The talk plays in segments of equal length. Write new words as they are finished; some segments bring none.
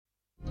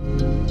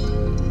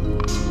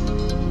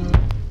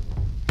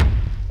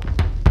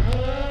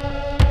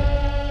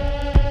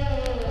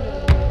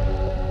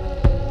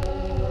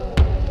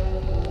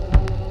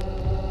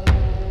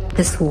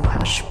Ty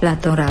słuchasz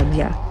Plato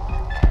Radia.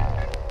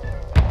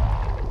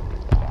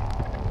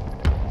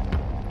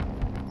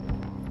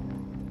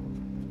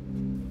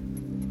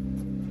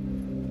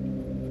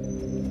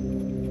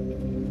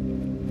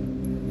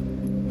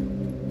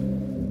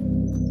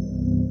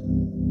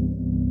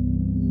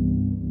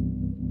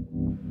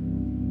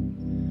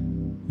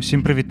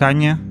 Усім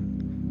прывітанне.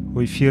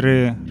 У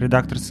эфіры У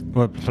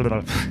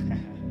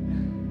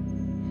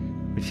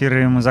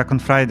эфіры Muzak on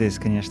Fridays,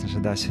 конечно же,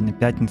 да. Сёння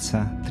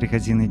пятніца, 3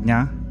 гадзіны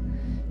дня.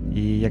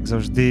 І, як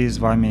заўжды, з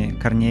вами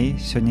Карней.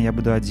 Сёння я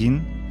буду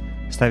адзін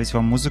ставіць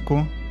вам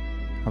музыку.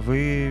 А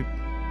вы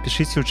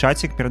пішыце ў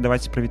чацік,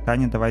 перадавайце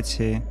прывітанне,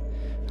 давайце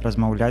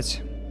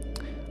размаўляць.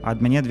 А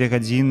ад мяне 2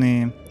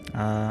 гадзіны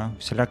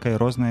усялякай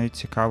рознай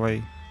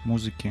цікавай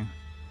музыкі.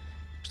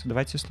 Што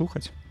давайце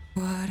слухаць.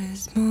 What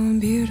is more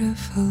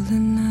beautiful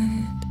than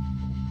night,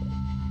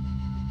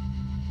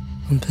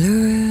 or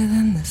bluer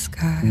than the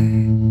sky,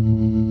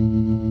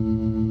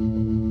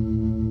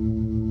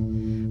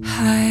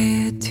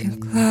 higher to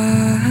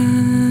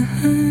climb,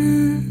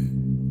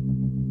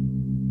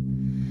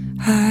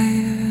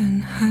 higher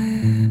and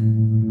higher,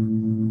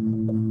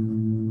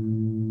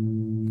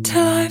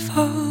 till I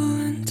fall,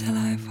 until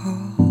I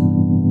fall,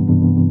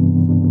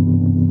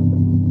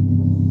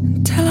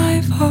 until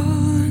I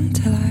fall,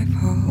 until I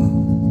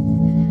fall.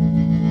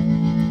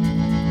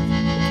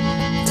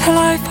 Till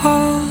I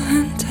fall,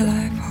 until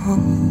I fall,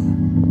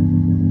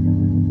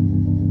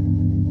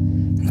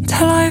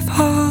 until I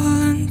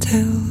fall,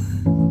 until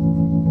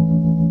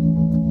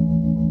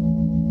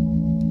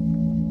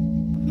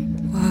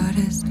what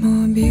is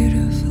more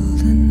beautiful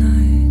than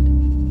night,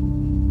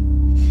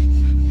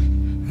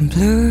 and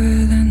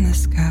bluer than the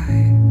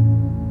sky,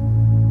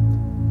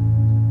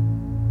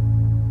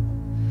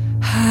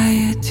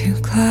 higher to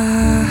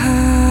climb.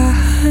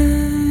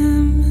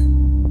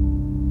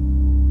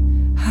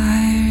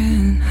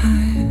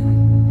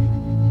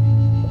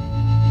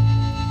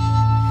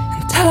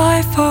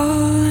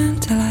 Fall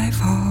until I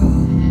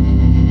fall,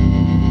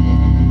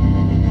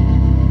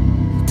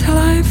 till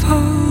I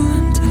fall,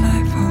 until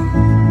I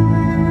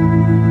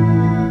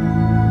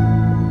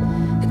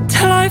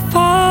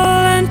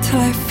fall, until I fall, until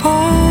I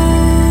fall,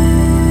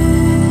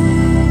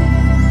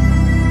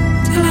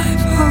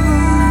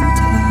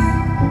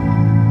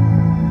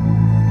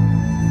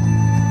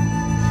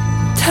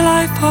 till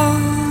I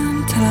fall,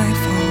 until I fall,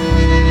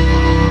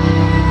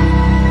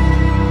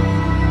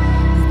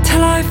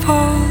 until I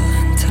fall,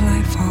 until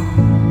I fall.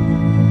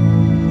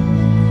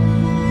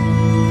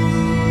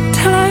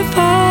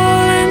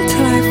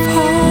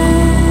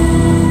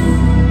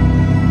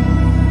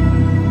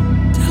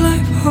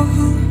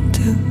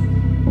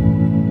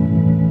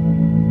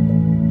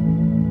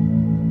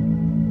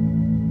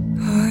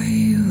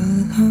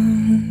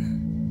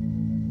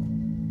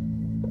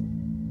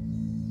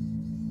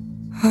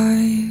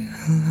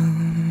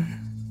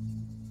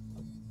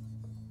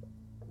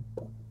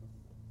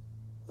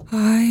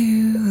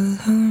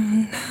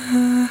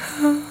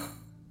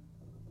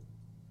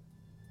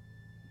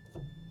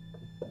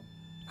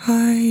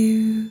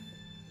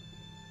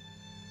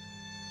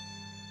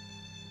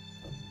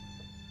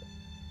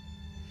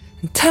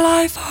 Until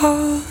I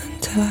fall,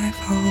 until I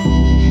fall,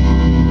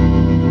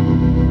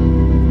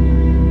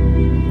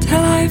 till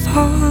I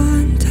fall,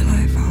 until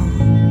I fall,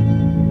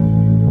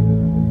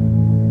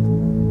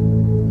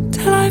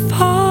 till I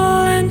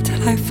fall,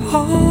 until I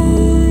fall,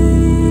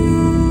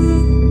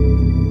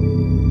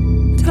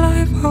 till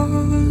I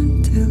fall,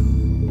 until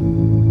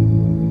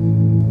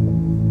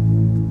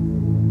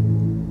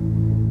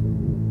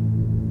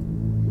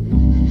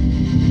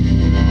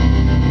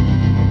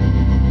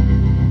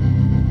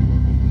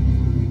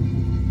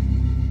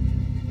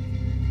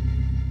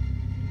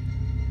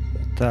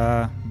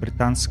Это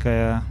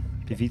британская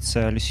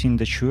певица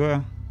Люсинда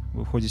Чуа.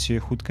 Выходит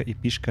ее хутка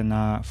эпишка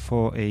на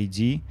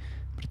 4AD,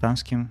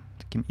 британским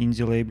таким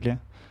инди-лейбле.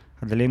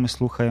 А далей мы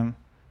слухаем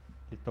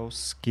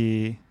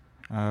літоўскі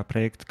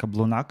проект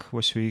Каблунак.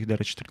 Вось у іх,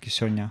 дарэчы, толькі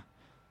сёння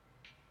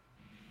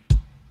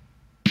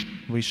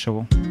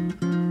выйшаў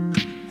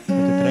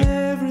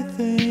гэты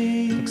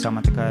трек.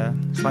 Таксама такая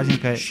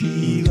сладенькая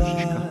і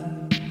душечка.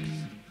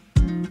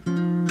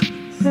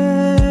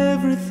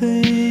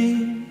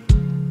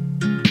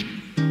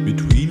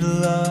 Between the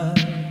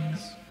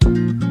lines,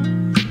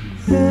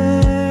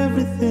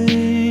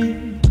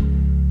 everything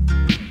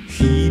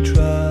he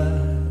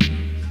tries,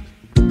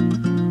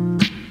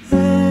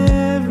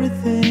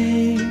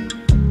 everything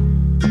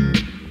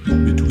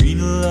between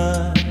the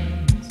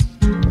lines.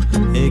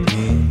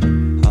 Again,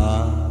 I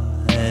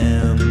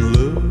am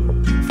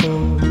looking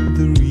for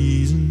the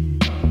reason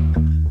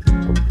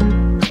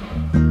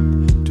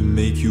to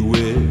make you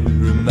wear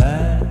a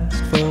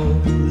mask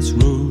for this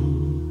road.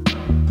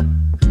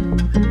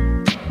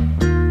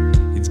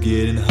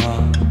 Getting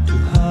hard to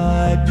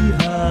hide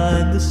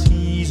behind the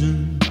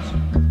seasons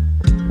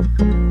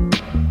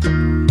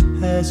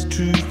as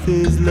truth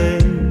is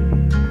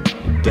laid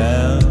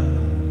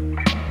down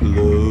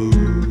low.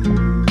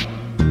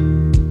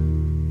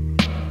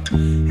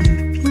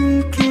 If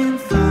you can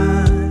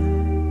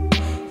find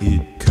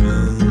it,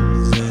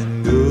 comes and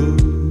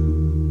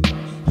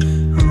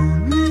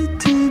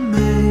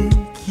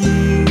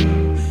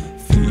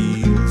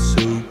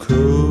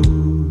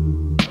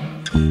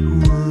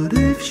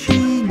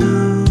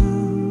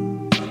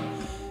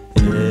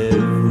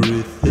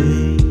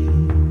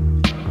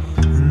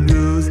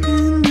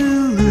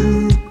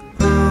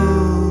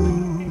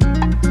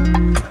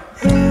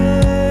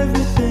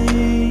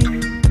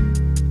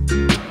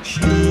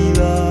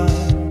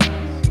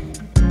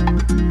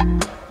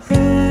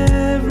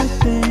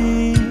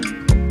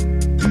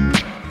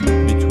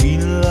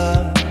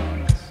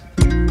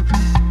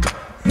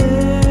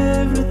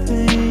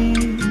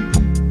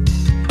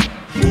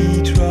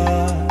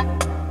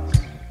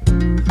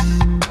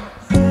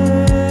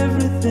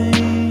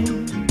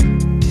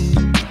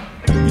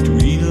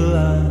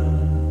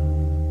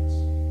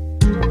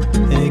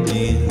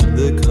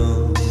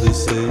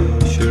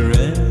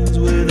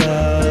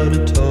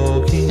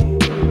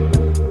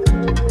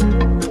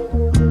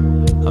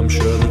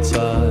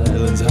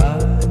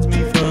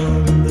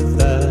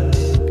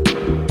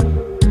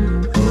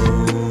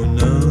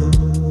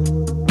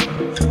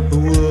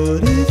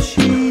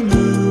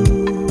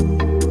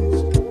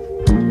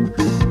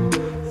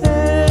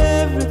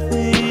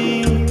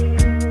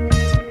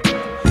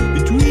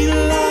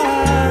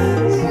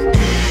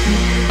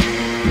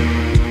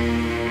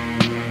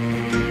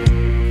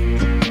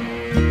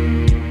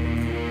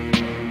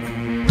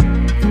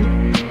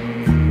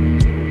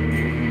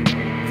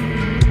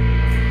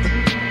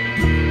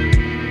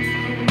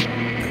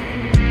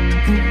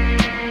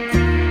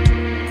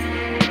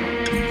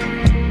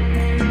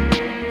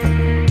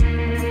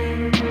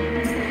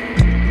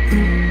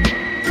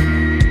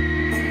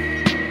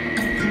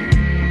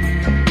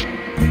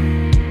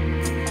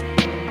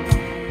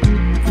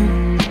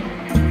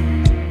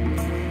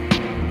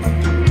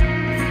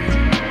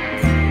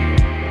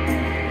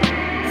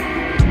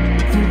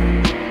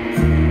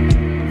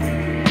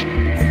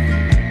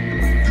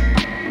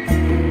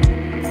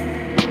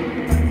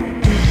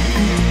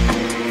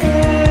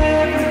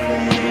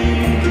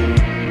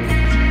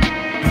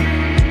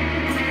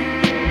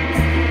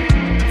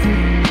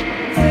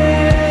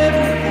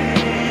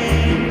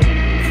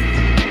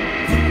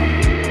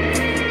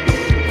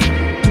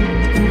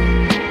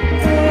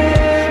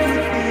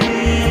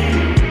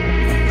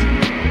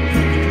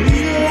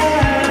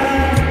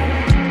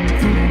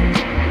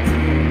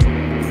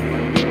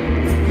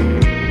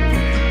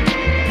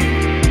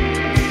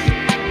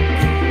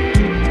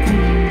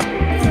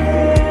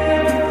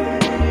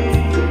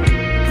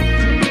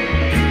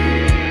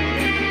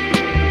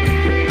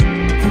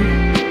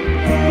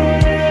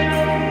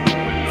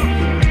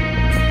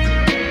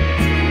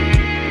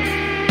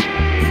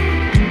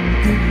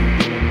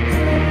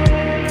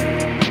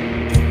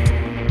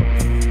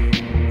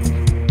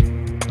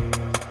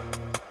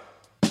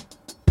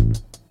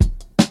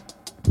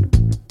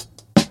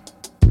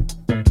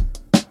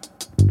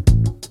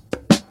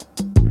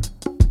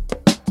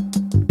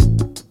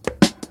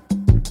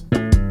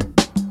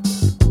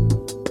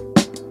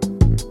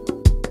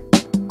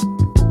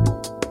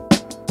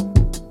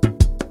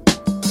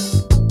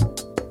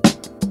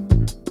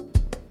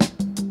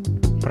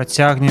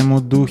Протягнем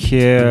у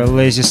духе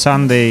Lazy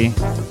Sunday,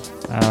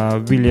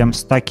 William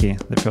Stuckey,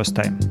 The First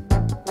Time.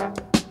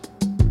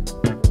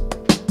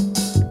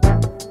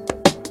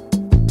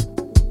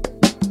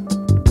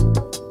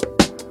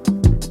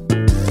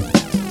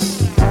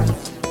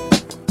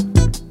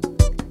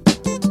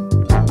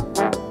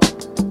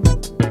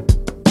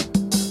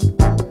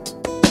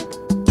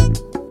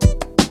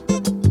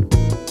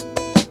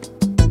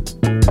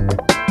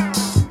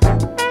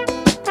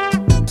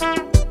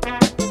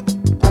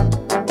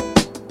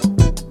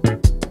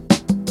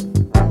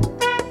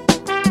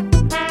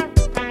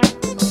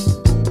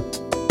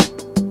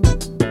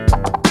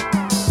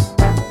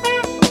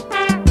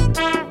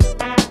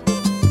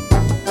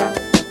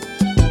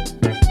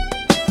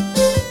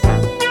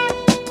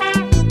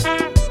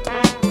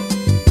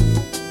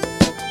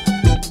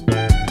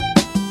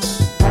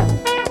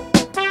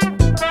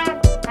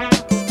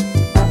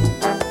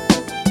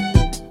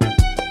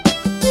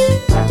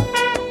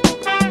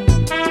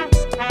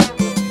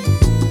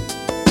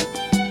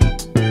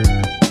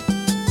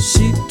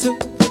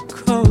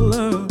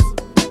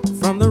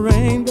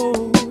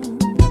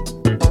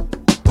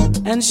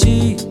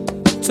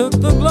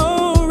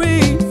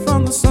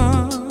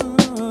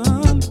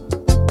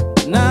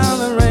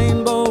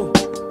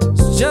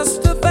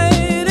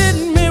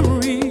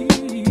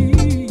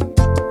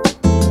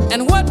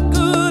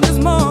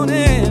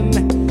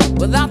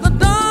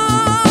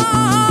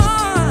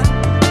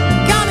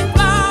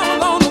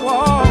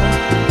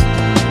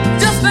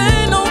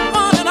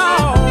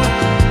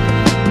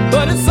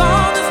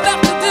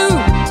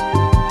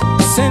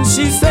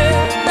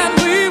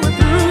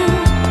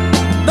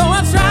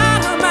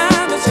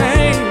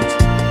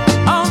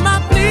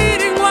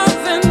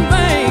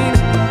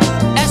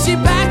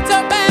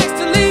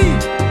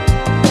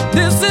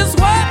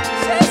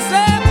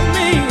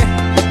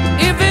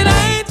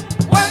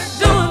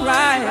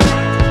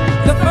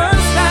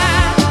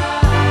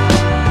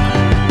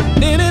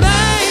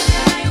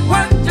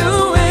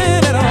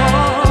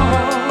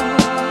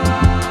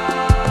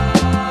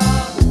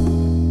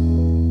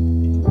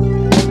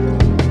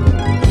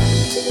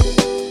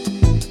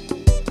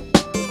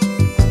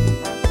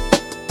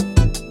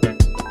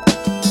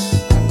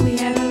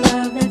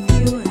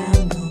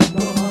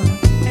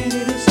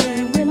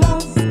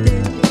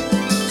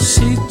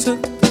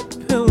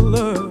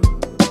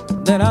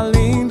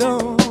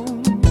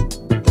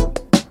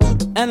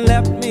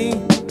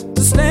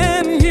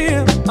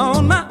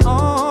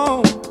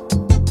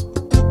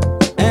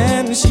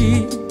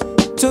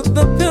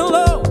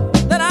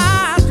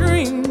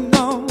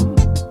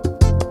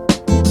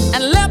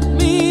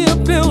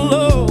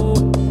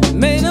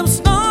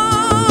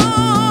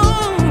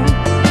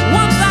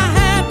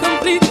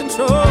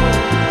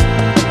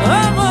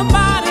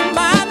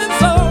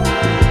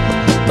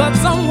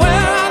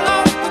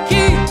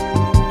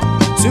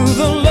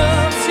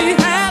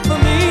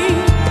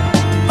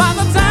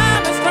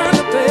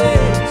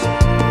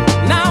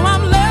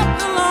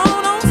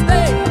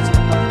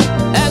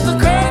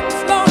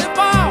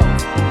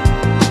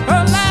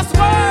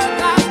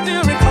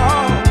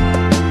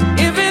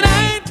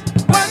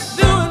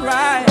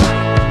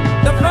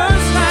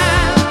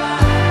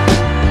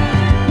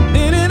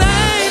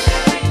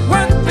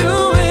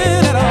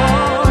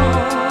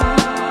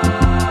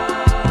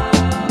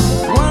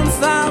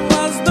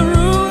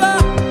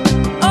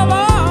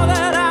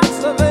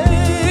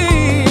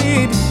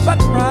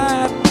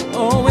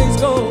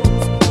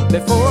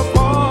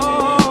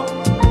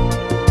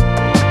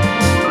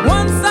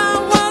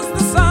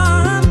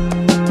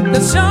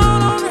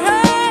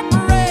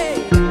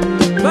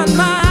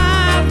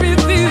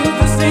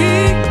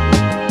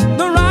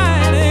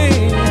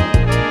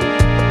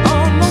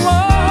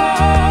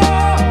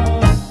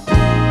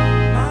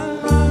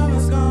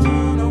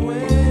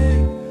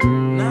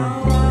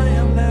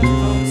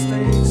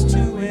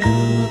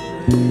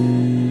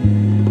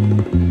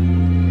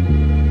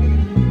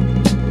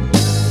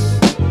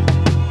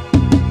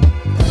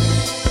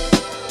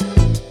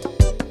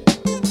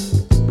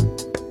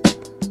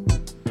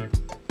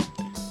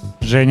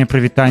 Женя,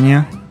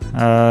 привітання.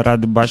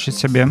 Радий бачити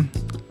себе.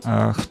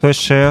 Хто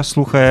ще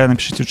слухає,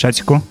 напишіть у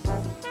чатику.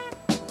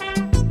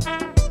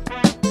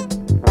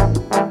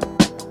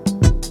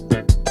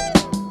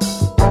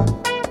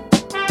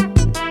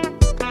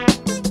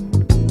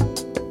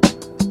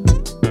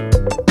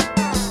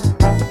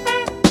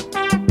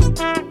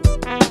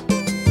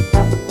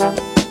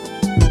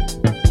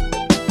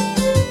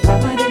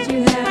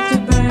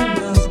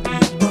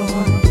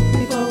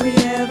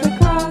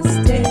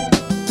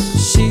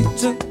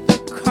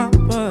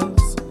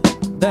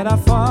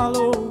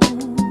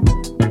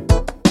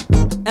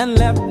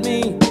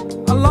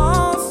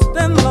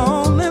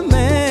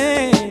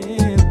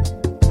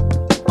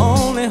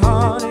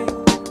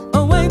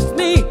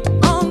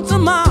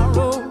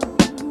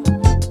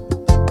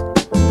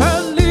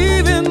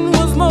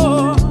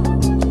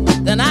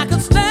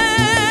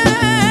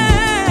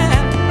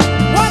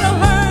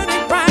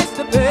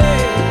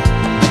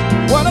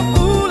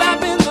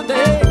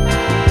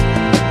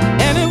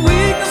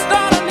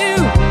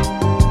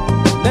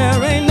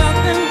 There ain't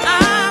nothing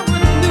I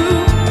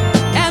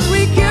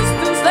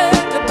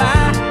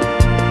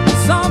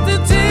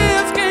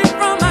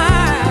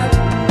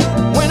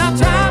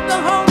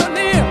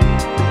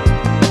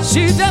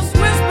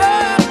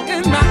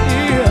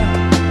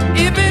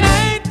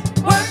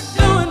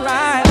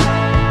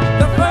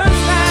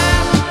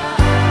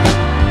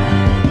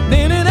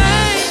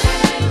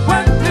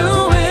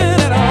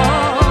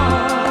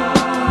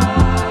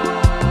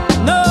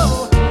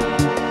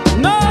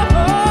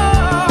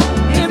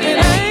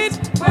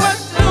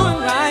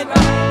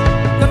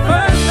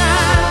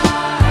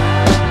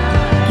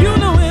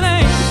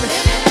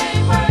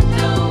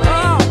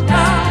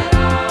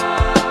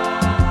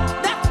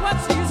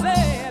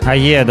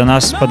До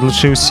нас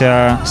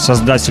подлучыўся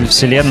Создатель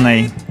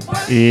Вселенной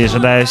і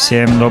жадаю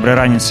всем добрай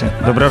раніцы.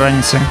 Добрай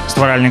раніцы,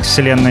 стваральнік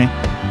Вселенной.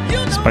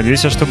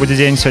 Спадзяюся, што будзе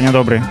дзень сёння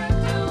добры.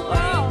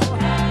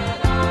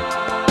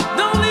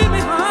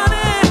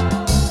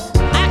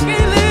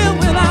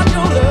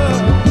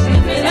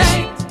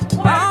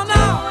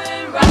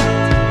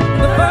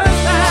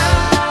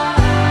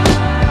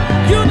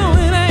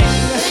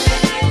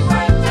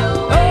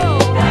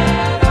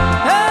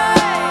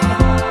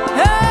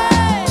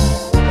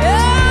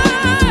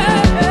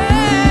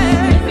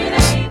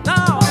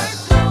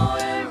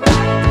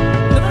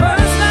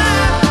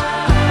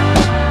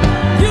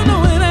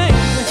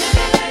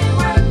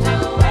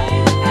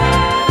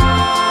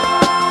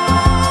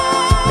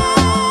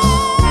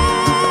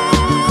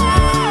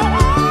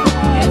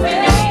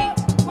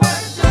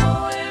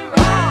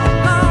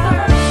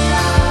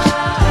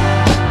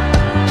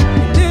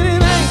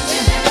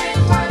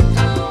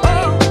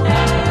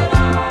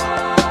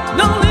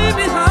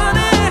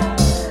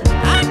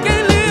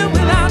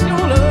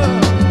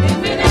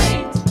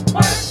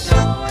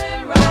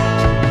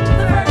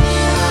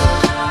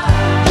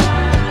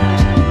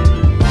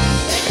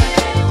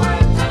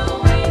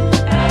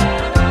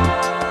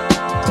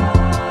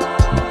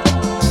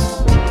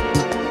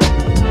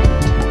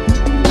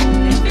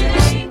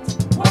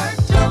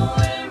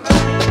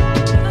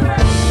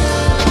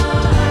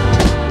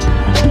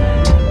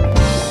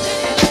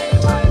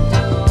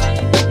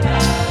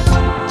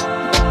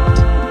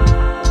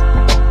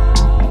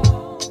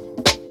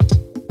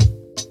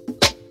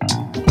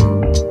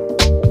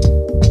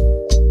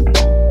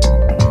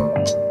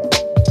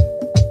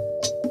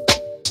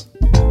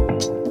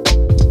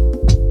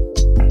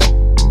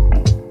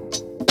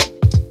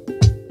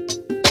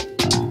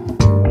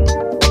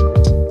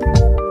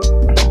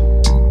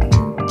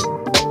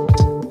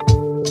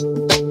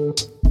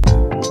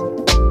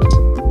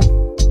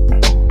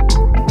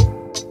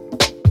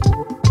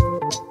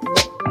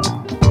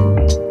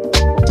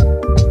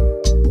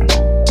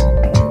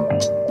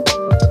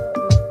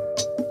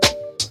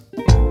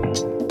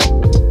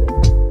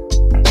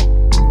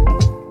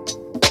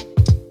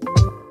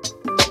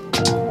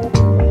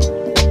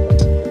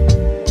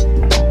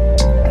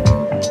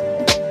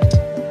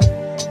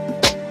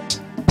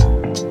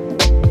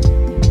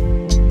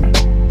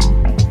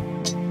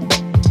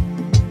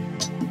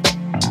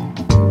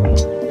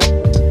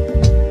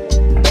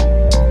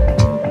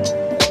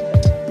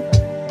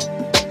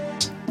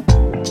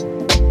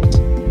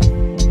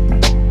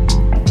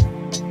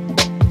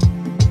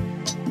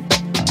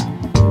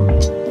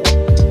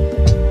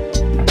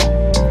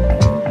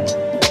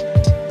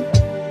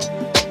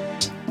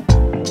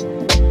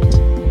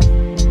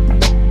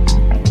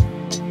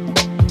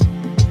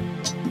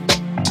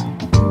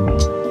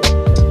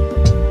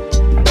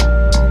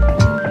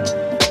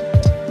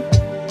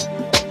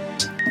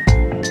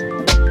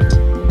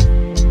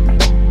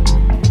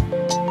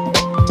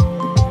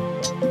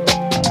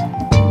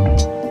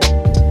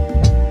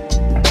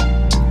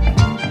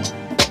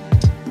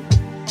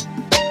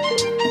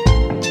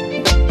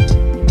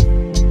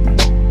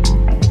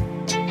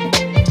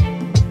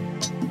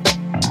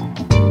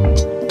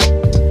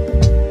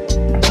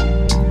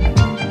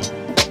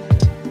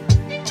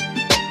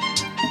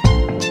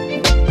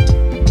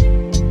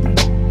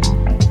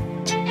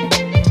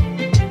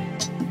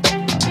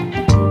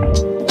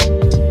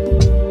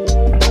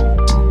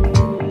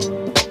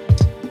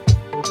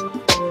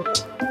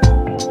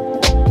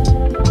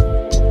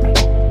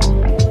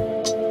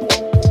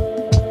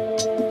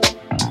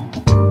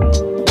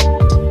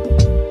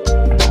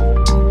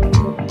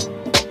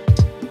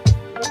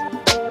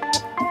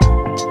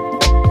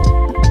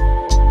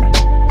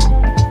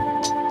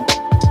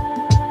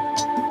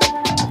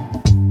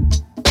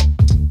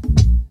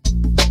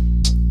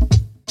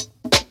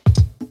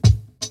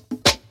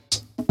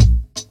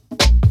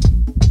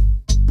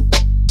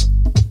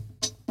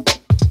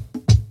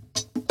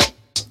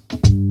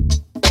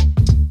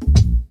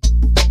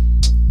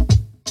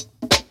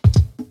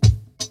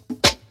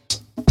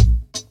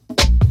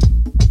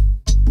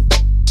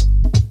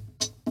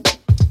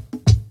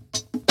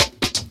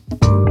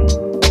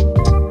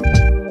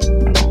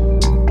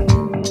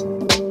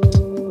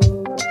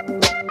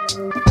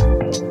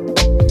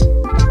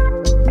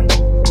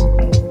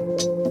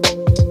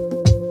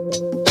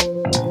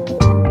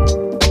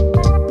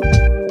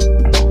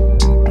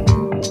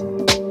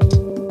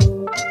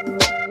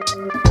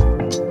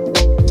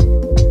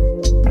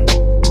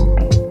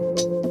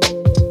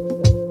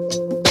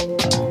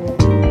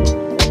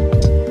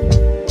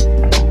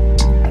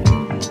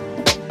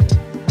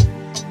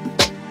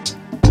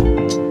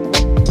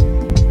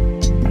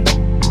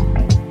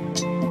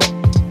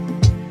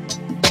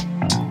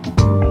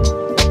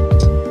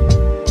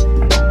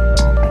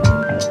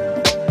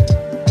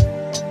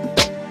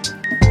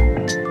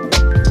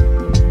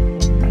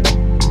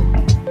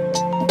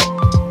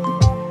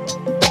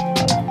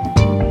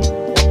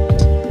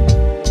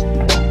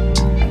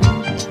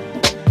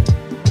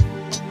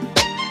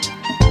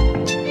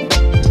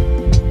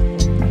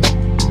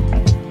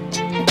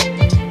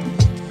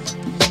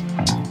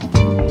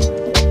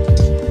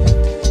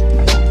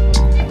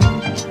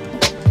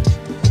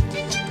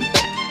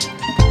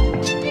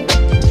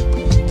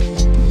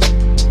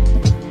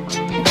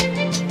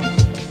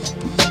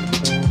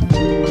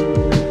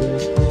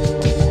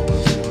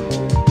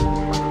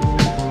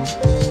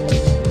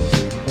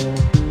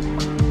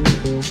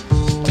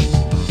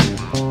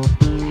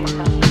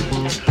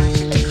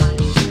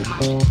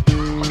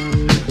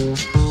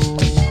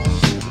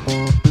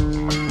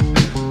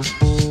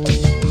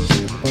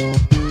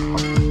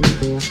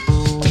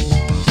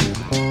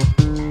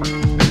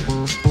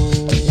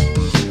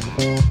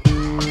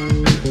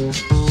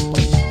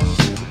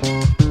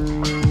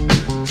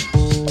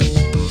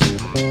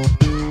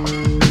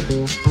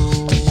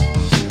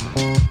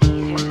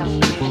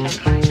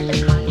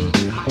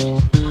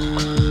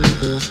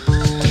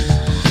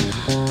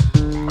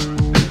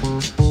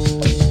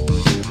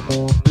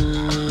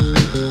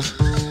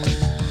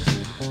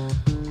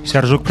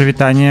 Сяржук,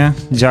 прывітанне,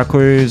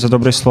 дзякуй за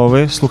добрыя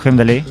словы, слухаем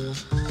далей.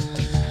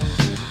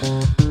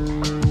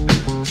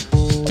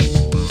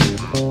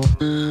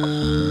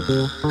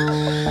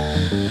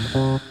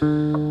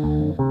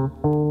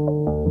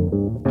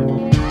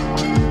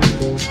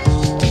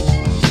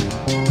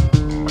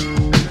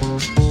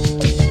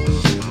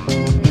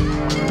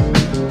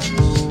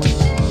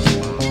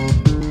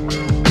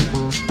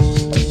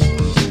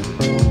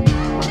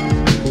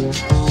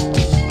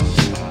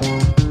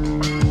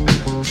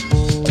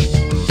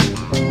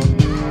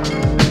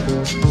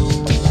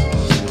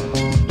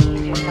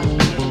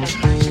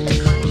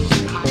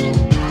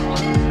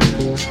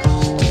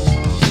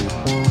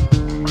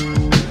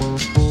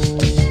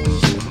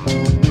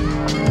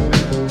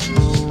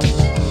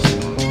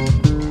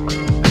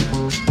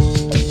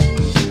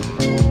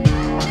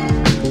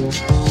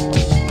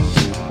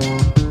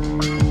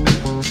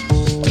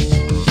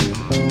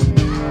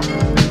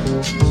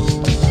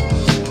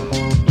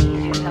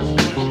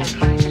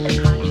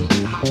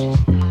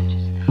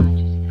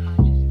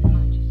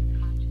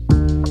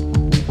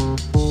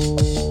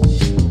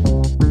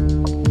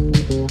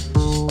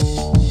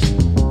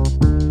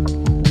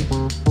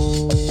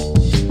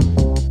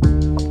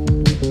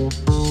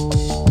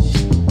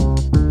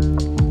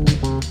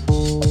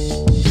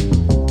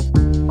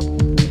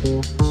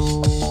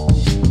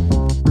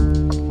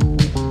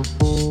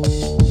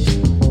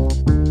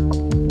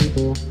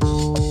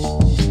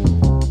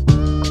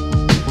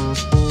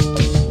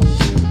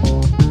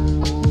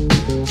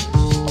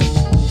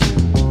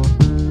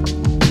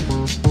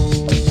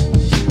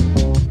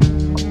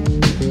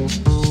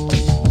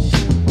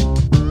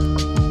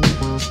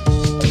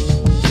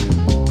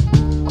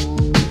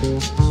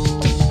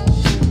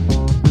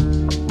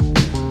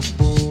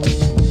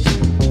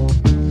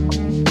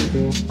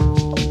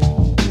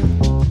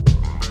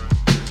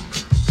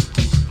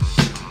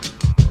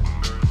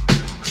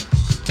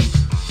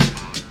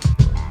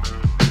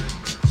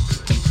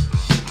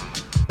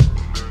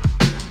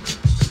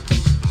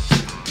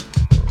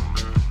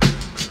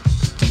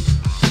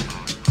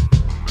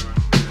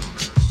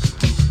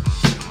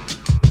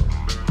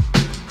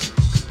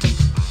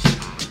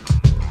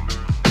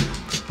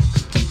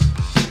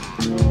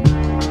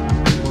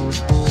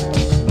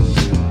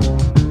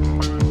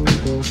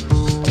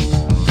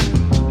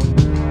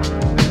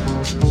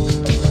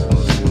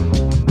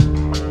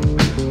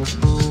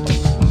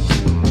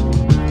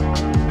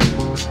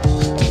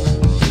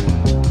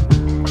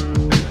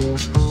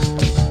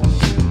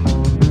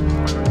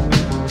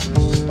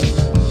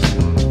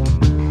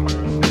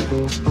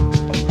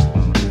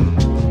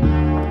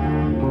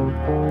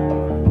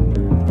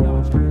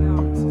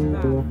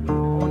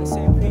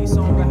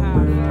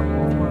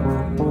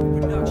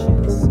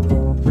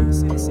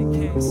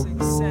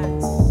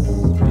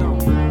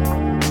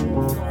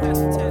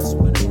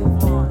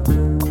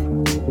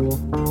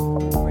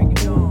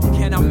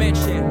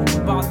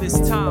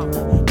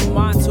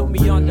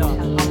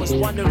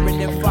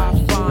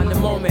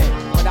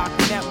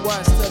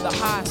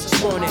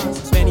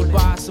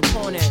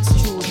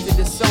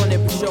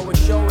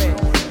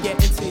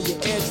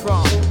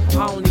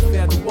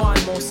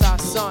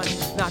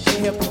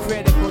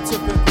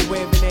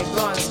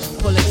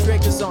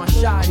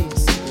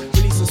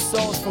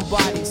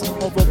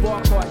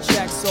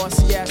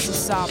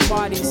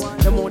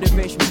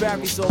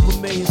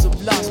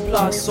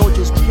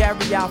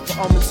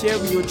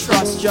 Material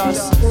trust,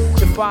 just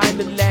define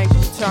the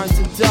language, turn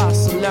to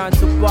dust, and learn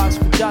to bust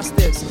for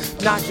justice.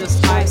 Not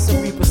just ice,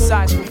 and be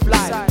precise with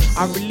flight.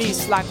 I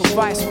release like a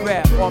vice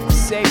grab off the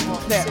safety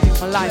clip.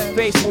 Unlike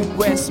face, we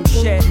wear some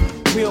shit.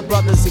 Real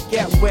brothers that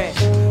get wet.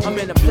 I'm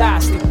in a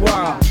plastic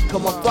world.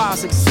 Come on,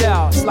 files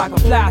excel. It's like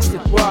a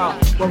plastic world.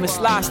 When it's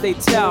lost, they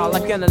tell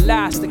like an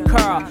elastic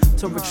curl.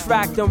 To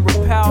retract and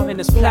repel in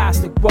this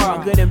plastic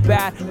world. Good and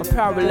bad are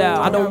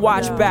parallel. I don't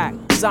watch back.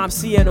 I'm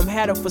seeing them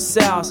headed for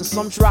sales, and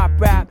some drop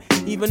rap,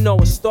 even though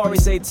it's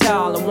stories they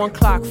tell. And one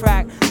clock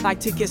crack like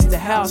tickets to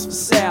hell's for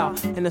sale.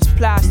 In this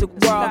plastic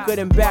world, good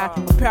and bad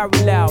are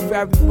parallel.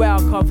 Very well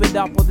covered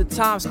up, all the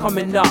times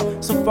coming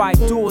up. Some fight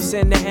duels,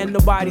 in the end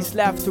nobody's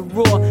left to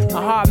rule.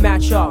 A hard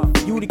match up,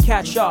 you to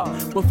catch up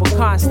with a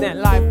constant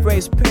life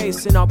race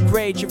pace and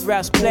upgrade your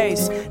rest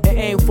place. They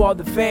aim for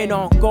the vein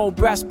on gold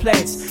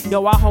breastplates.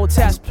 Yo, I hold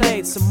test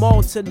plates, some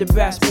mold to the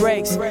best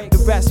breaks.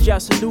 The rest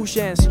just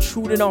illusions,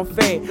 intruding on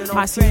fate.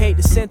 I see hate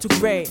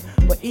disintegrate,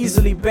 but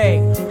easily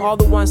bait. All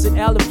the ones that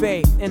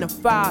elevate in a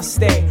fire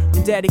state.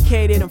 I'm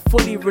dedicated and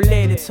fully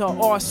related to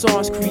all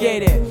songs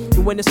created.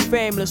 And when this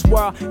fameless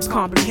world is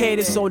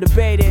complicated, so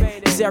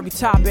debated is every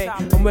topic.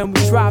 And when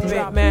we drop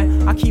it,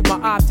 man, I keep my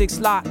optics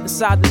locked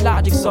inside the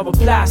logics of a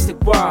plastic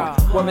world.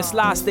 When it's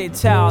lost, they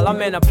tell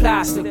I'm in a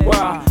plastic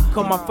world.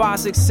 Cause my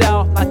files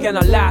excel like an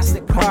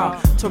elastic curl.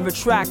 To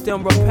retract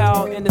and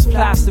repel in this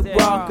plastic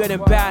world. Good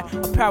and bad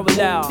are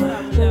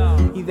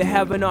parallel. Either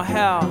heaven or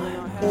hell.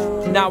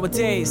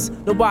 Nowadays,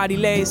 nobody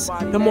lays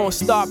the most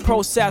start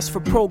process for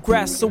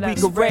progress so we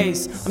can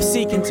raise. I'm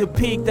seeking to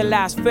peak the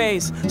last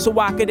phase so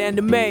I could end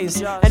the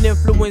maze and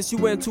influence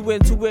you into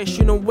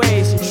intuition and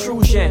ways.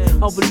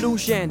 Intrusion of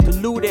illusion,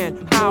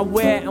 deluding how,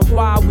 where, and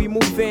why we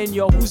move in.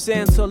 Yo, who's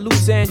into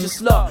losing?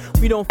 Just look,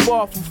 we don't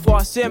fall from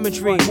false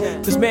imagery.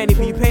 Cause many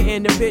be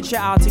painting the picture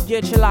out to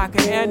get you like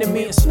an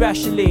enemy,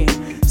 especially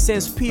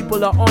since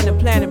people are on the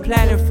planet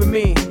planning for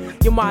me.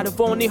 You might have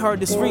only heard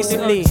this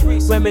recently.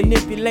 When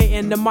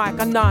manipulating the mic,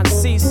 I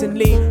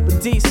non-ceasingly,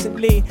 but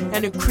decently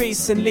and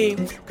increasingly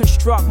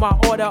construct my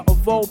order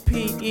of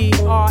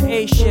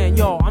operation.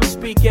 Yo, I'm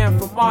speaking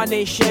from our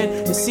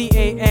nation, the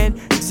CAN,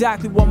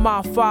 exactly what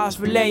my files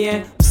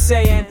relaying,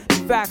 saying.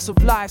 Facts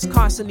of life's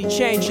constantly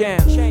changing,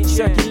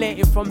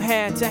 circulating from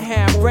hand to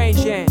hand,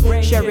 ranging,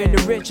 sharing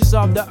the riches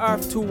of the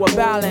earth to a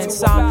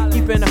balance. I'm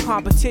keeping a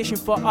competition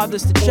for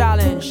others to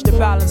challenge the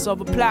balance of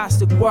a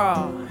plastic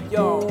world.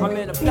 Yo, I'm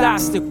in a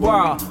plastic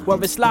world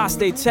where it's lost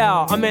they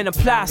tell. I'm in a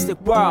plastic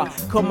world,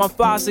 cause my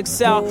files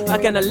excel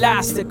like an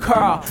elastic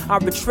curl. I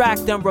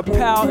retract and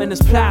repel in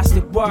this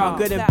plastic world.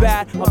 Good and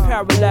bad are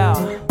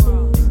parallel.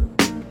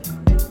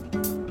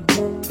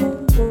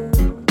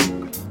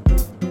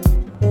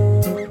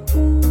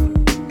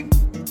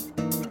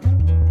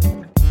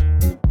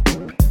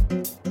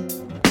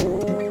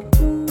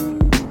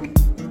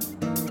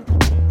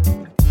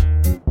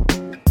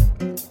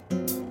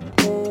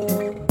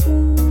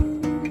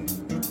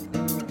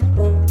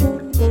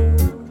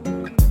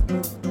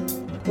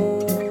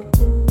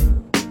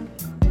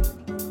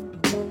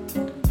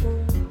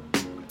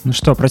 Ну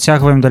што,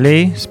 працягваем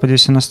далей.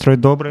 Спадзяюся, настрой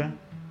добры.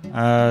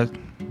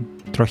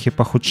 Трохі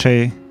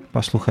пахутчэй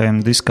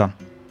паслухаем дыска.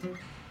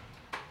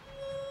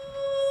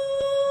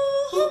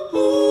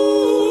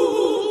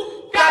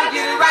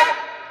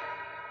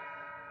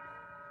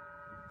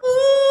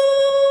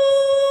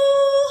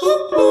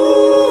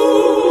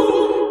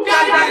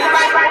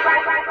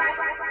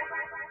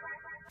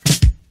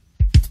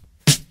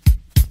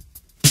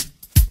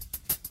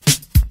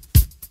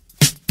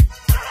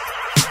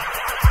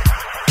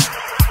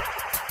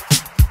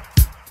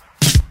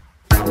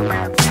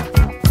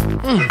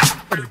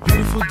 What a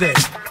beautiful day.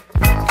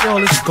 All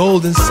this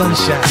golden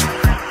sunshine.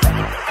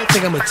 I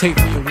think I'm gonna take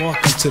me a walk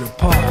up to the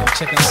park and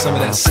check out some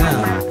of that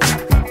sound.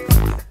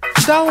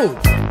 Dawood.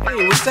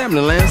 Hey, what's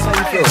happening, Lance? How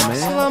you feeling, man?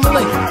 Salam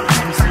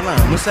alaikum.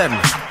 Salam. What's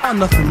happening? Oh,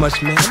 nothing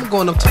much, man. I'm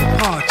going up to the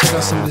park, check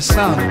out some of the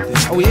sound up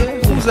there. Oh, yeah?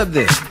 Who's up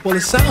there? Well,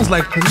 it sounds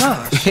like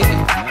Panache.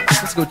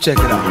 Let's go check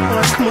it out. All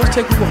right, come on, let's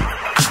take a walk.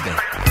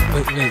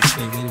 Wait a minute.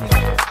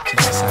 Check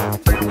this out.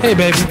 Hey,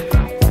 baby.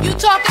 You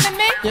talking to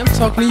me? Yeah, I'm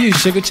talking to you,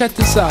 sugar. Check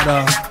this out,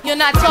 You're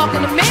not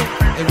talking to me?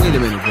 Hey, wait a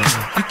minute,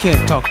 brother. You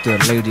can't talk to a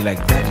lady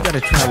like that. You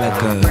gotta try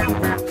like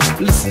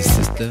a... Listen,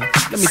 sister.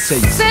 Let me tell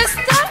you.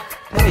 Sister?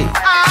 Hey.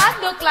 I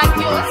look like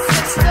your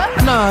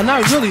sister. Nah,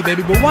 not really,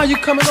 baby. But why you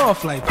coming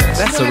off like that?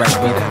 That's all right,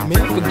 brother.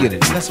 Man, forget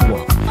it. Let's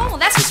walk. Oh,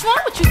 that's what's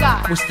wrong with you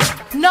guys. What's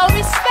that? No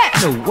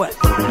respect. No what?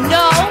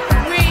 No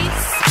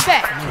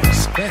respect. No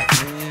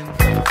respect, man.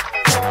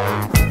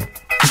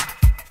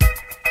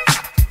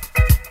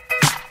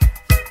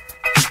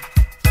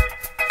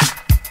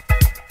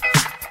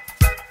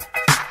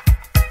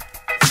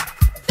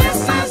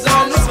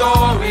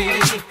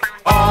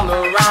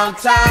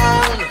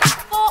 Town.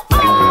 For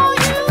all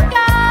you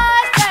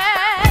guys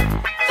that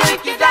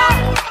think you're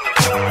down,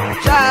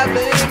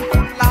 Driving,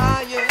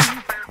 lying,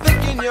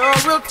 thinking you're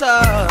real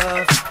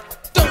tough.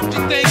 Don't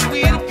you think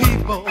we the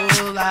people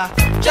are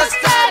just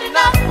had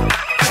enough?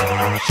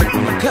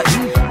 Shooting and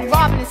cutting,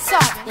 robbing and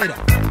solving. Wait up.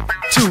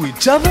 To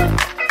each other?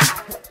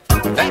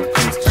 that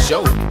goes to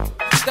show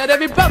That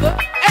every brother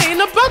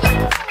ain't a brother.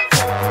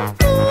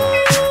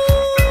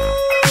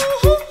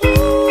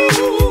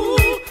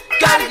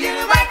 gotta get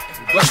it right.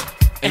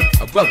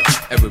 Brother,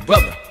 every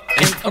brother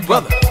ain't a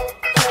brother.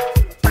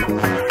 I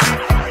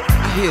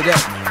hear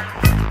that,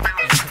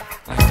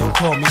 man. Like, don't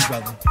call me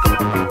brother.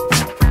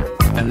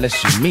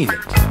 Unless you mean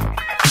it.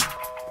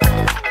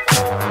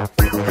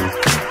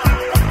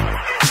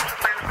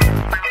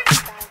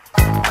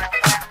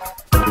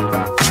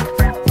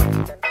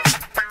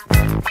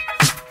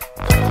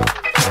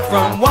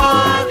 From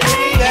 1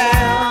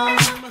 a.m.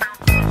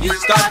 you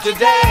start your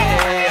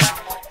day.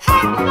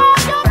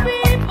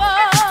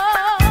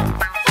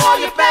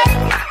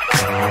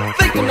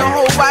 Thinking the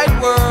whole wide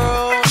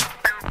world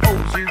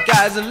owes you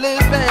guys a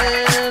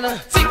living.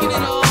 Taking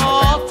it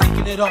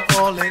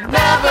all, and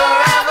never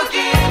ever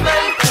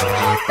giving.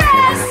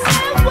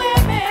 Harassing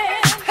women.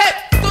 Hey,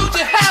 don't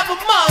you have a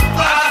mother?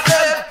 I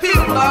said,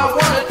 people, I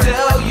wanna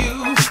tell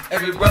you,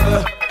 every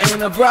brother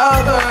ain't a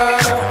brother.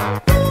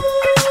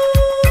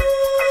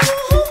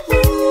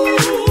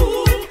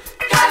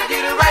 Gotta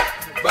get it right.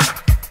 Brother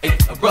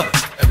ain't a brother.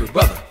 Every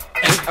brother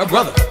ain't a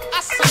brother.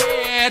 I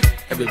said,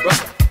 Every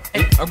brother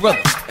ain't a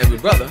brother. Every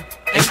brother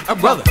ain't a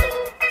brother.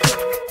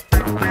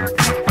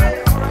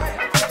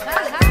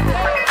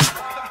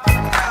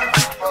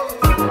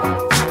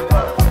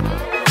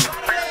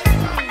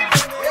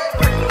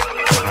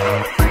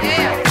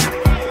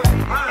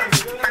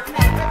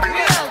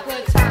 Real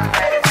good time.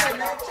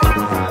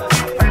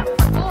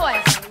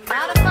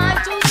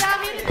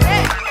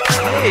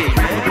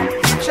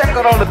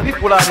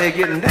 here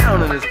getting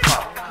down in this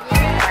park.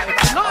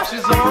 No,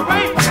 she's all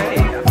right, man. Hey,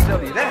 I'm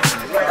telling you that.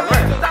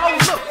 Oh,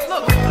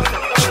 look.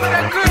 Look at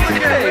that girl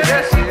again. Hey,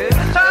 there she is.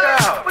 Check her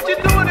out. What you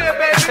doing there,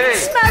 baby? Hey.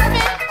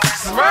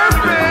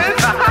 Smurfing.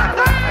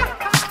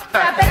 I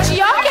bet you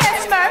y'all can't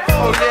smurf.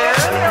 Oh, yeah?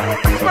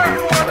 Smurf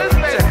for this,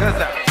 baby. Check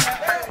us out.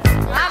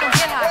 I don't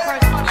get how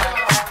personal.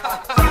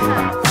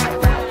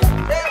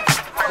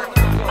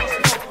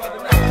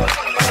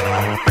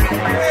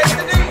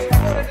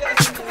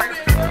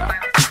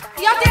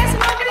 Y'all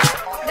dancing over there?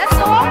 That's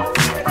all?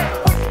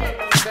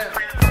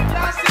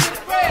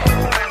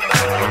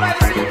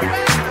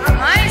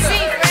 I ain't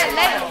seen Fred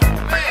lately.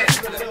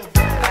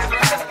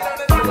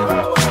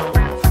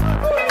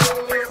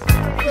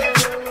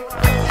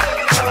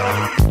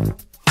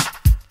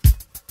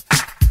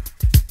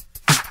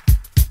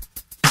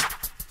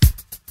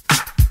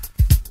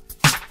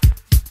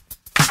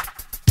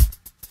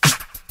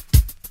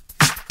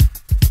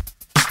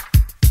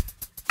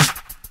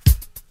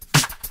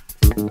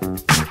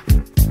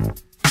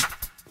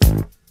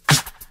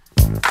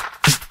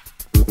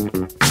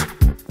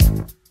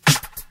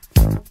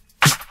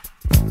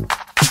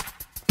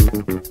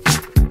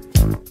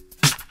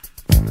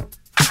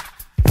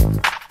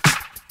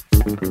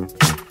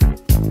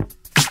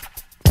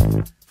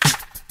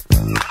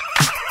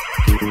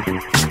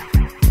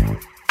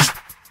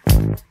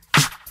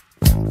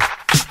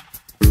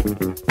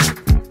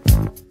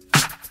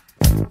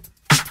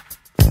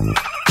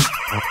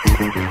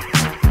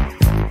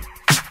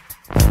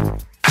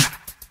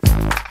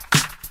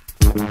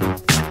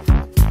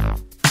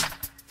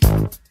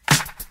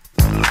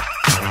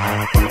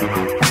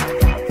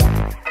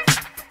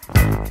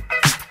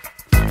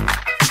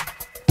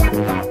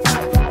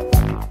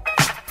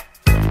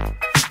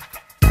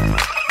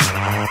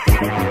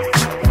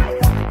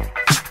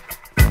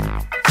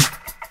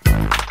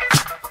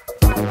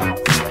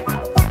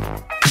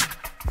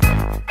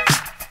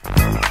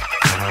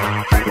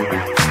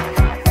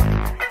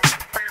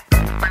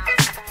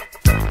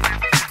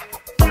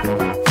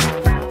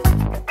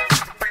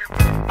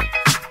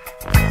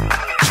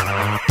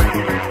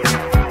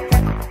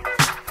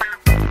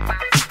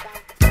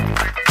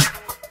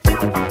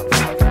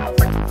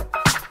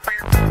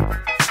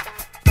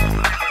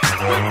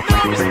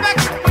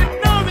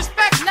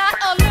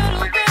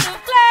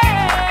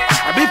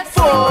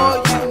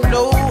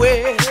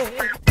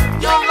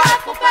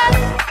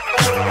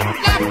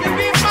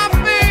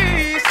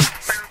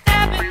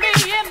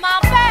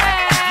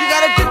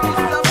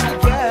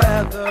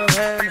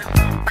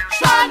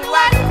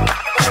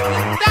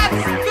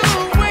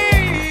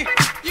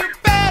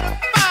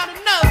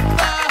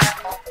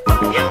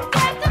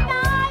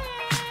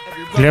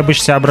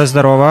 Глебыч, сябра,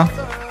 здорово.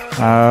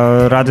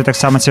 Рады так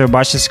само тебя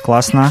бачить,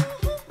 классно.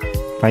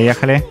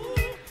 Поехали.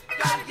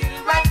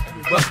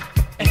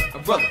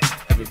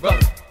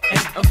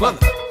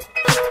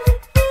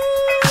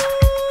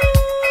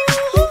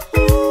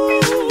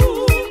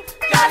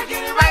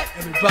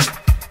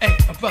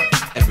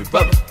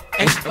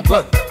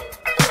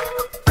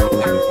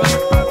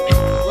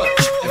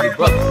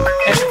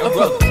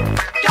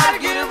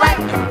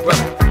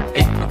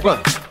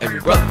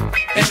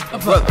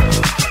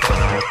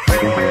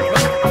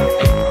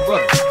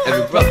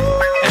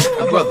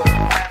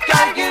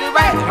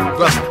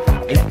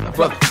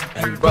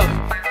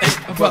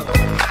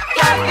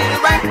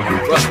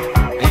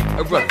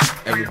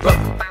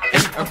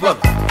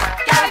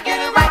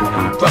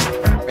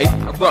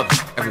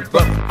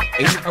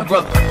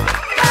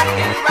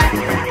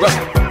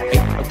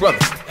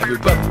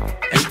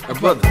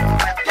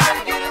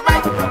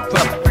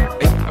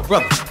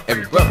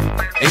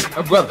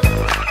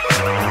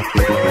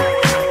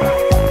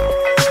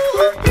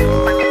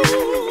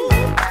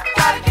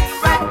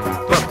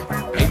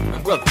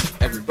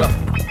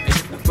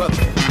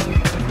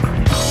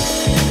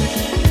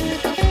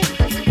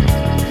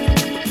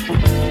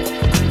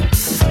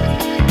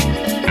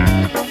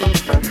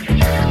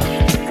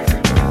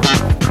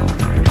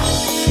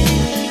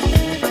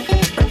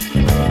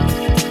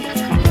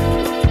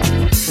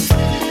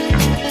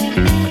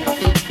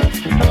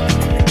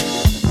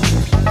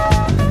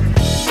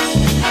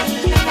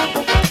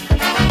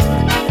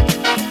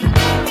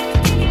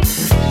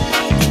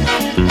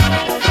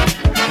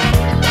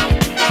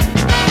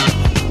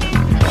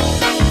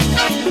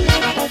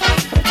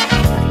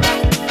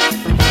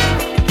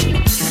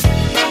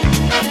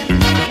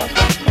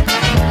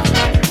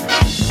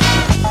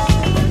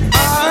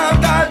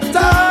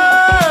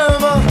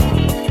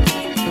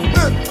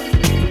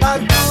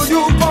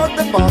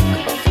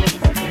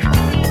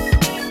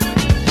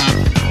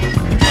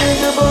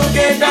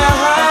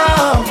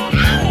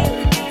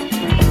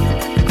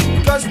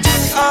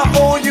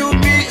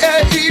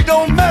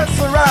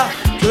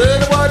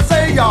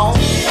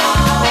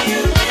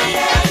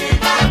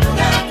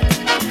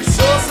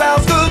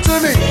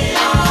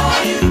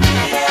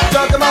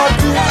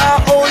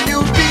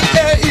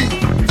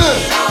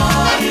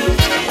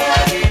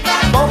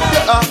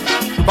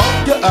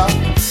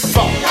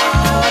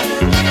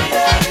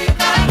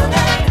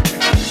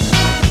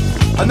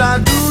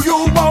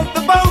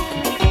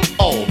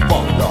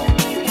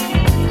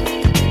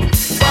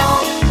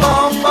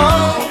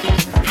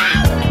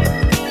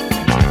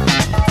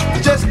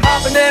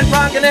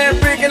 rocking and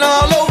freaking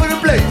all over the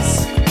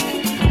place.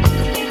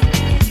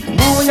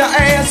 Moving your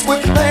ass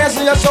with your pants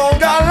and your soul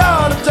got a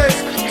lot of taste.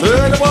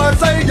 Hear the boys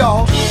say,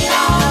 y'all.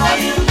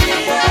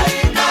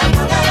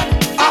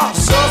 Ah,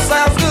 sure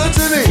sounds good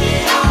to me.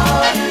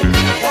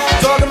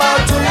 Talking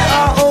about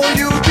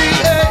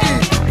T-R-O-U-B-A-E.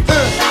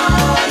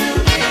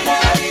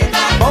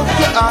 Funk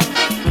you up,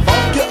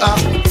 funk you up,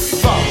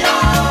 funk.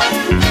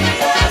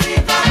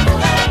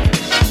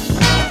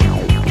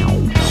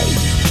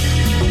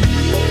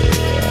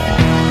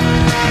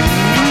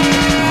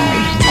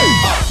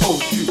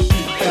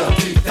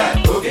 T-R-O-U-B-L-D, that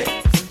boogie.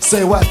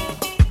 Say what?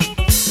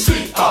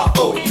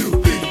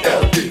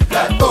 T-R-O-U-B-L-D,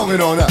 that bong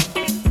it on up,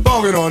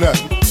 bong it on up.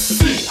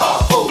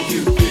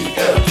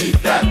 T-R-O-U-B-L-D,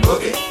 that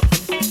boogie.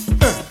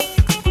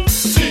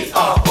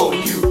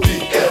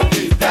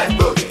 T-R-O-U-B-L-D, that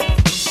boogie.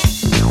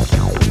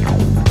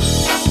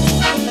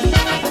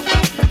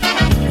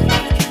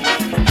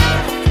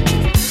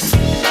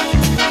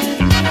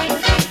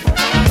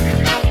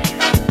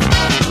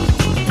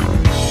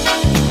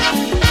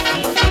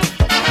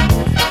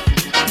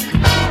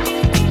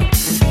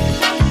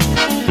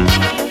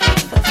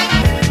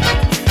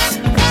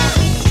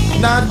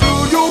 Now do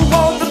you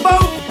want the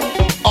boat?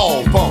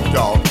 All funk,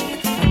 y'all.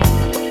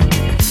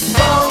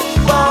 Funk,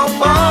 funk,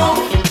 funk.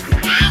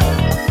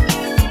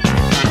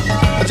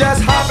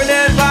 Just hopping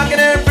and rocking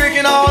and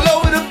freaking all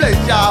over the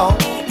place, y'all.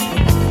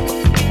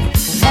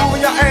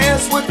 Moving your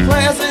ass with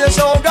plans and your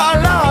show got a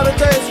lot of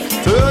taste.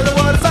 Heard the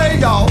word say,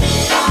 y'all.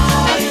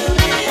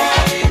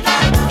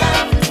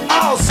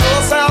 Oh,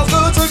 sure sounds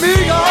good to me,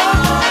 y'all.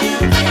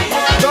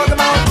 Talking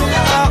about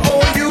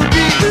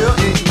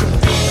T-R-O-U-B-L-E.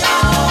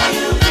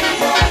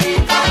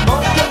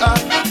 Bump you up,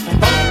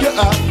 bump you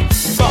up,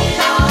 bump.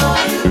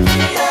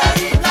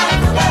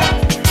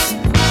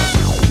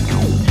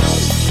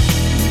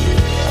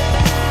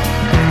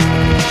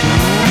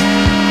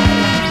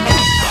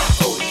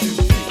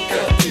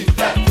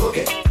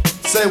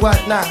 Say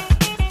what now?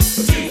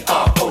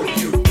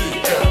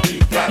 T-R-O-U-B-L-D,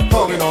 that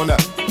bonging on up,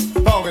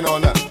 bonging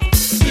on up.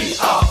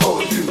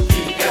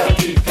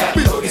 T-R-O-U-B-L-D, that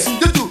boogie. See,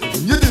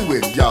 you do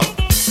it, y'all.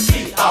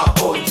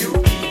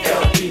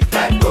 T-R-O-U-B-L-D,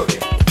 that boogie.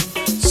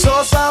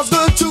 Sure sounds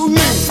good to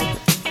me.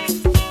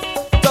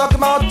 Talking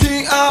about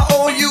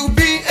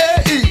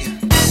T-R-O-U-B-A-E.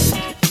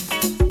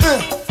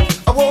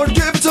 I wanna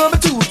give it to me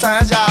 2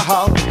 times,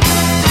 y'all.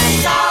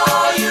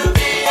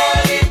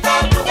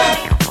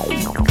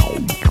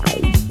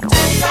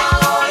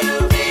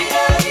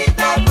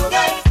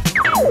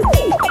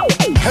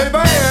 Hey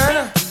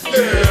man,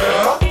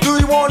 yeah. Do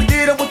you wanna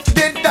get up what you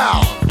did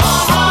down?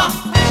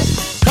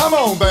 Come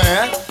on,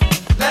 man.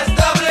 Let's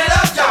double it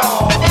up,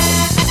 y'all.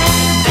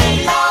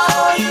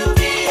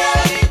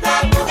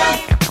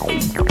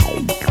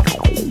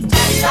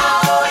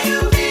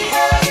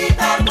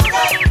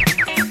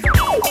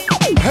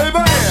 Hey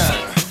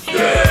man,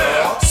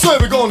 yeah. So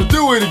we're gonna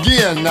do it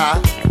again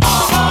now.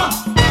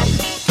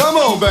 Come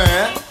on,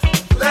 man.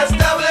 Let's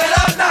double it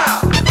up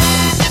now.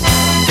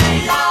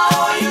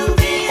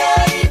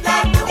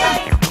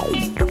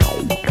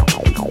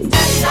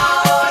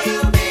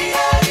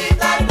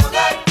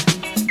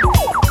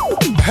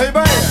 Hey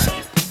man,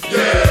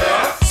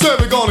 yeah. So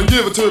we're gonna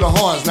give it to the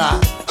horns now.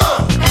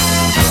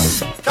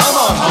 Come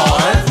on,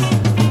 horns.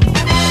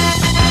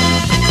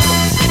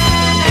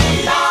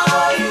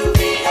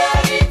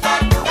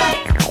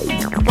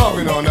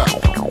 Bumping on up.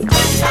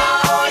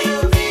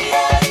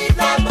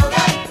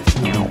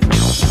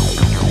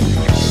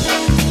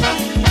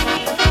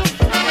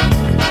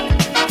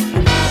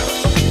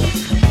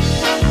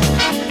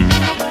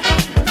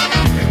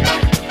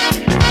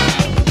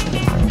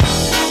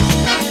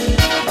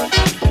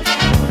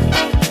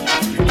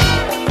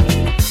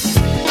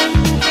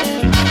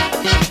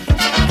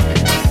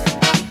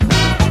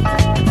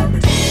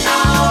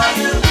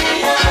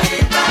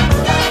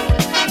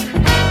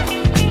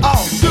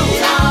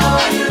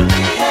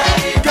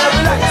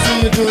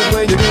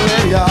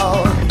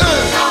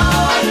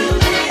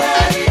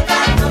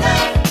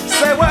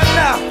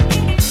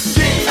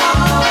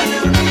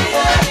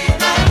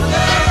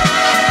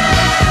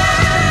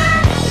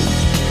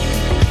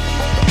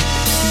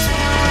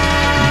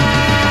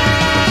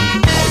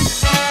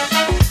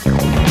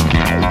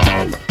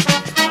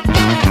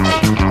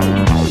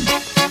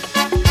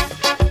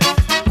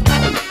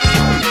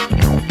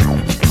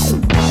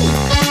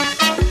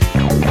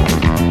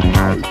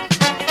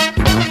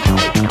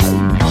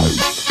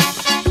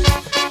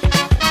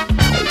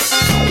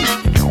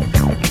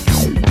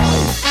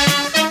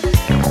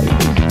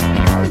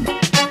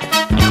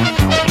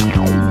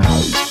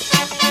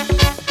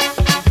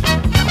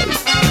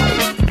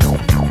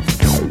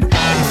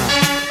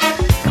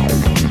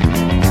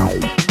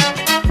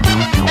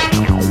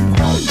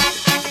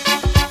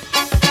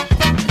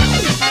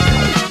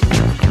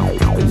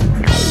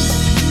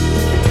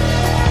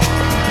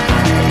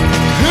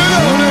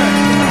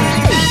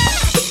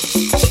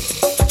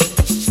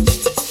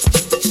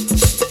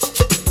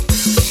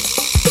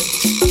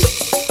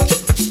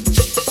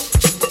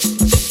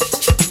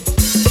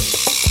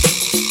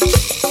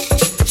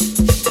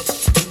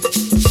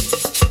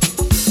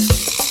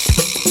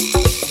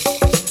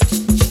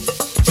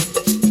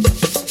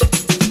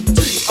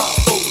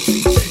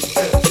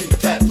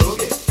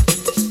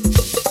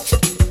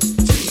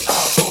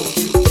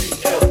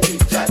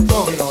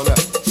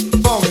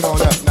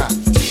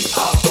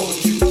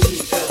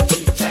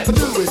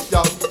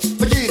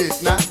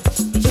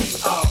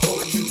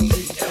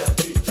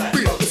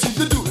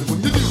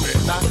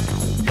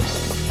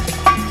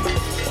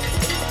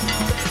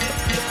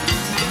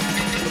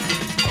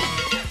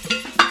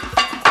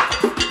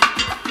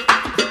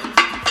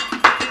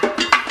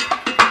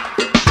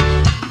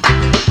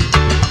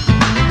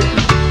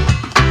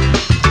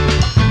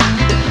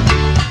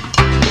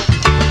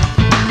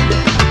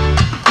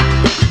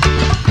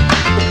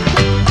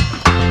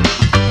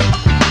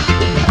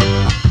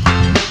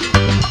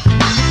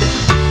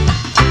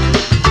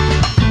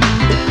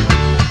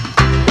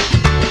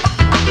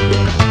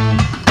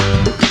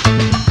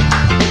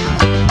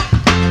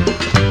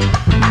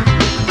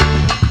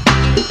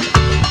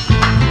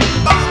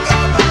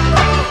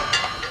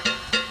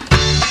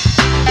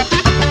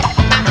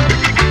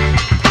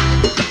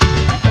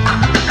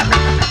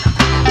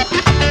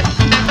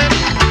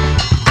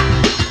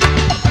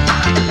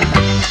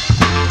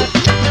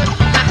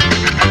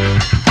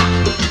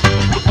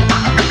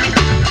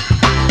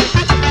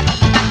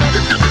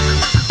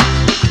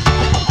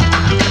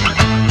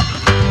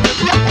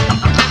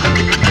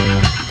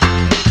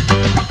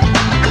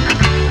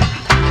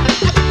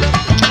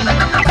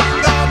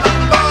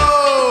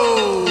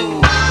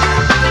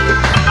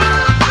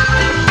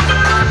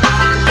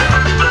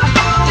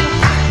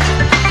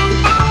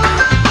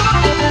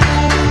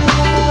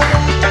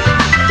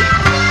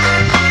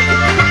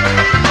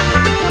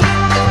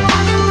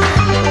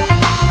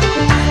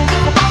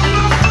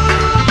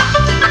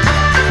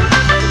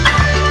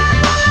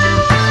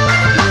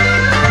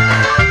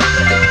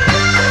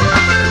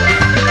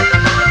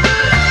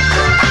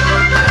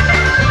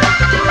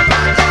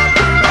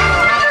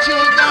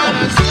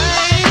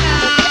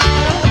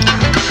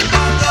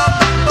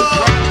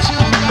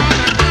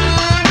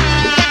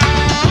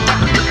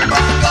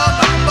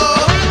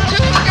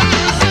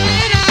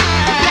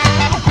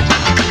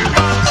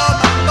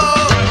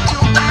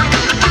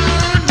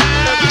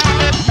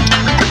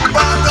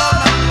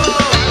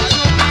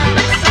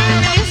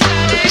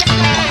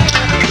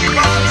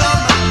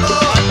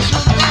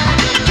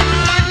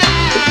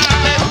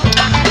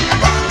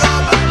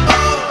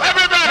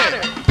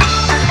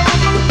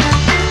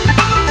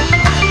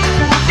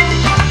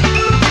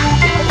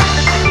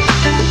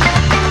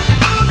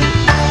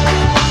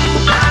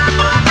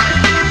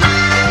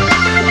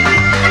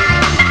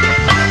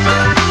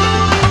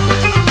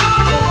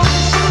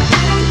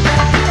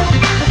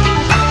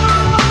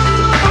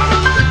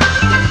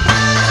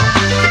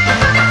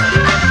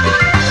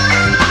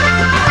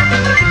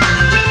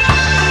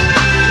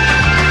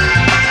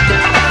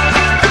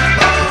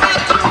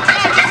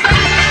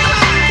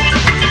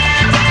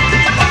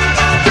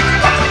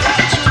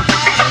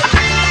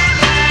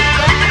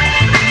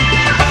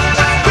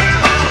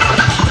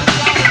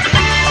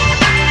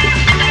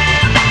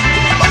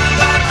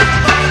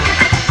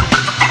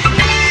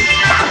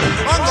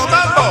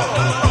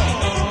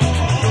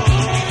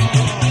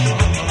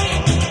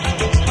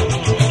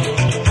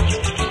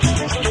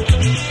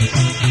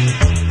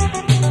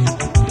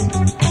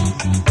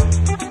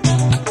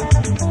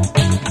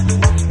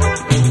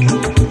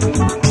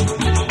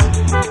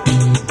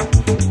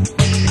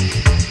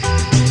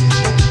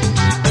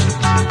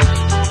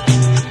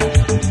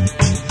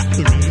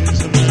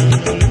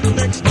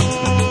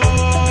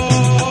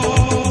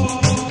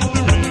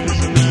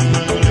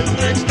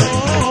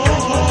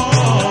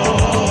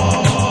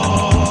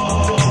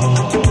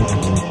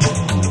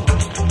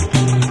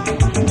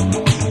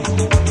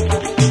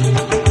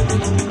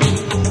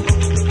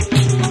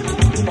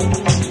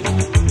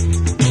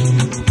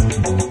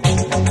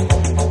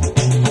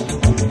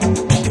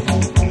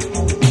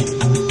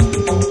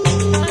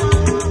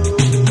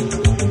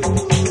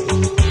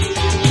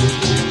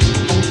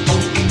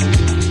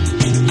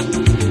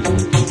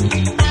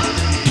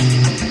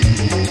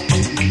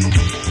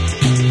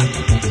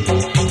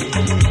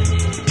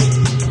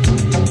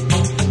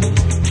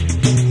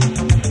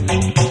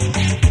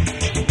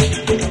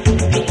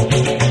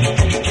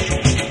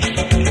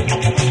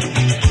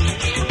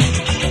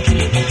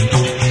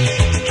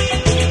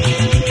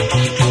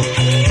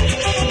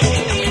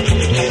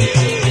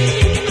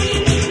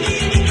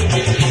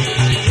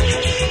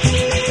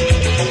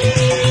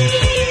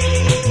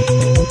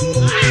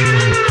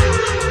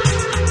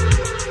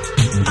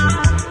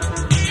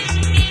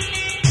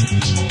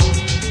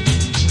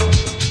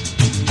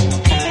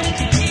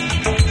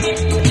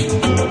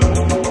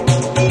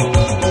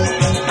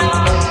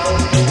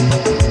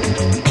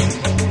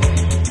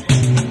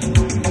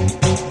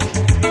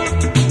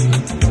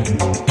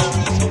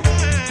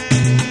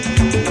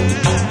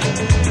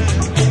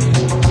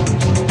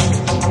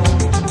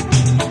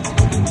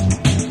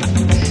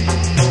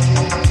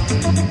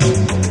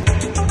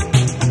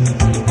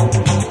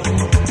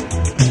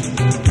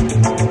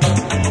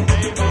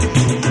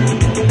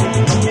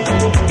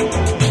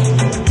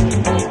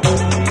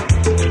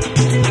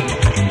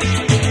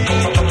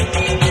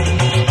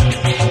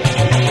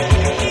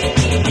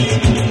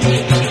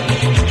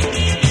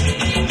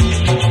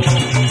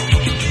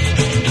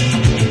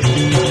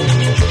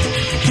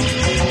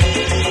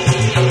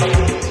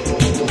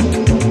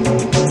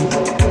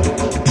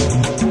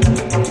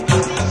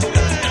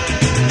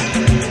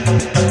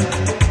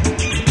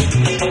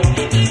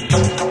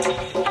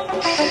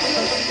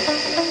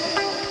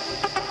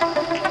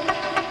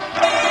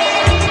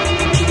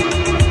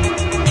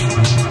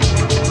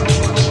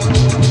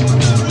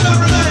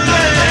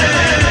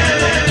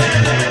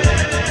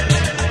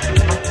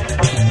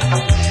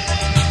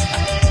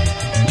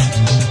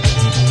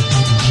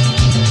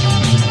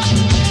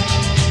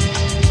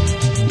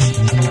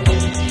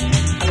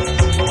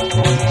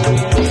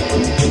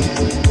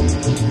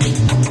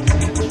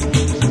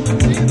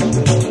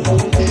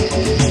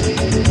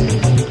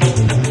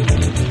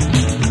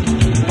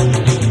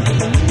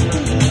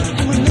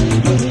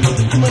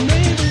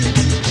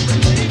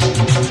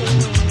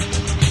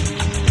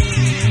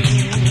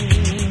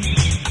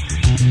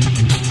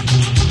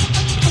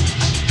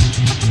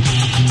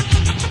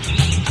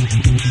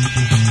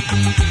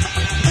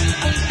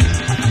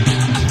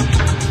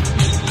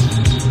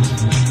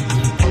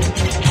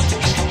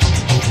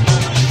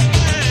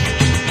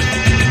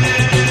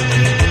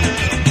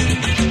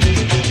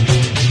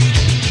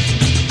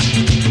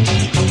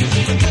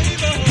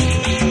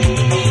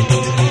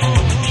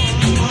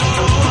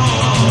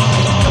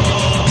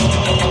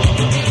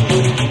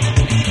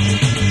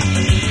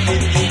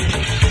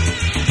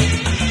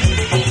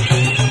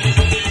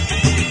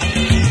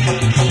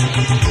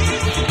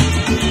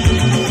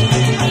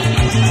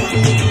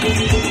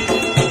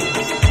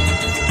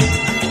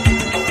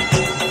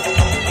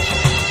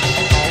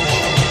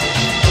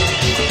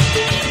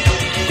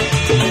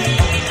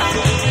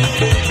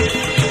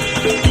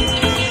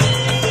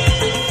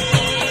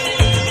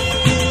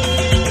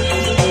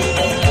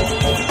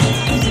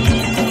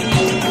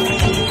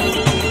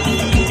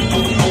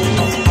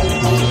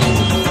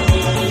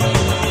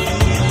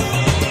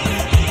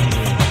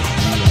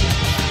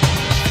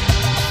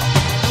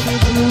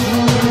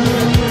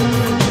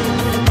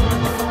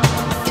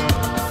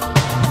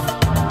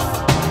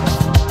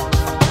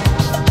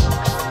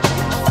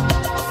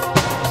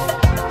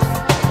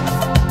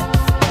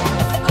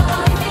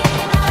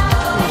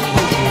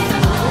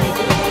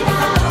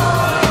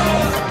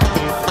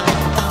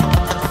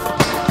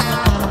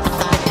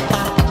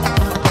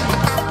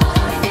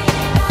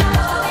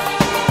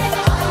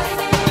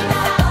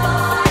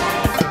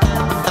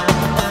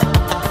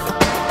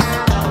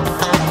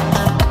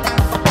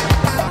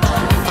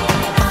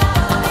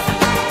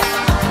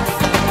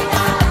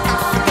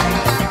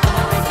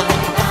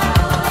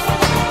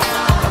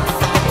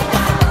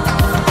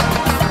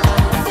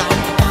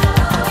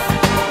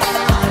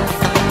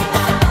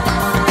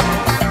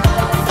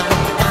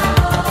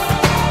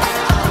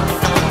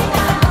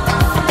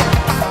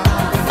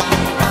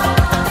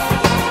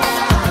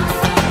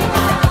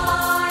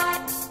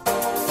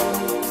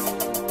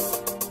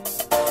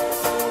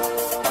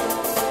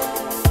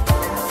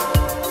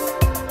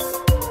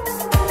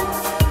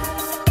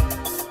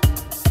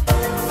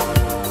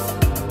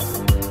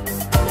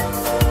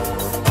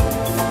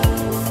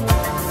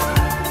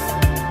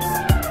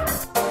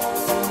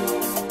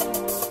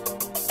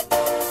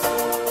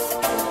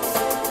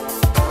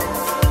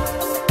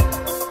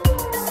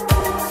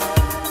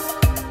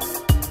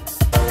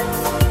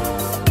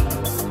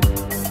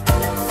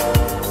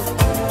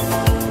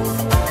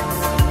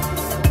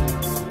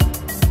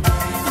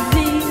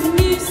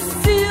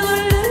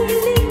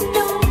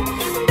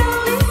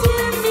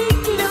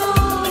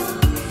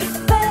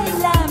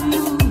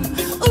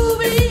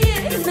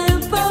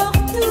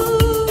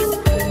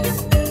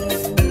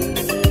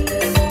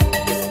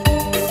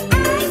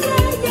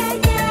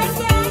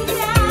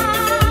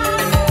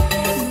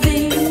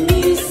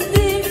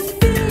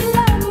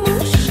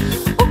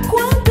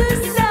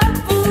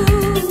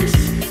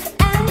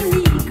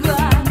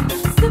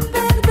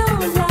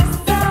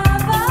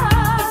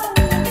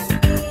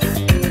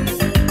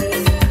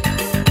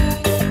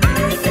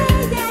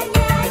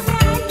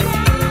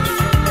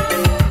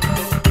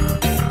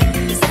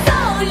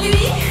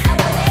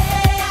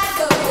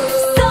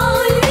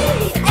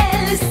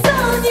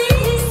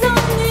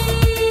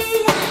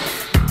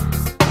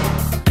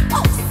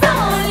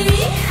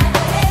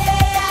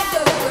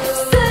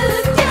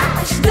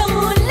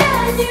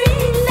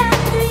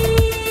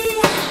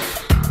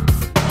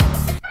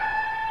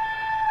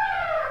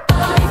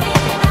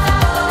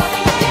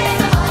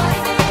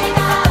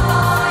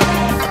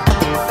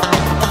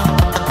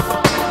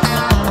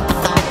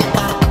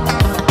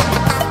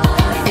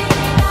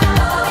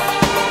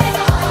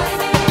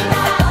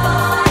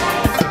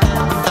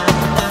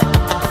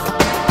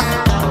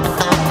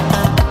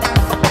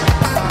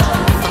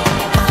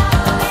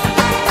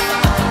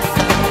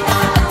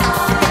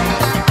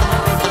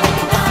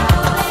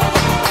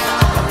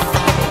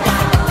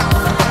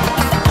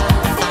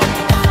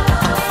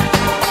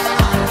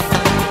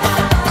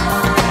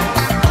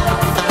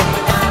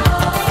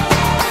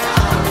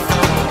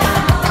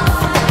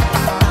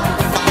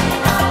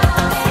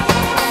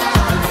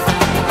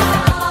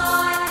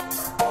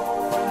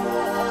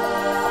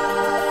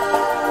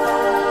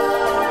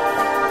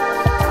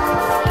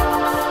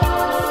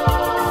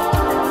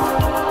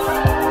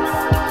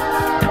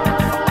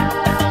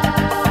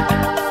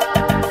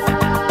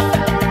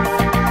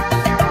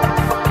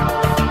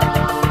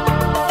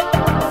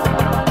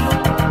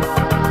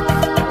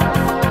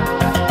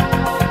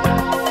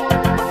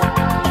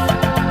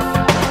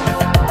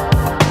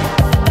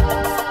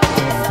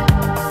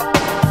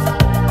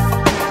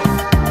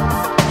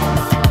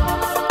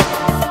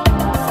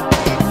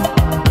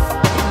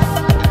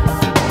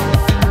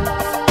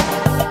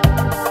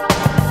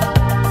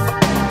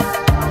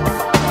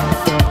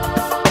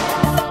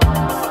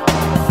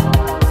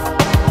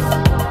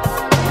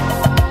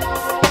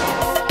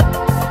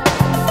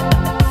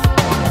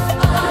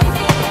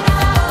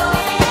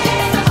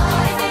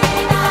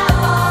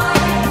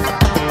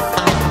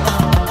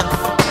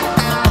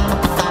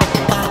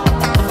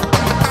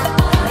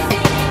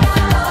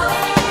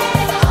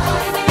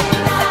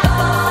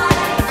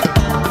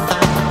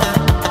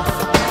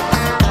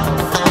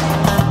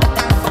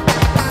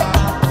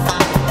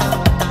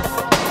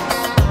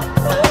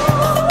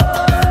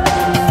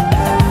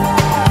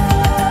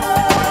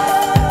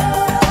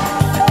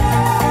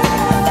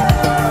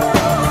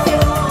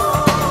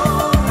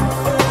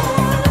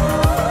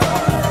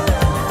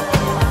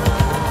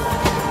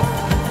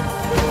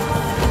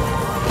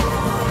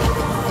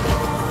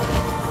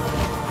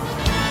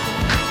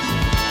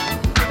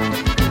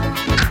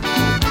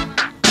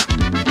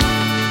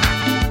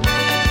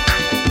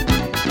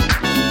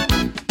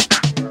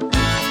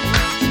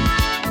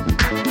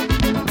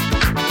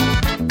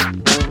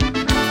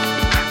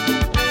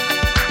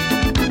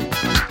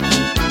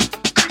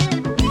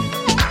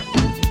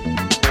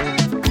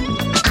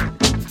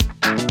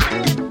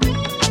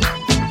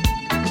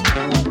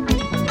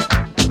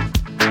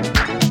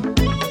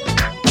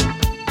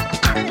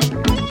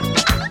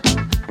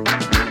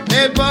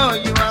 Neighbor,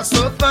 you are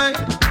so fine.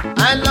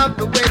 I love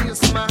the way you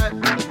smile.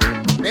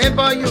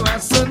 Neighbor, you are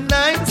so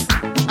nice.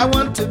 I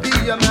want to be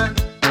your man.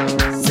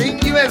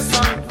 Sing you a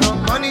song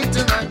from morning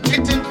to night,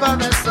 waiting for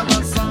the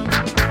summer song.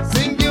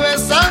 Sing you a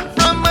song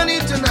from morning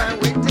to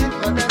night, waiting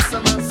for the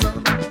summer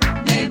song.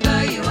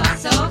 Neighbor, you are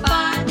so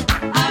fine.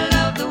 I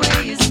love the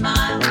way you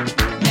smile.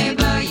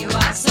 Neighbor, you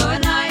are so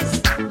nice.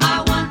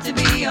 I want to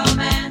be your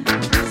man.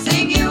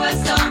 Sing you a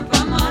song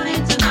from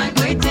morning to night,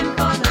 waiting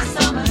for the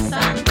summer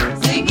sun.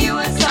 Sing you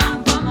a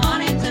song from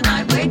morning to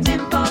night, waiting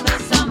for the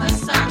summer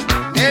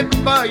sun.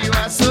 Neighbor, you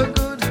are so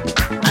good.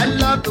 I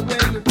love the way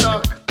you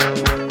talk.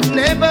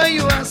 Neighbor,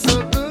 you are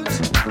so good.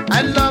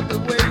 I love the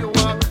way you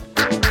walk.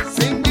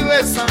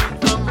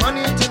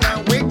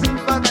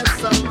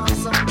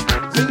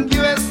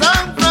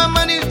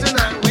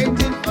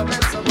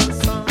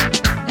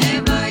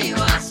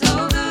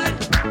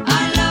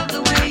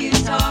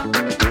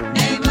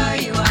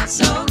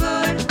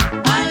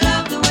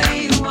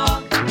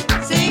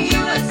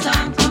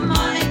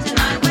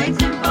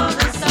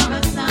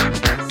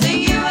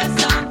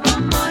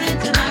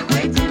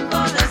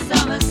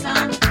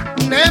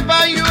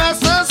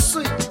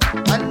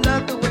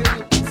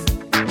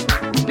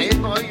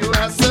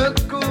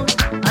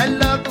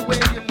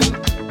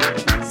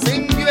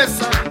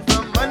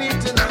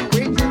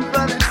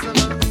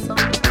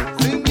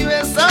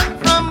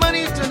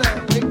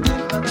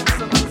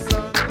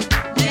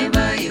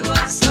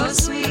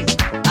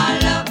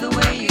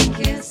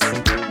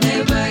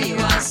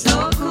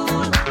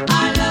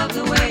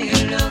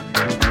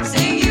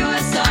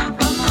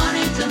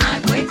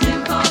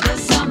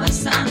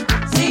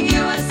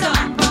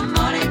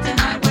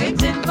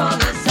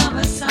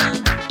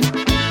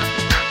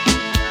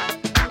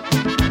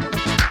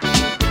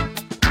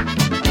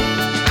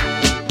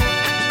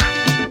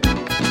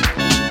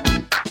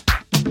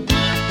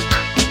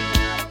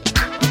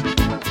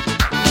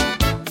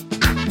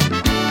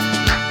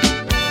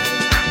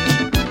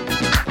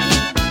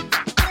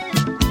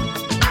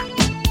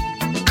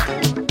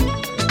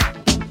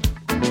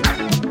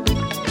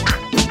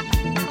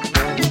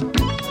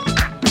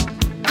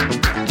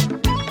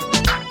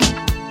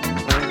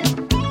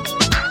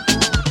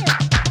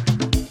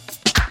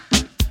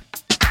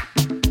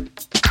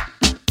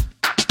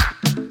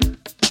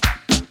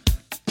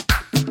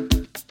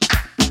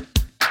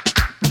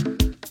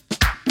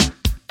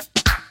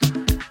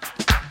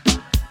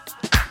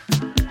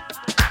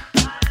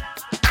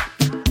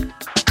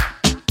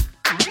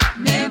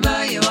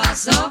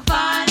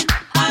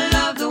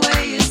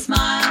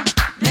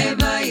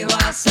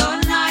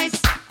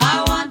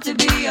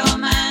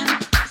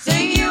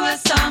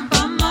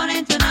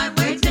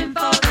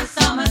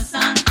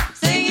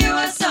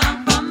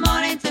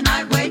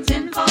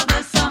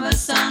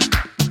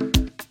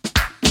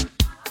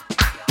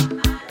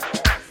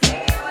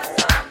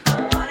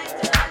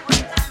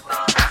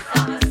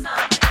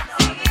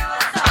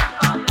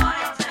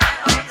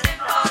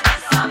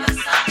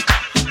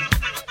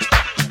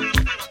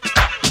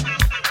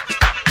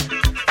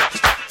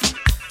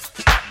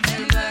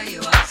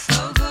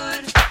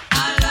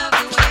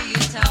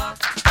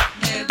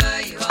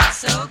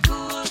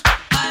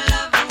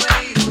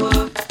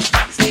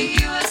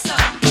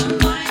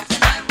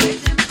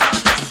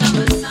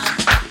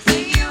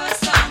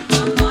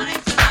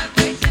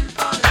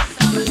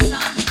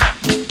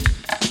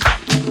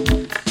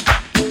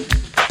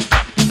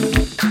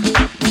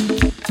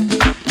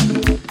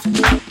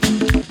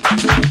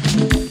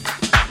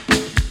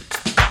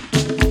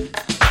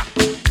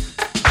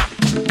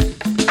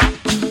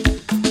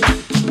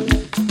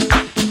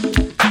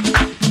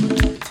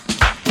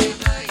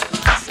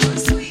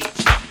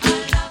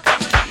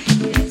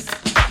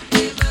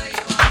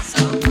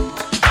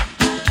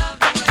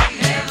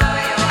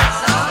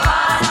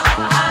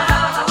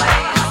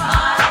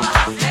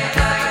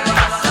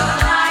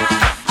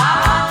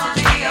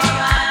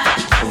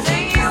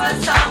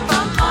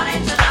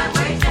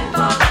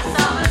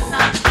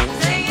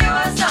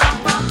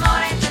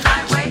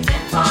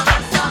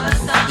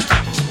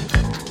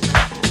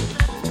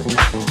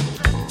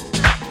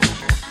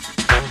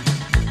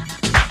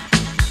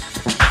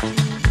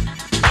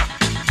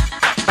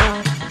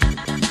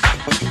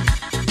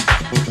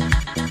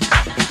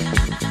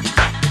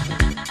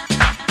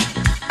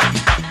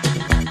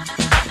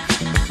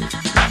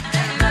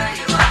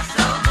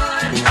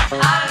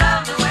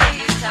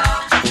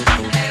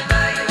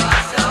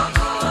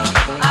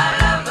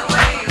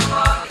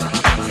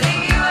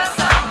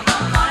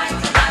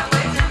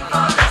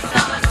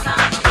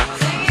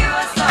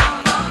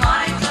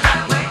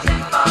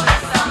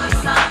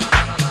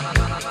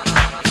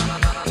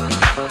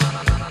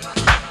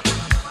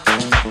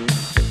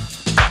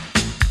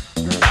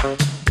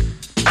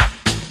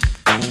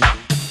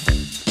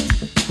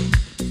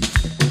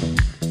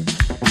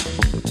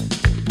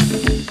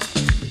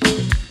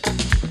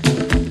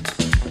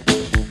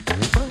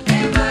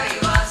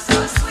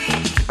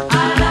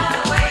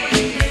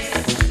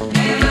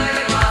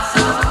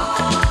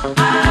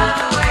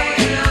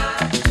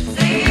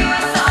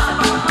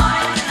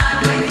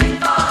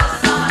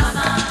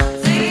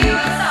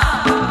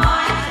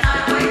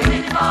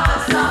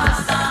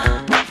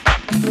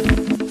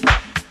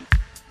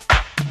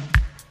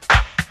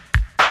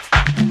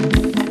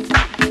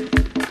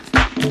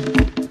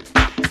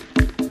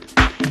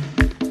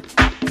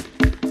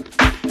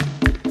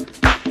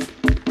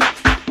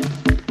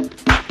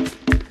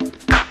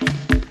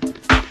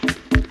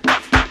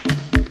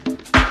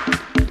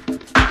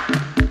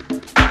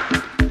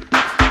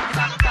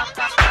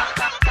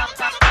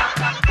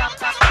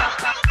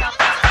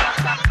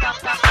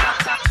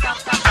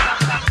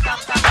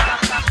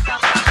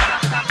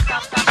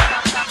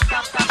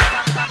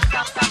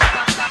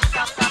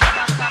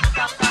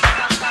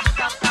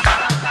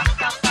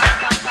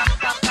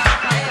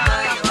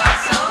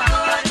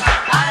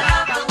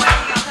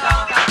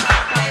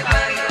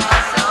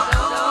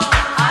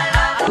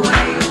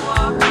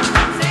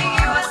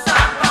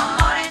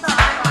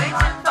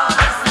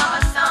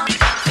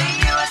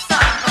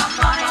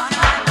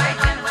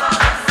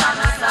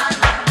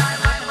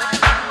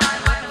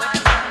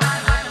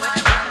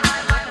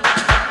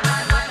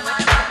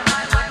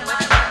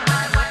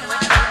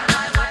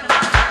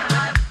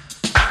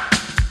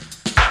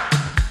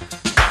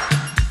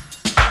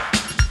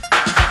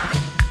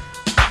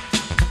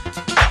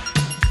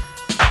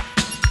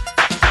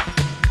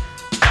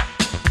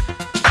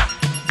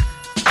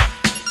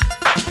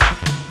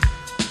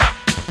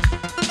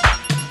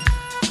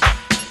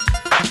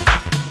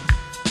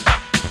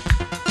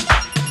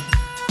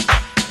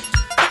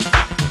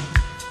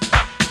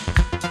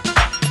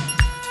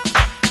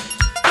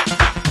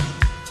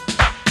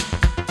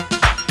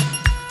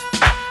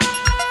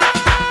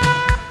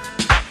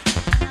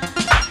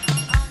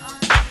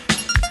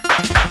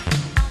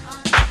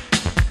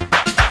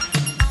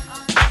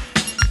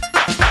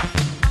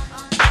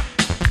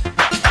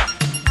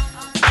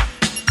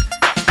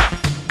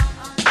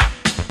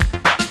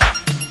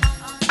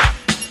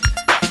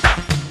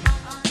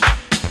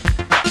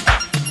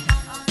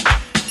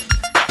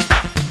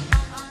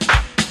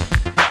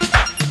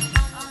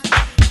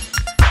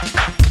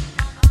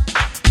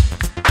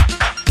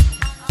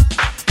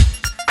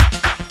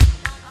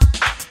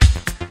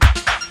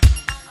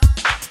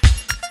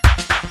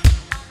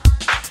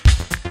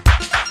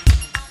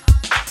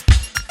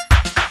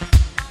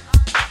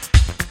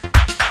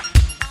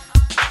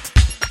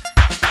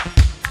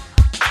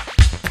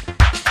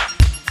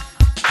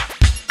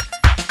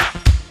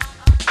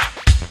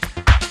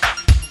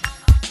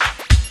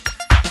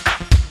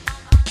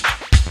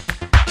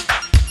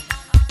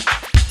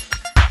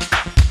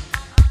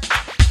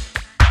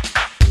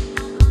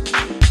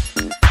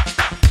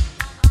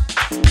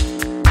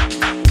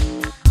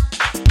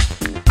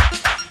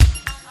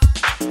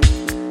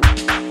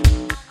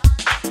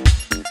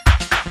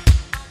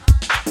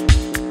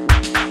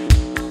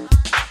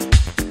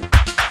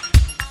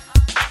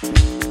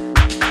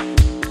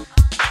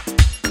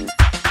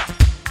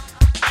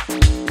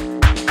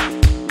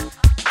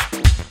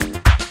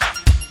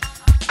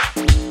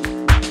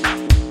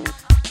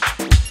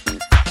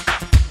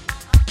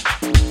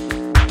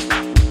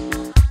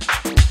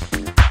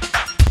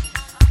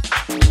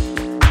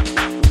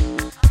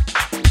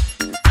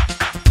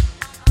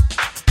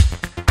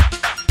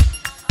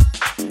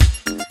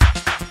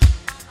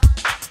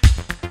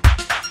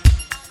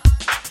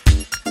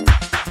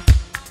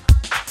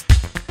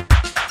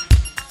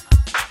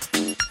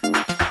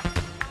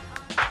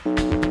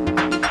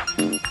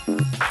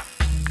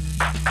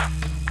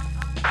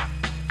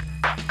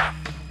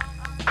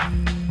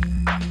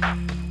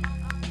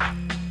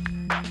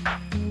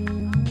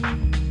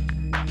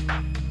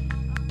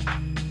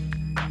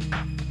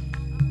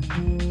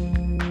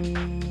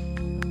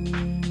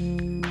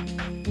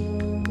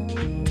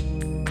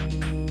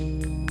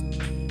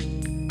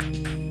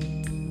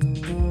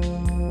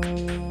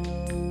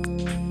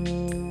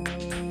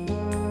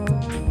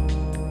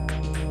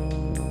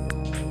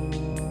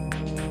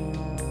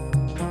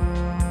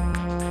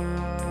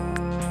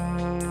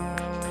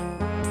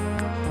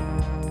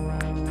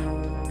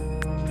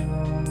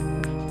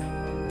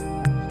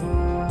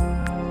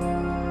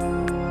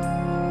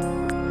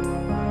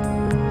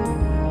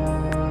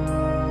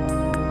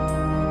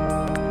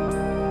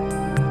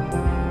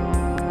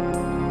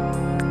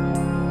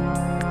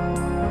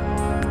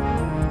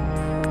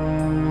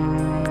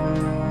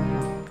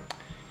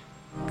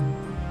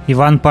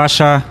 Іван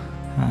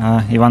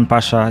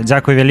Паша,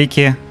 дзякуй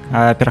вялікі.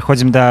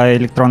 Пераходзім да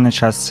электроннай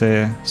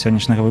частцы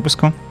сённяшняга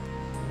выпуску.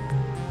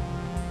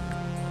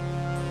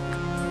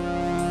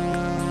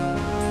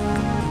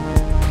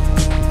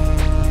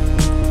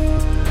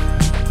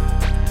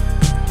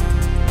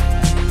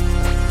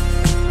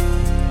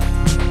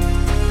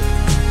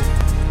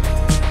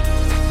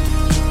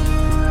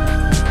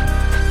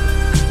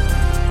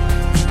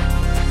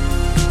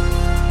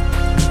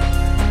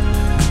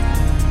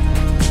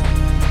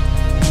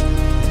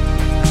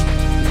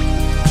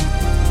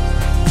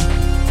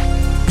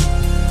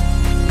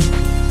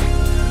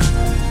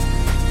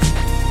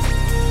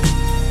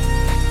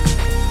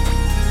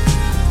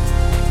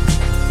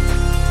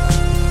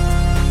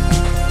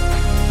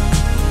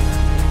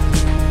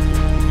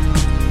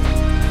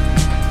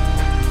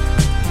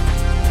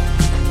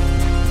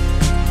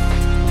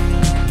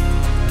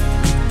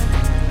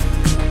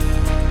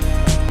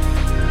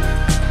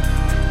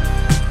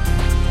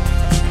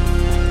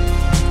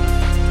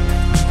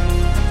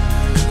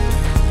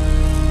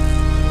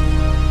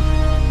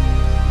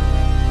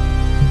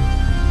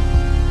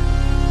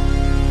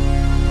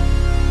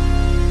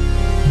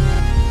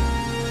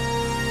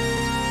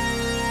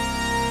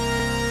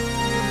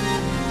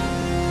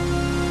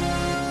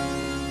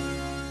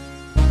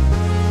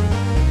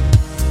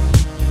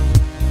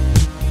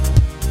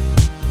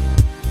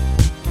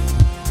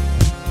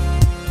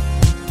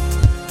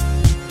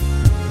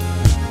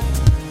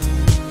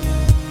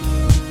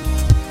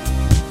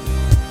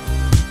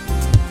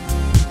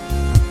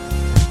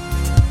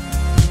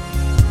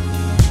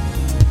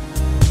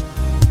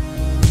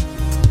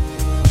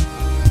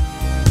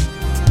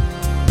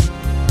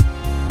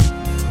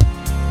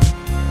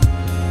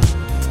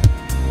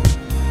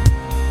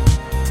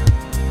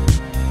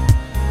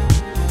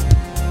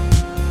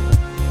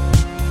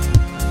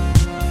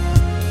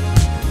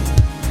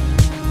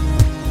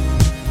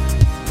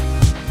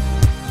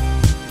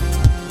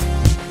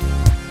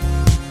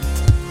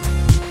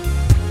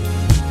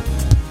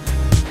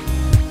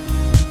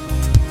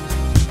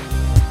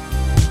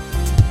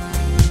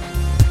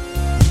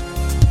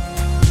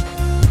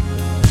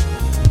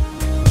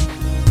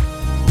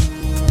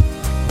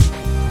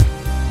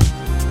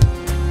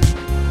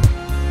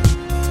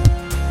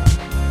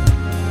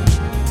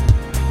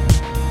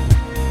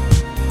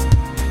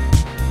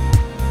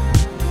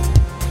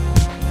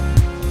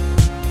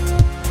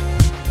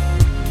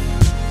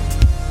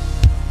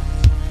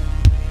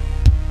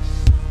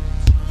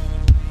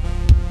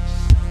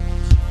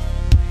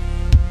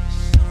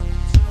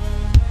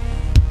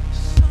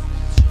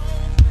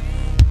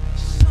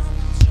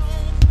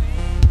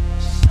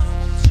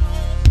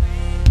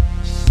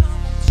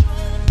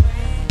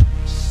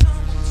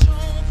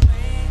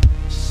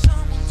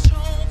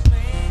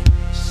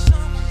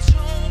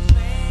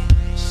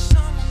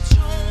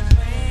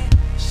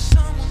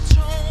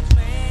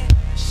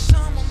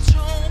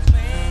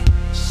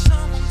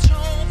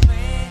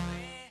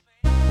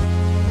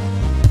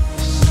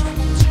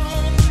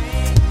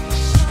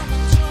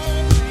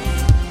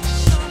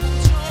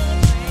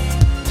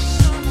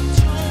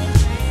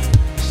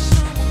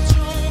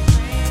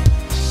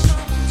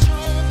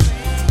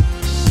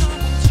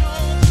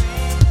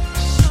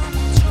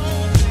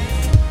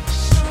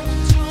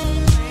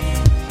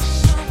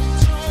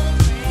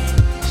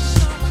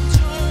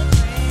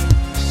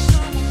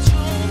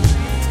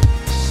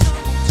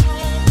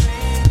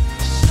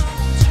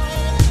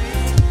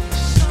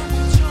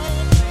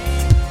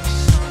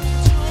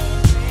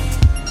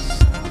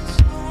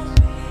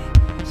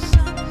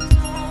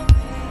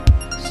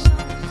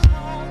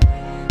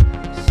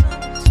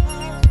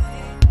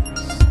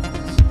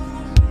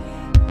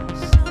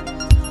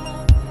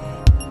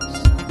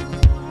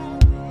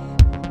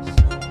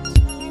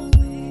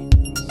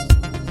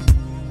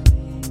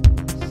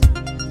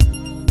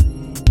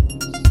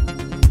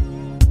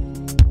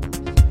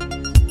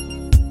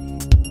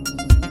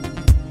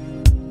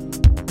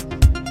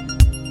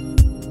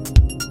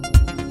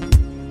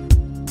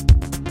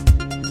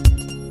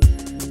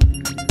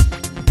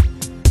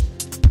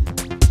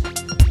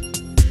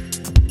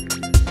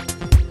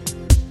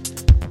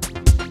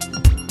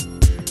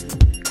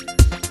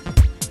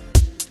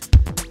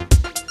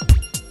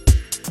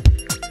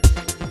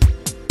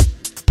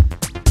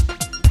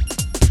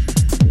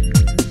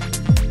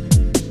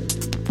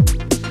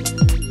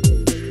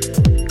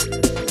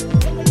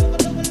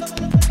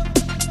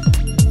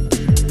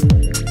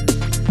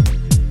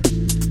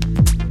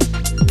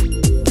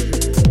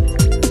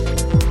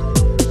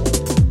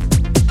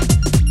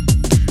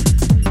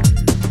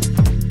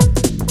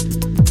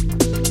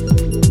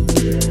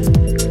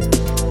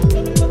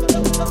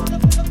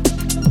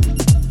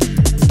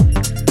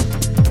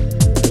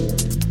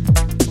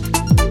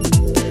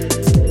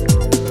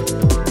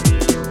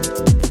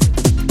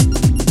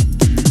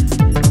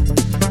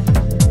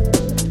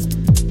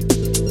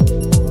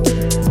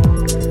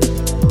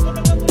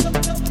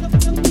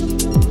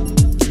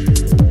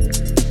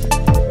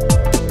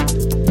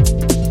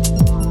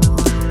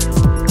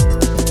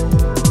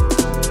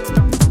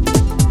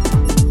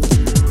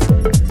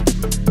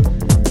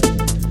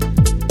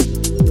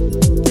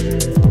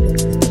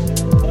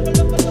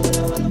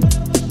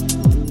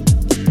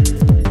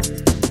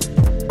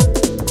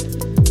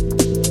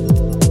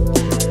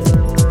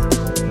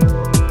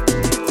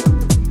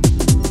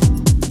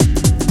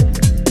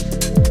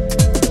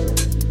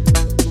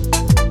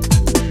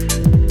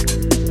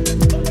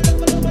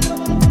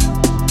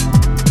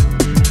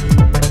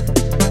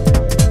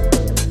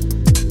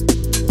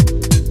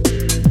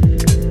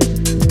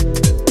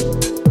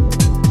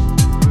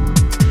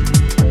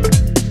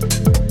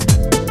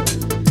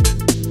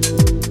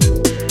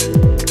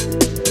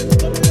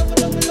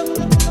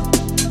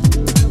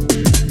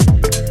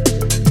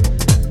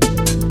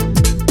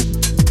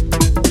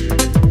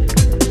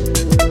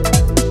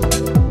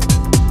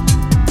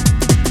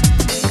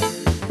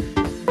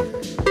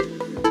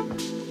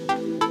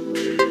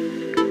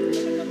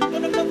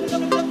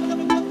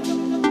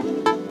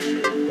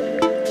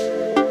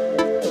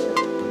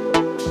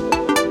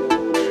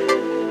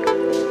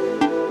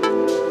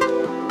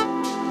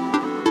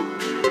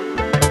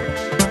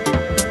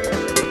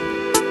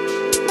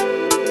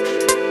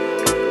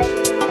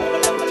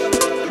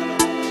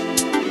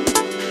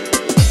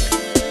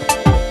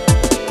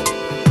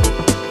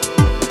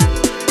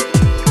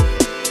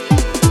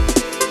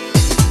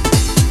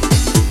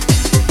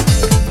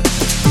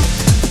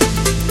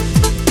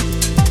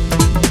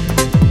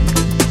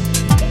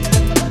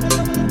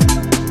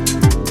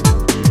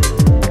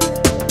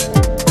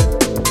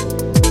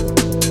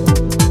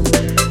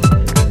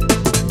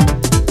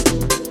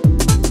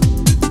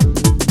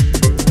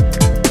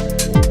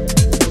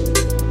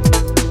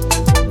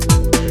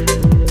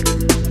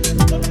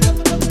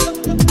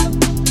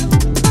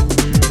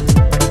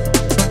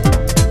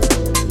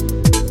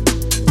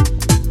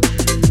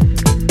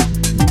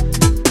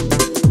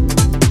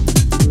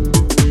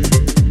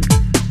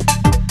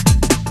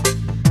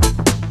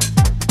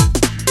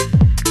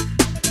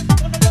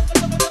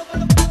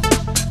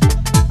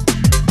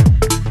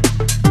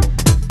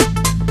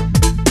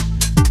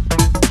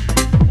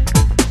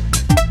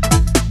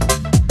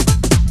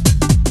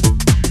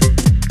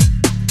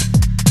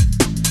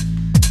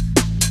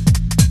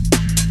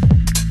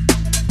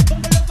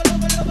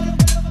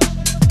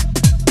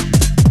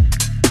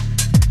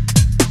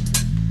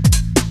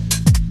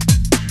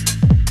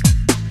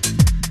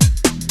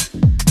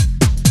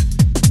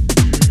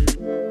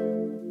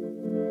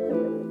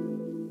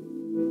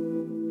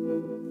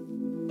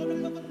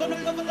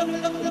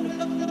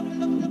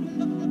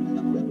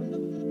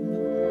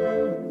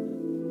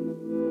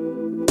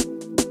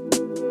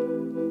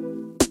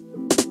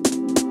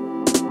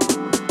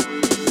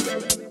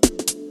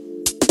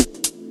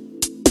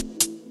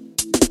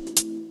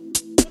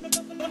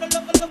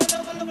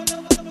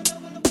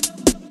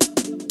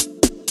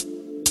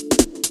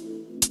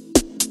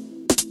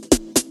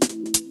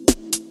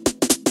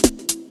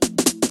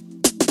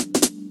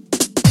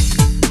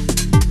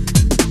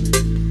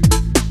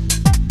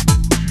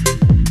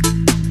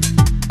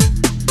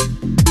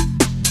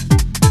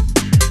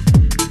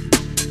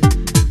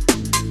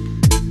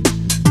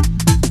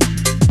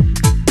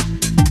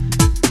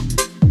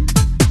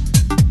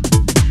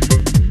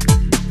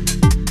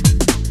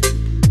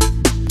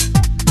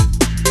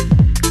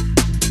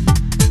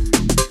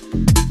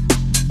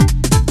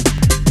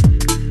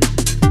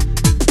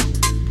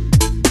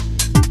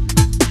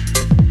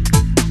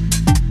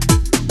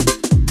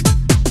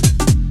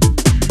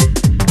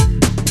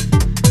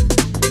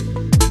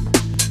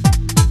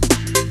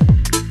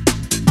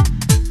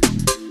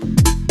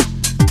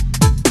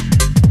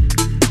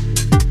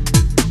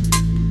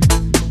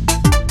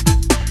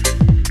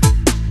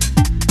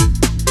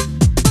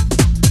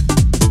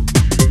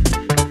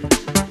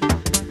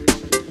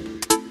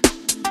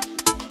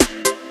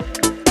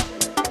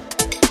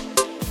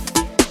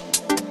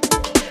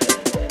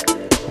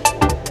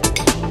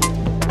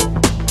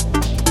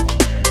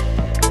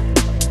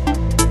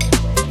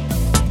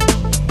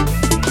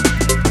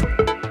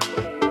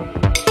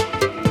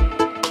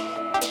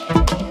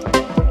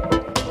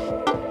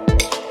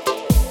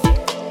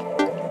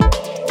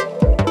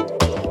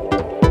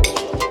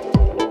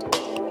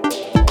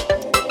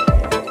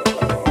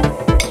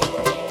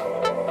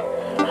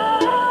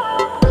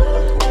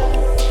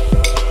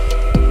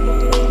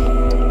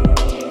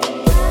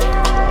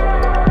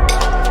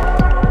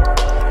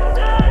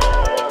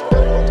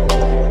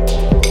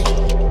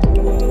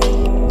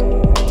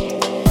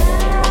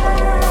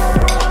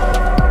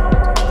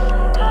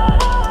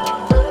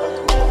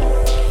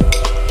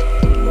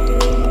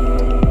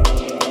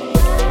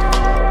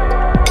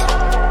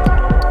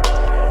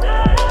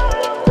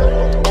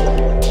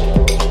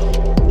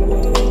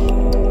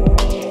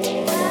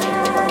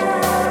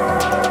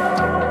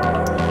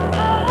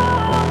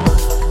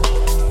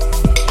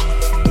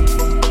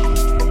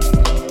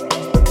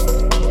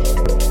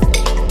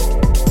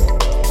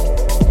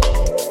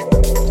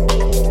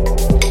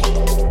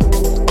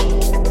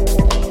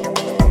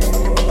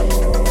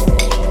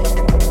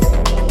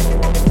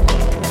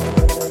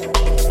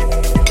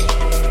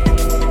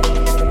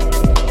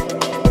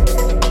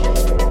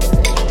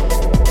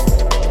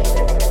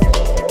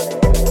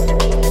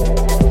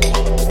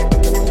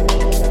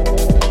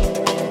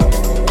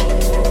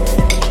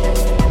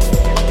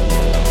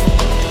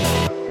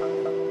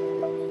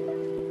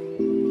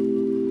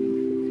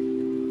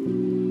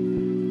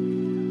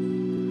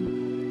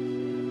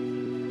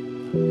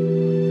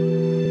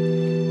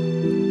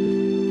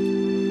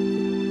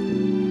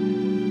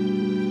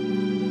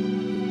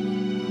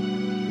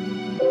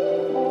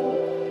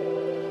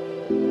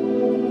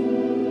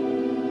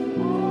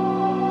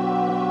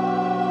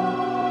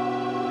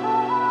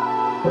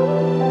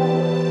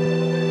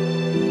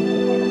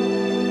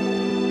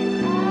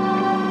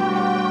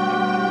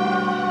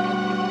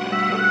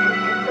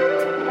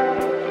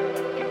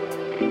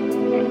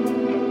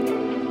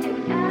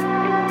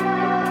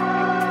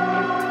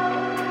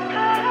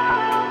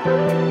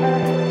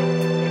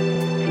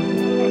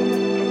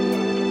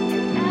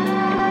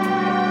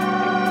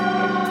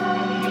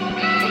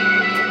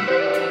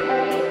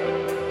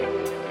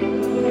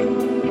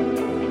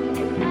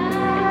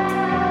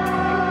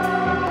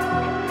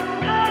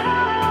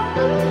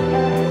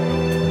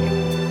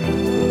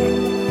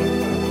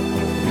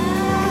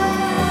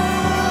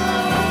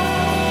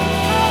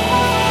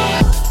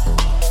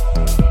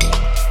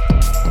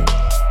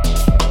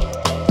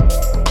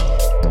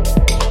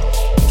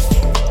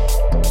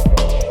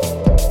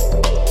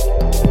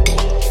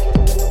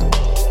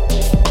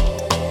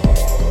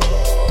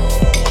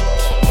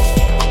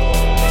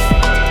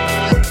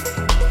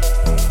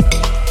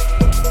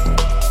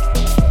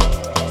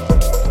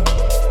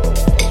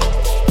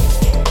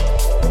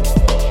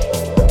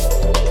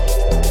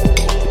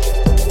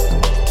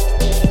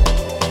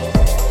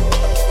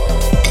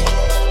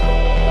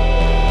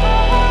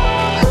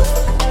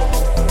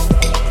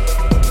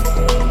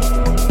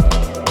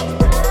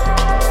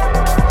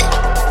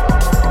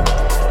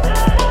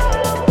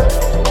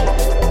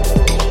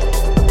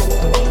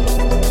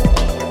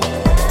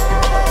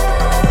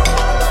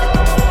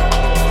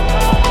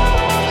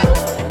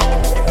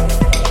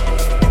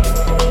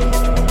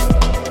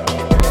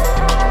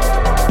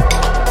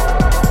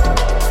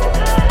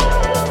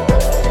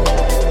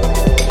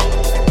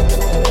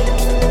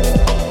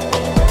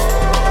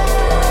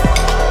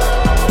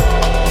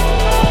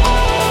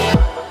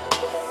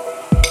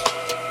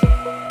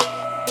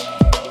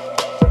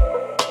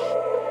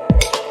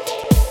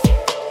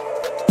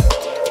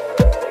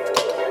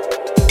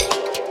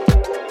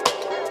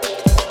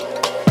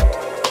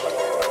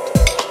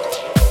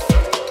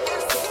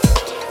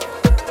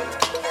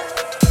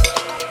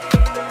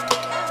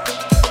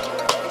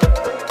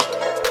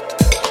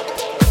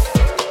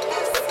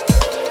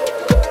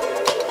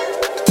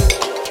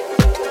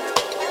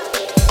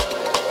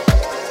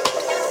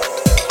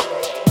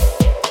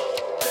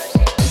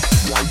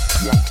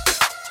 Yeah.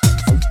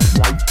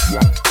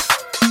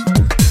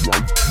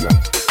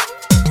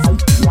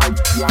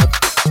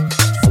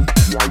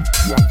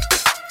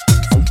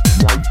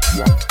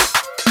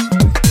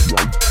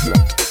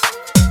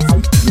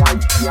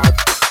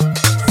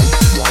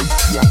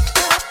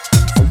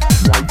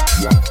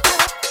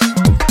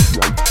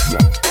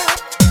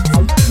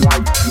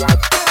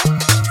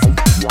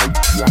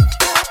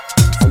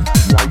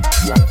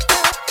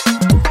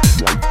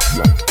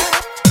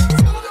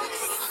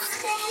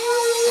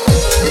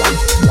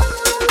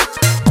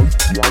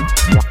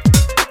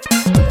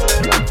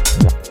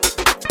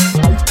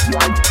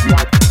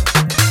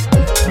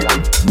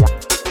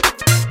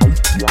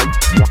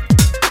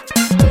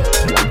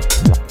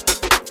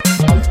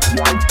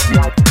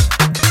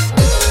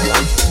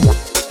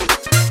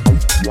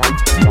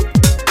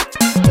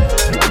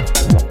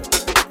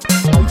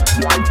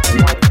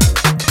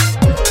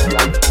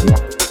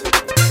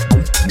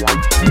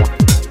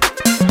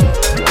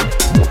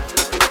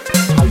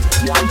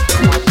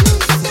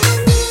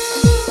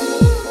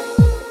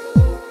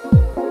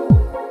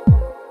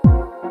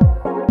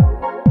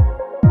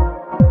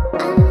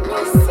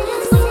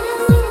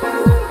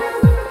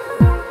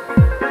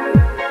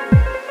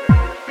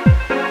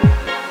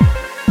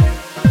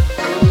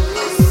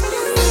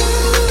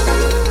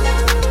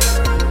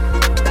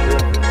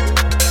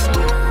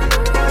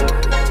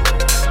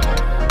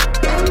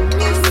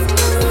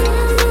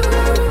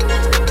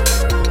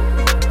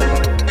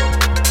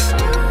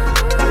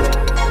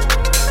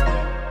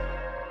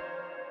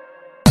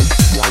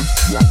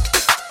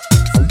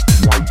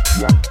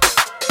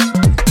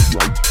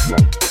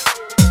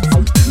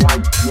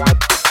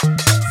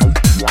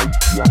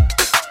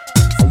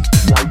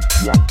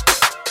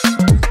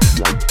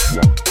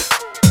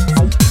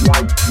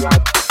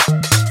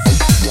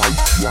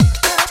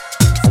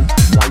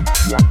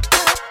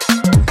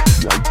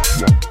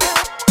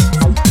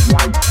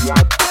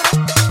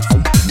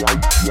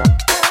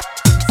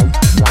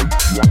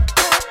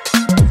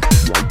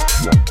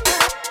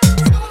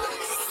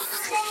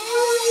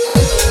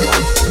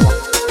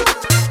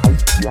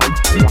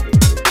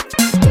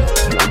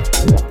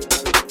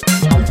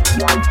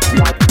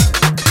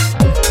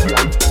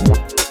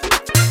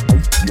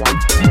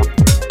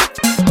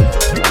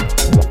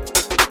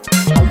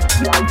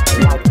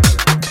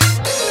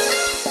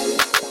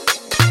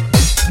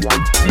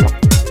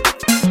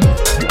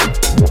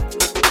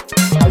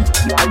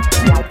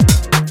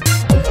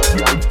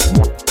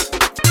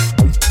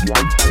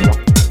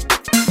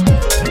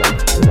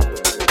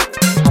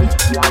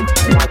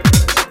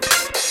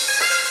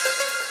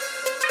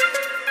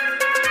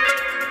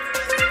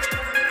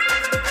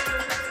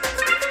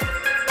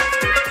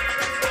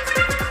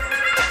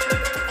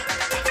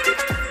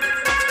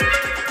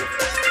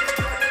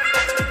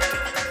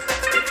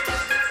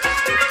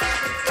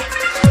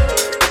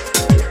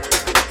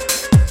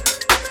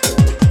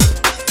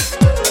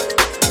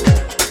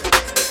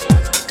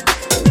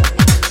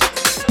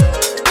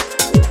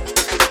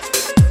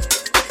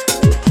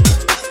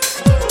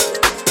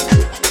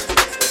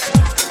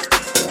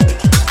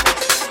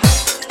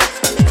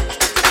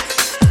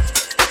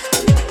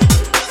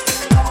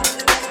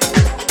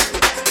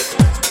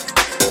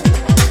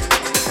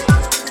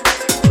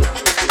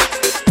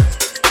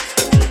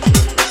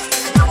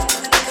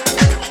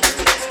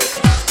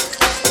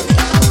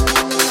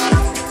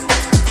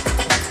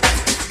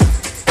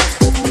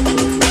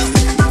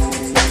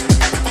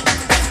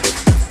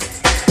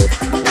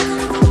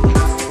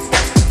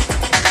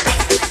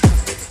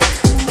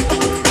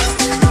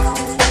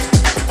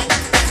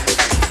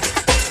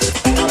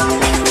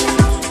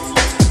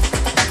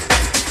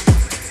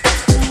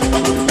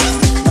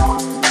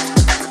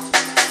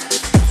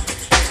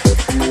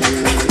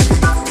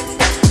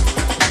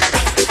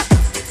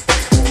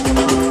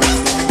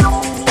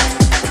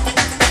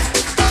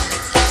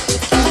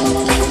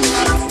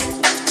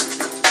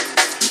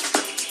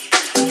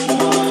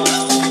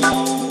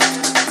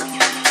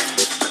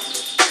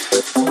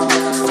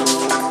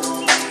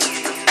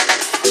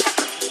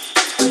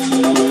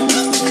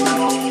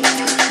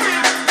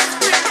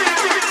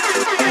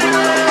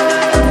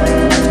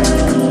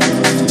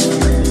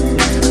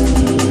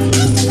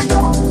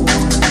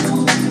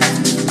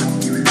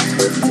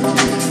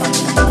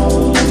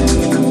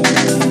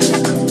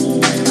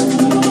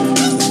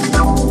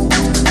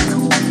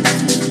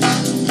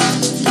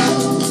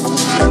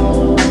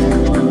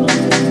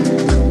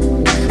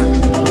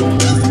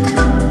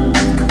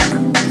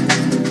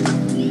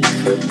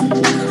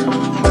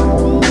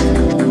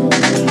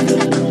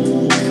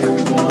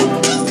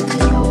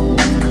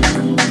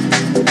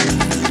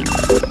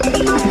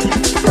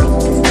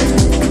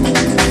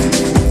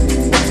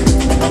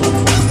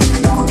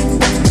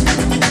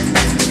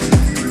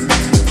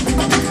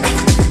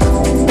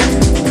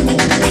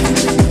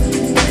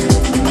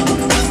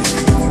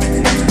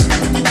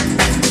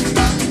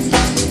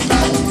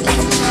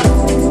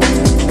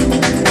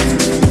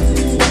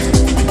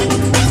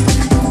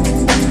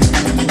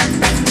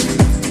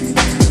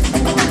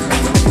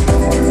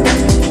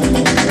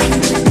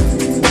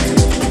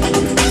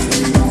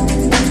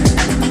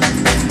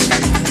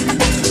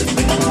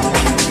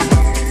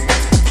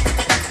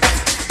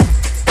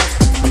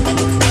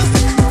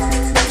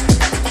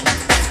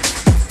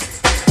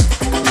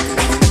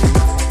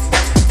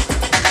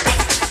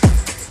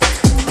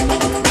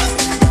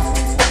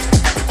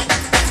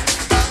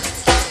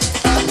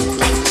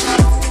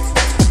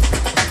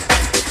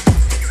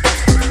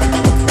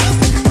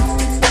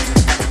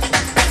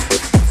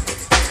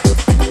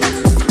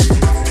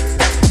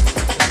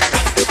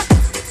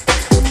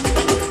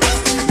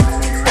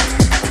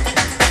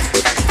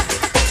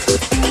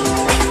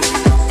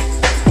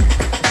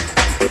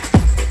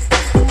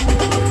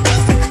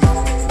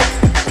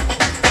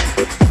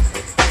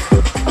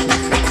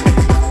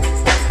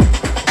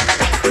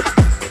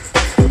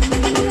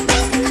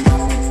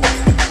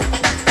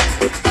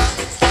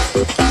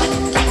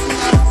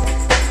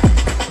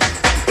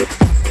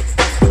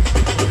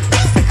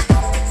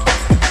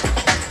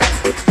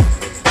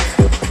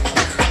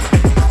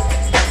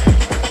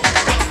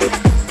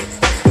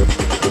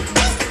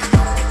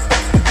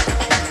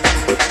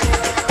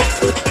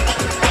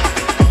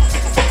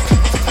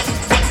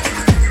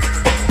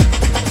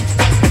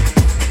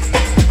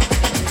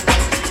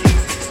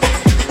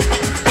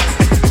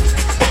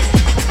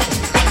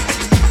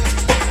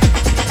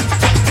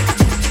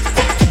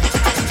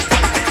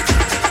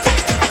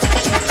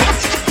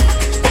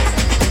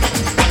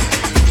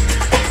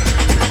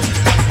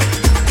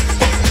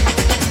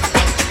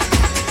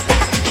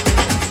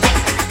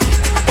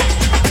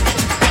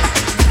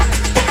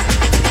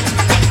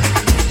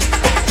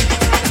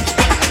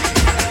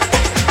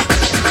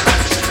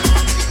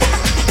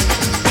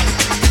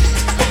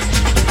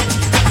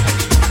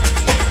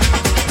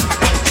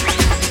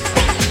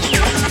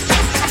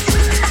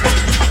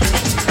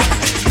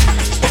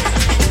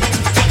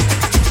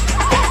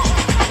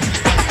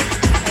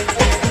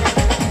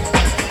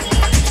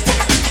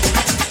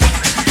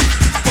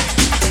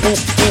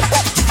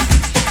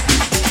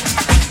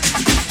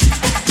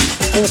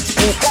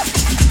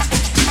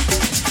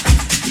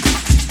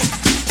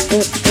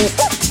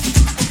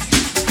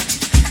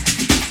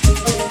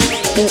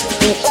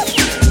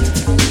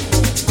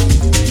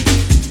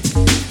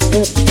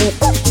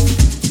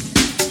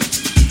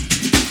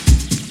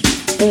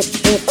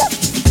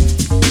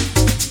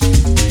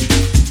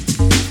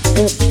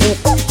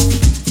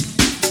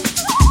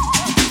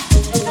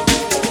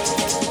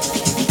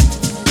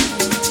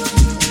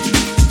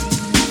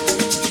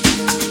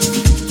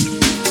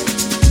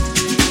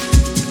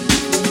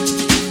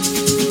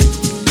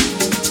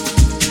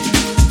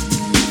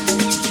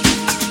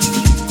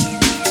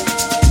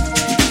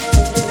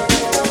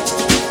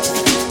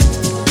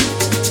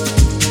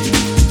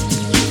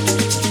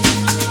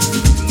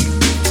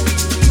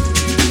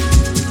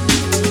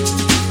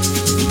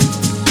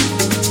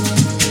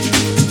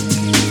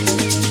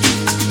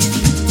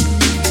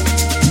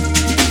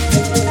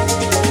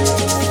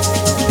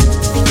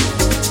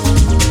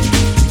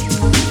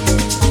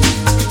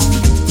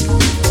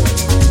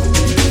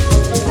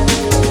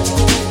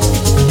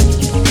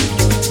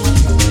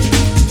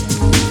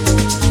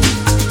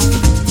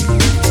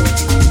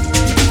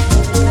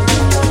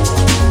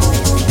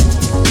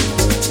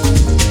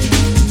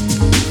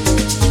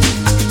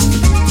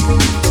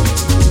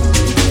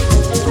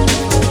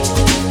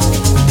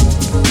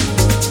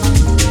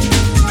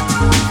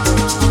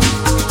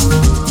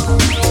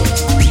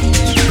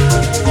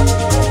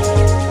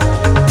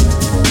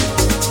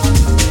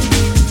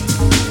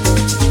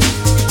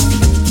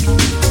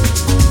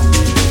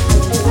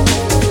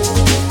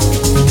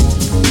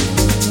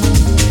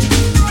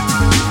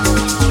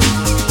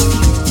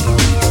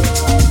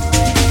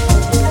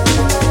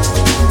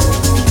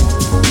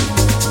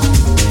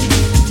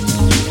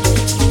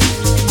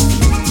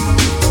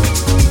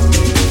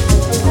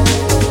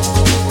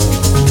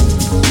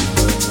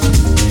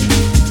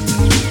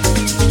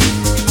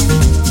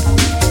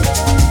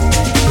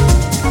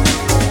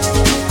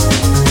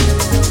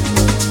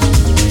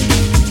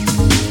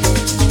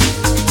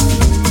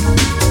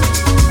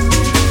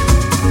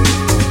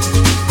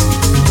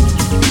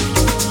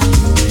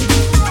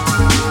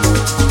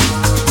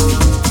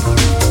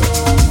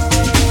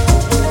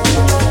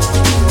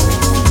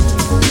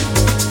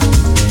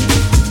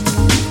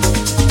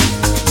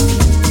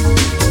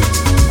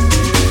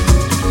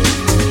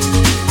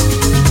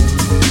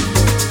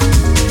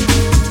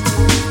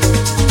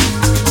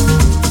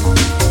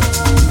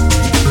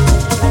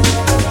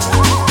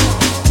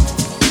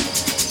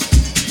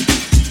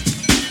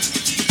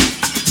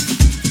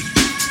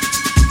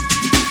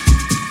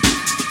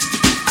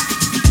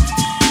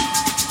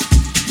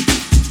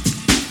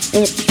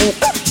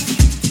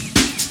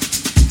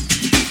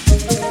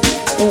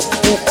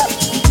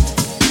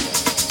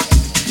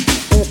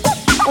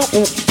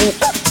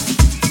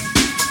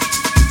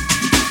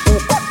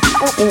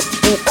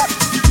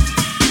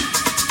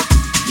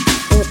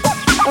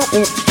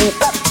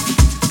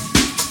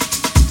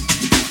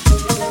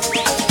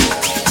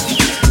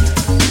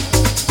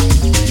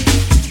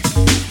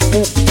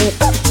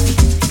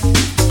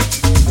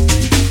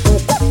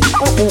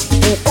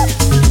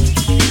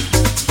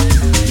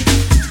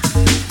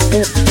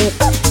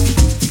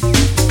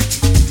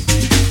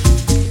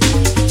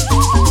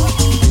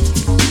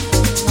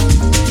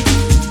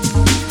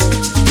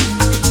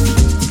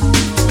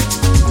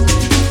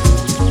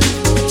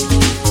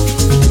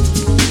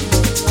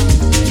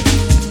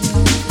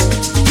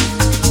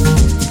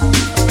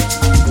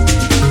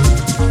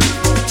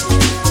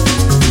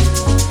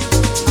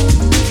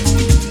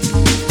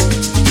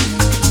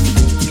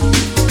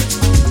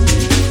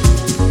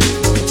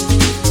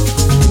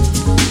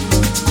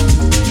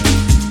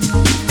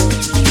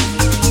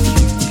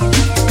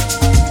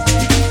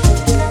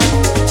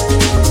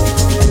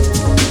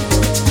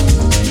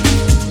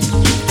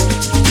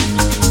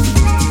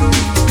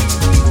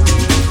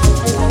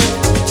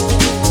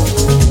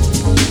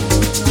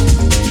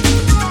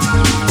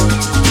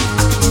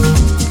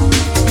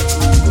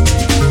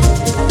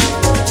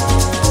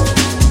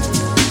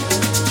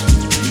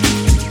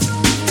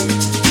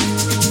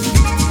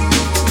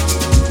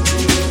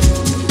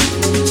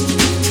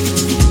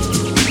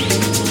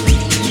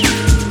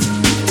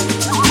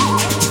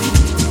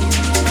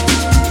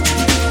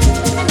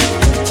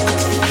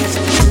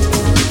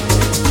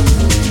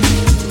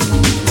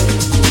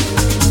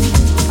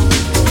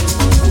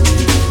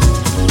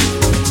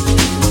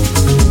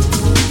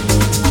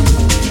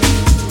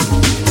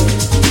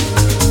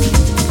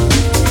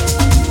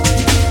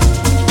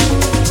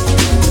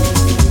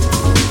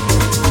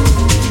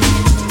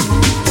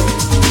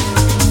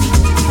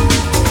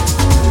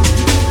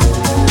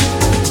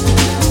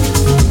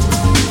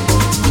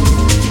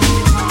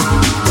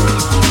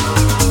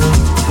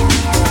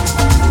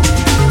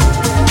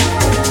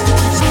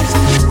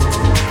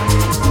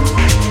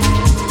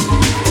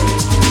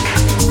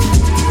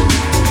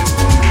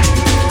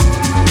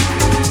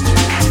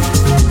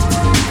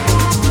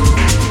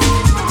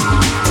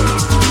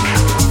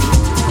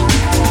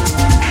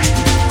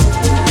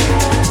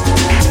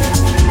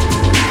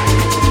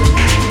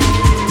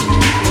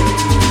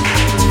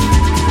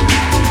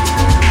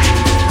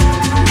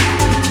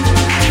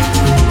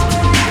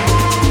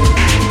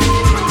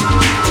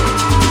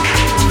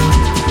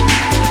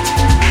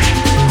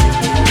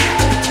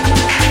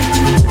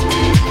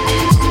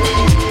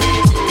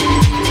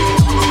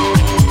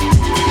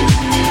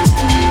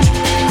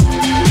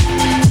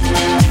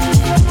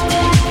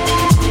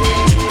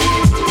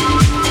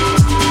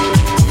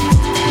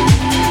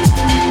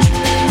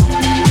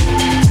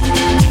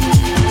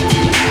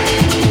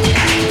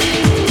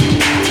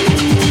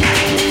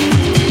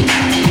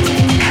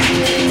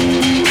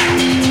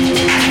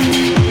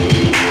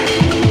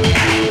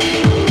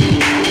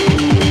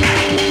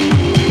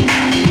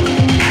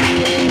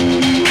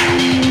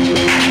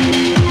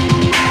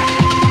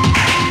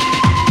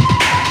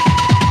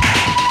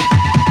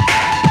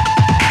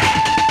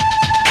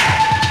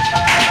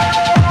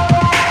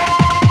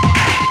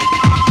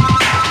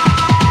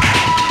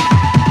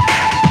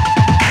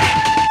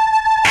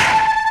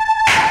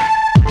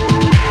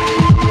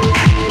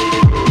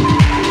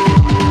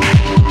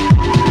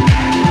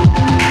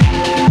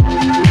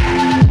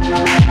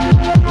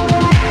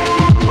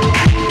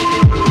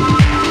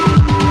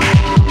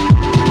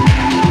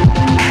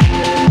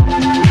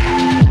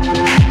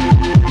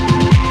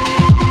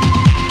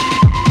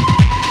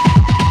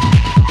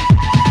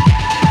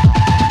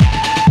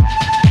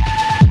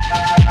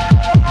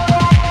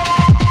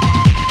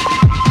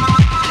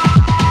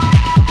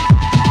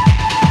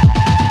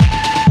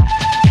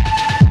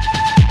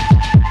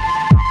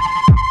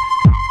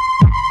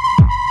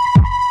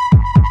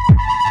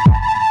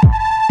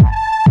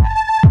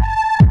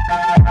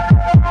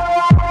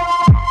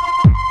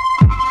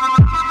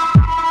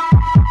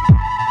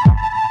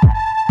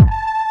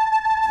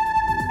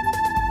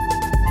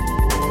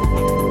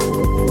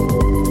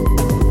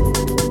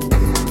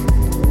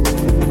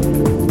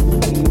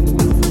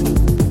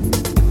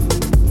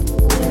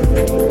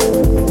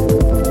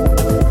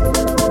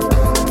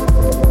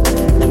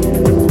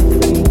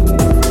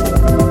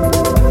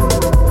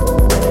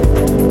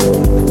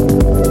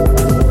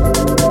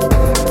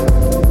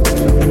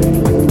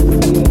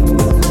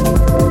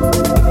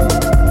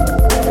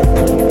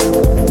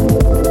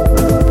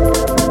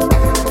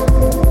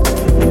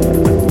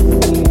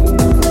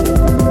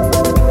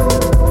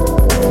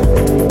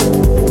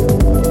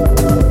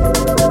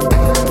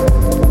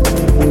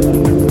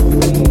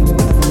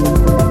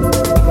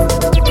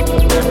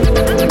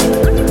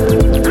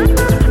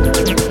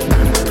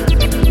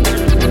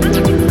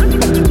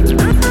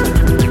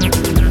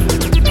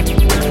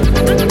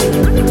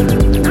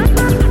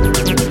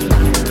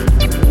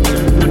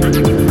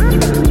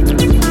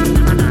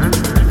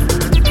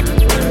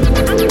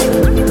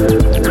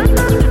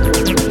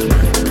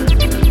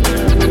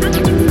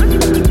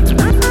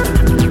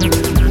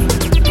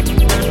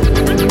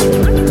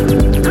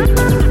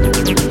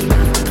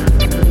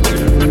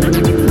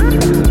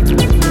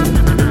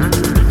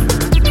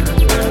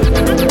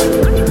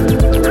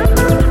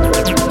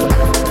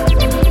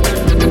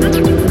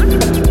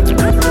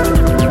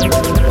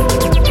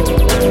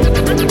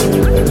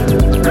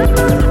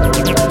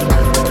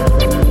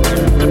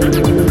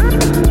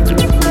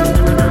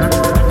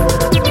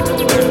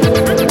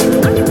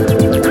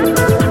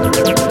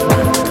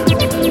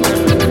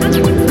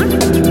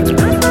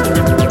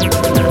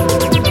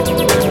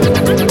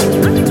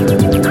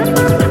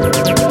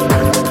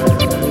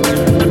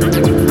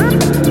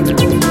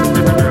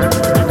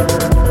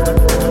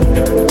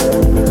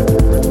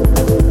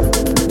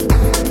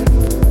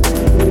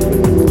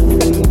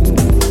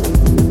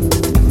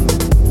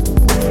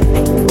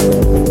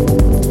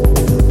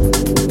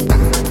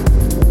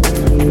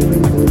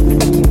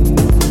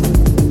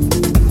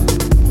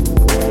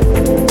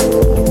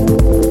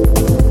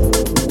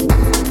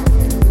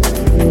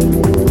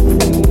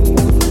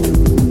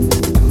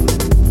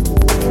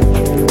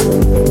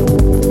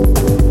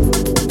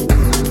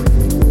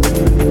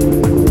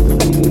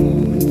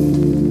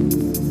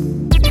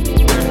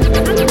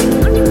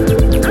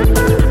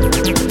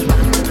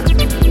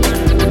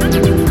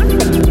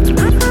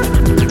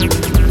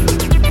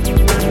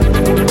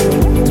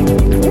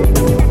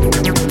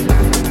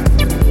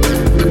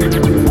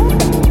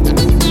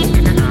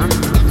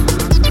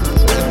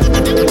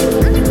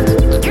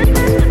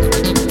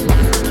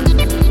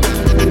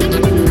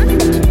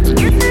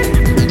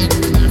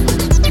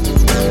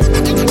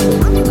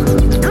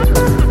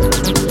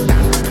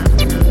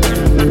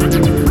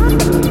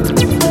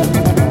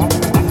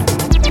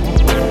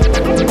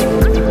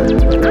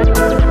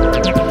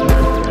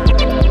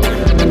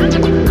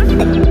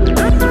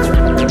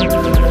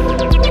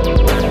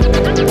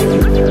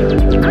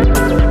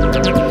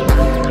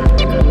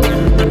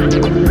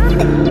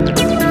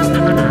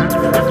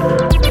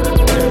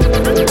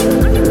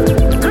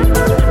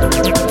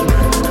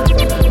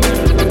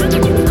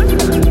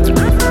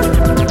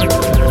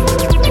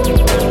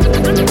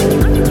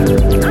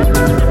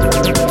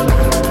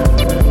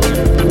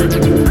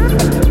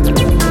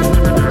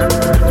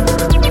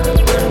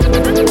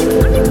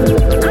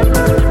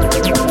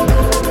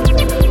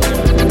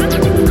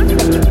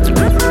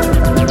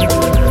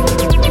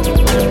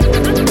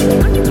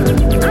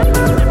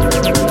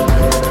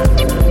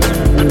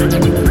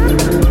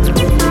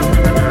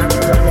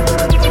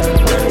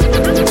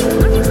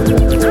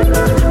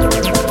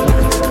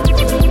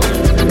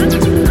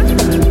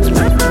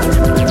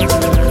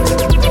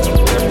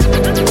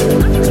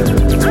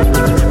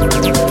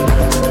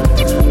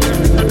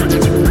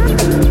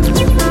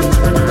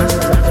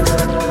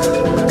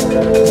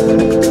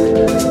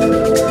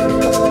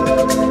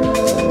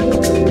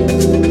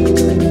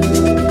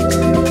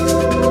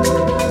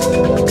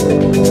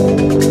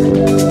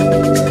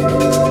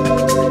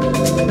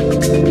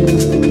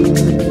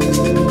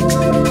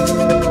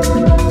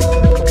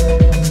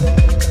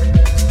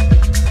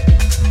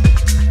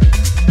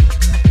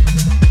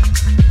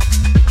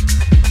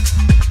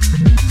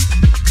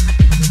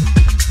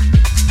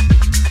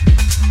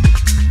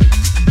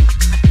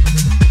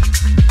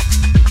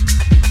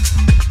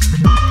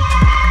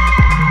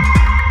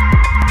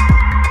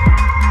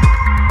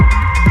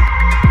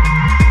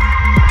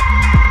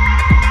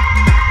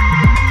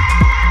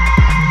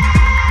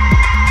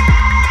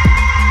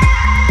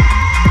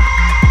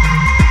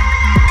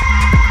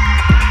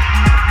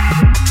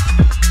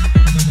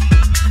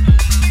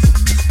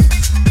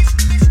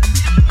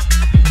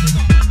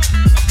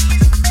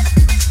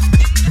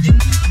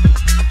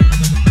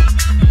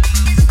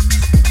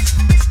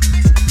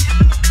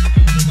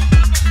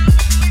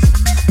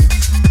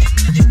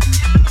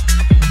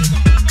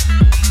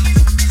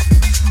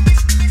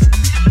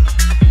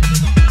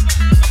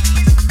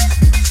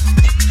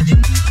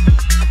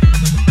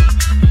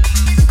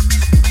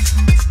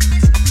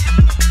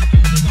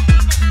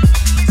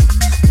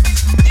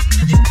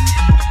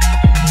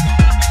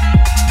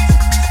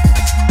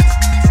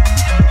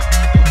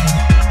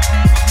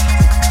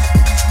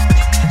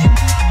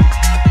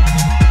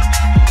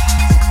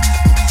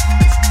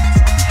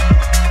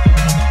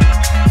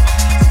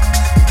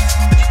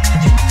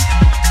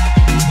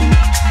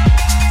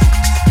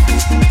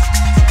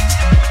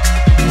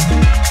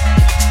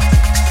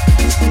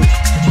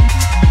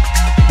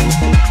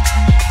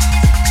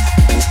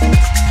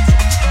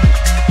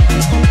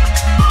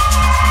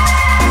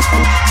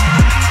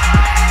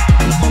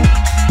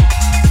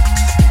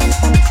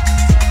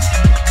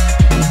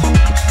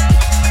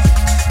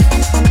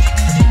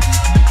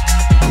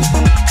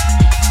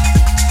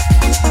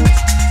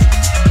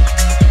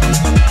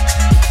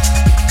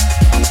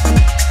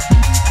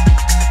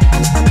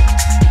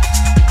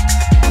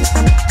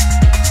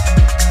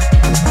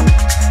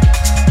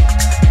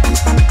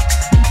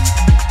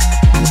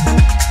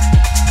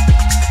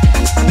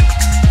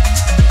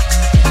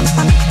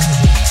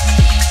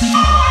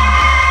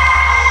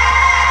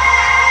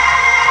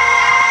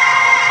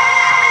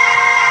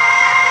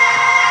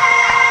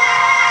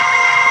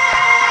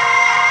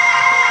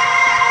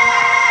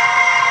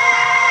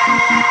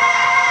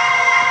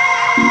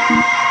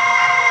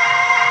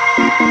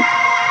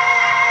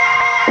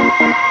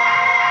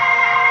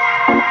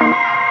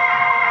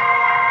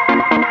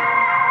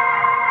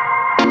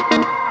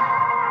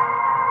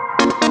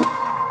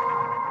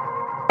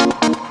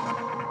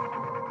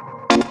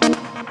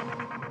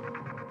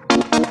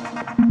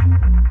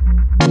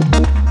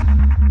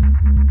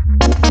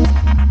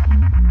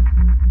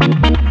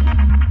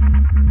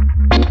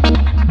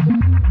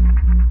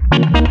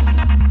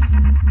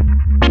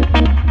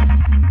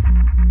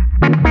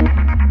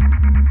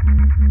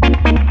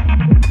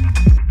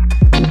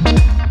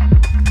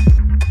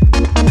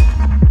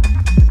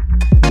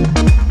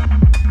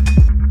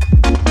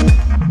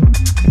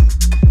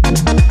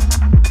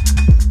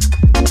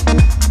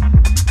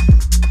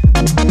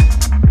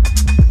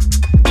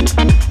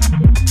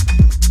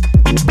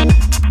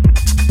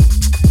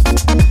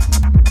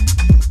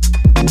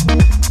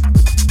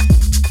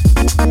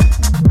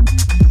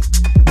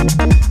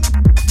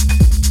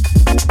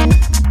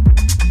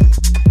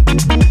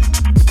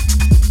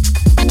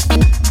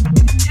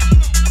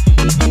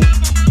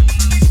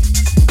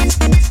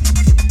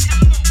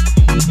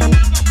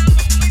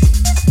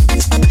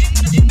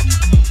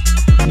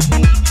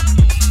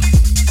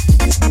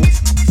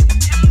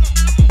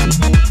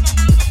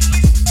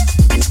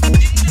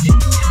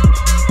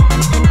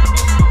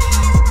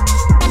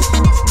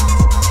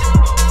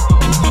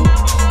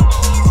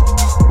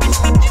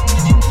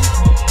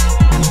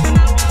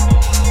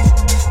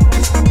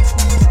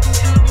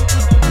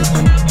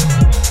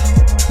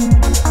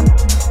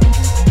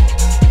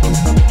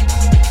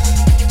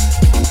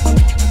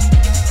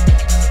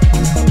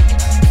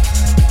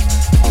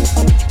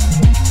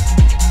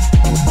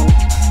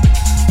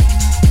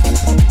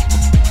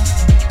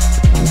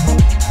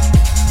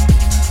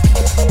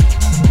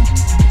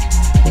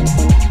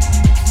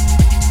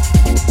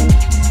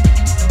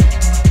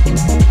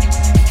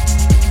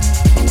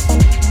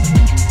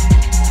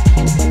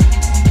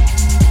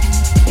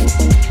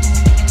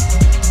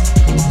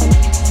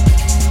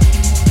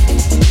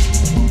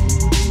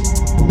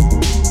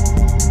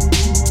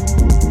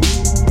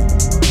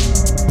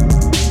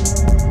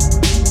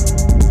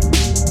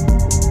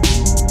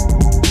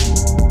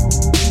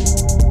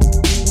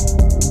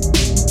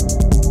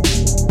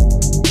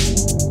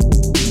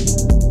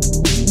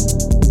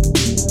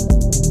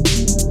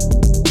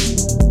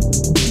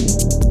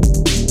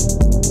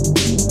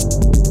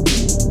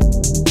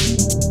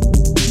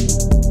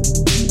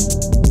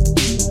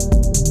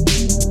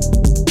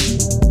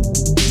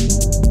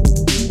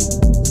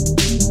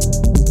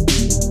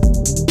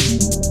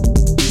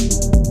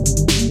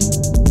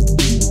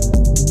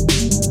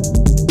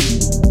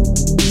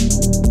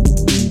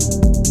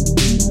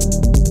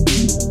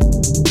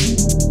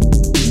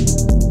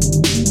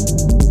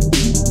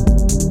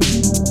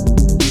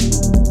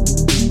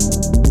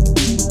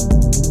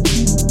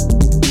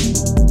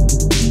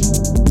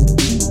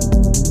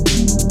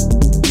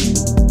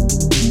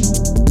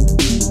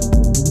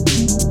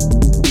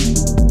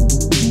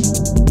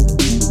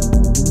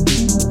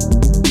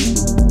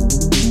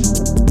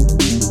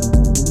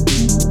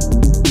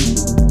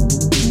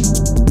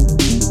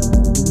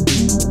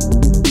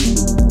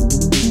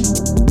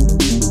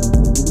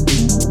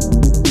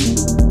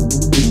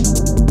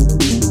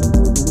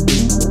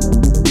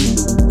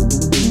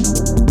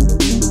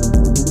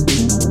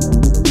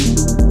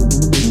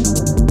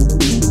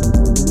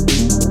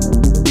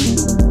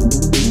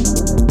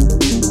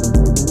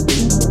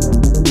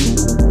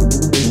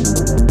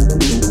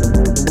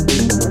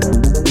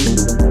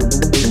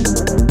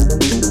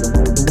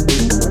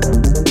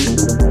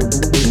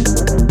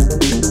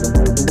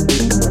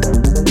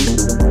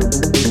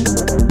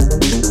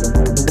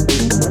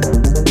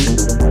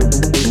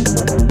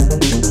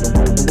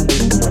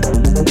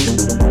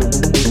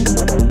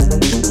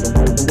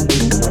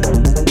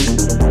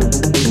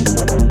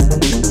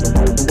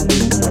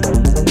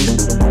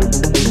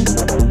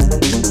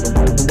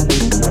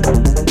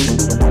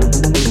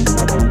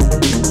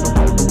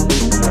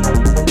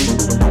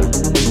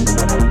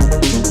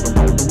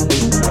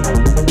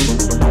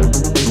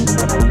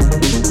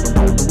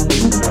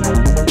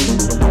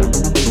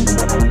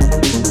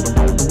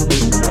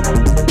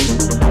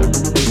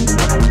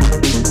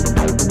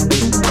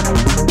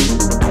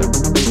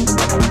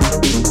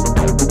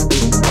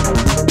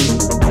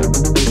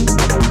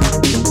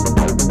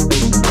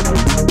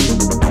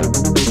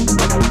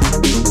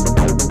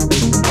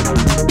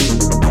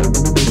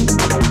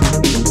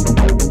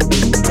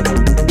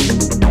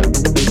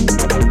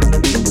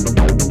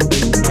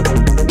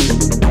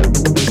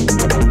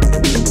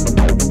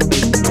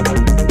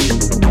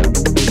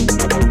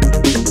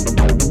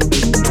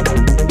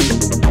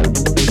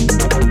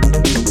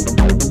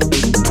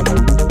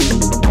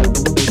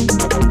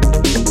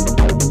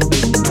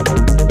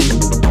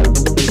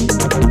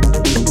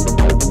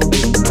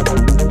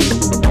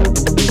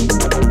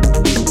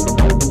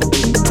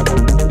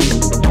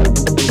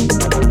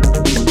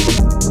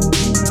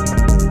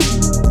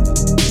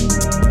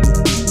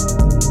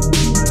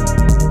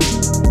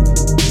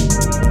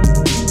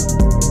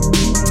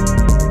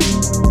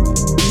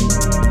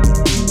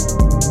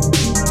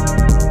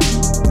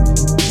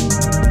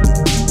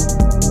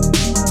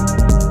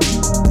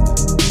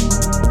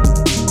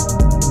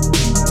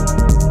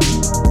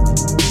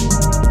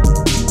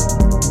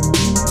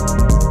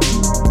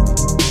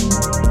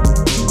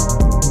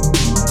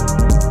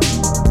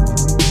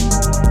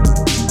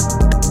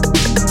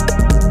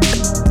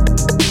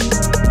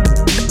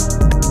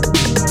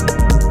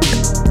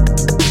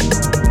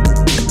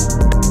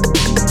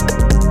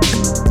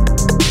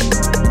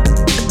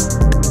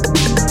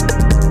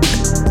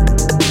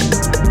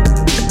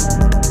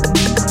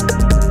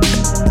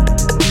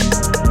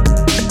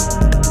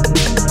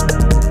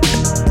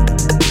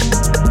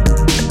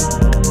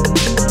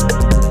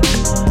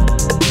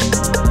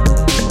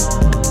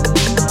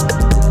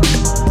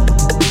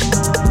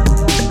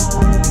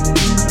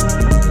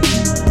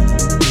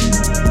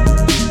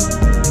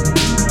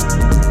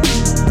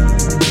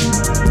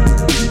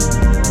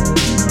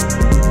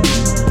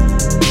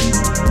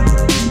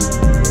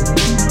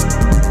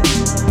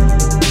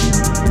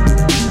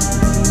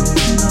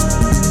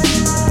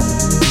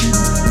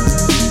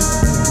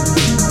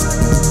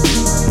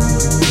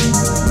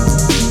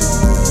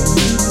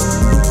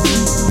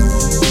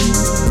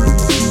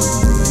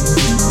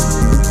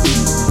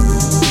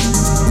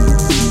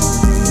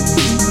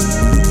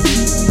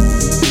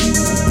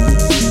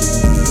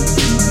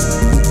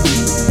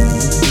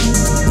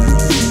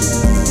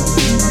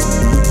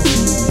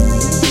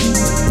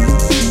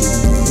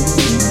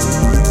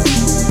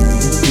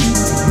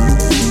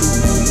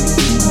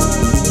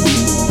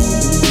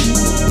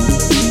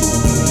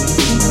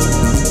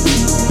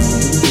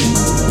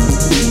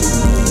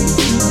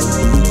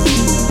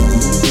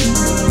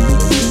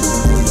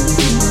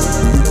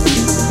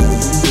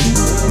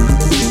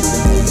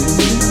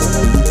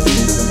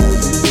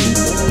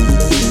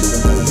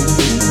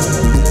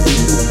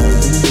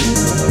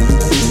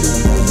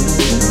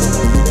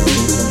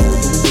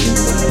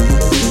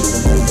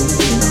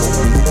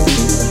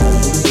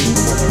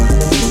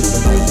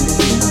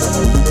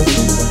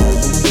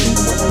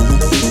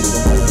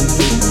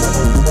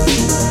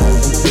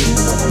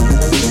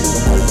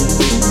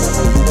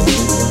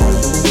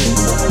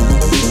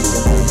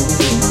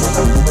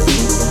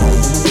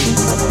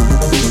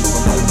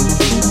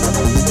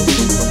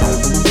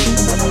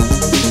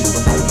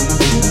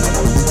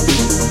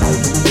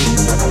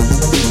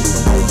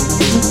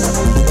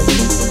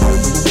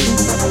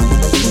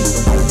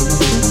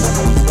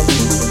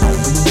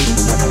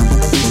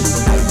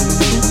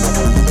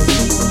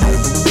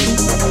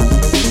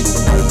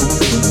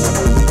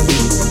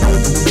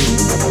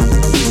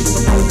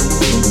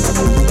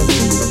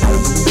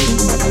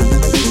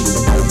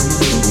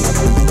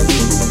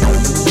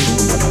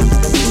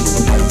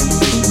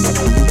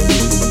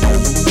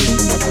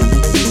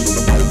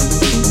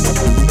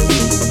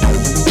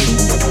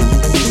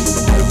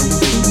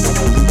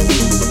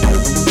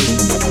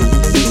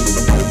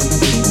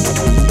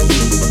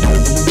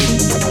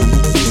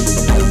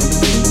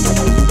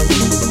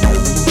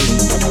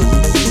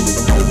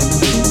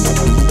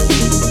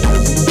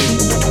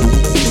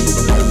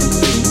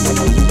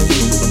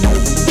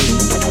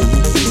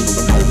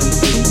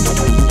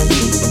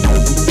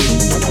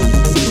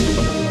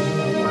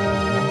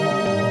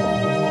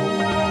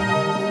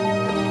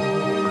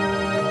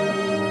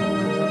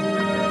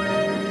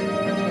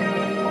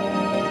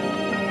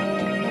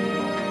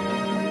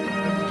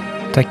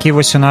 Такі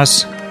вось у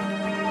нас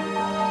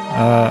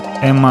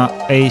Эмма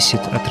Эйсід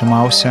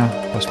атрымаўся.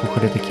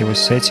 Паслухалі такі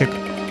вось сетик.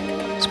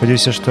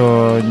 Спадзяюся,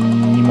 што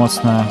не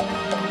моцна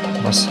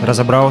вас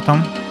разабраў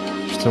там,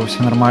 што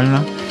ўсё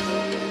нармальна.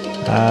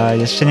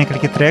 Яшчэ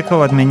некалькі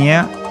трэкаў ад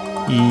мяне,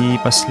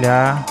 і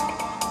пасля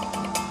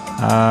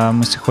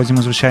мы сыходзім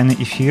у звычайны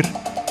эфір.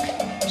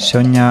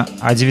 Сёння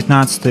о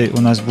 19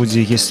 у нас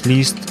будзе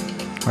гест-ліст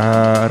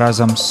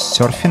разам з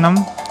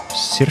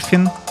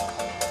Сірфін.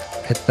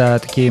 Это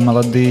такі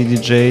малады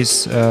диджей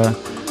з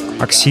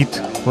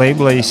Оксид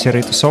лейбла і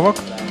серыі тусовак.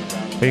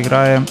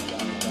 Поиграе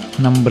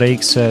нам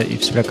брейкса і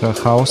всялякага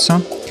хауса.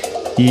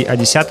 І о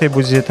 10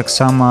 будзе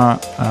таксама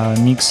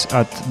мікс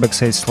ад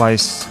Backside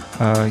Slice,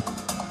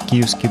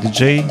 киевский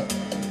диджей.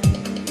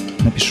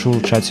 Напишу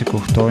в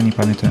чатику, хто не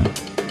памятаю.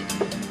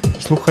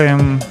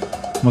 Слухаем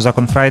Muzak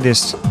on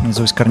Fridays. Меня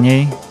зовут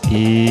Корней,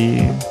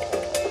 і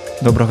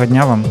доброго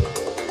дня вам.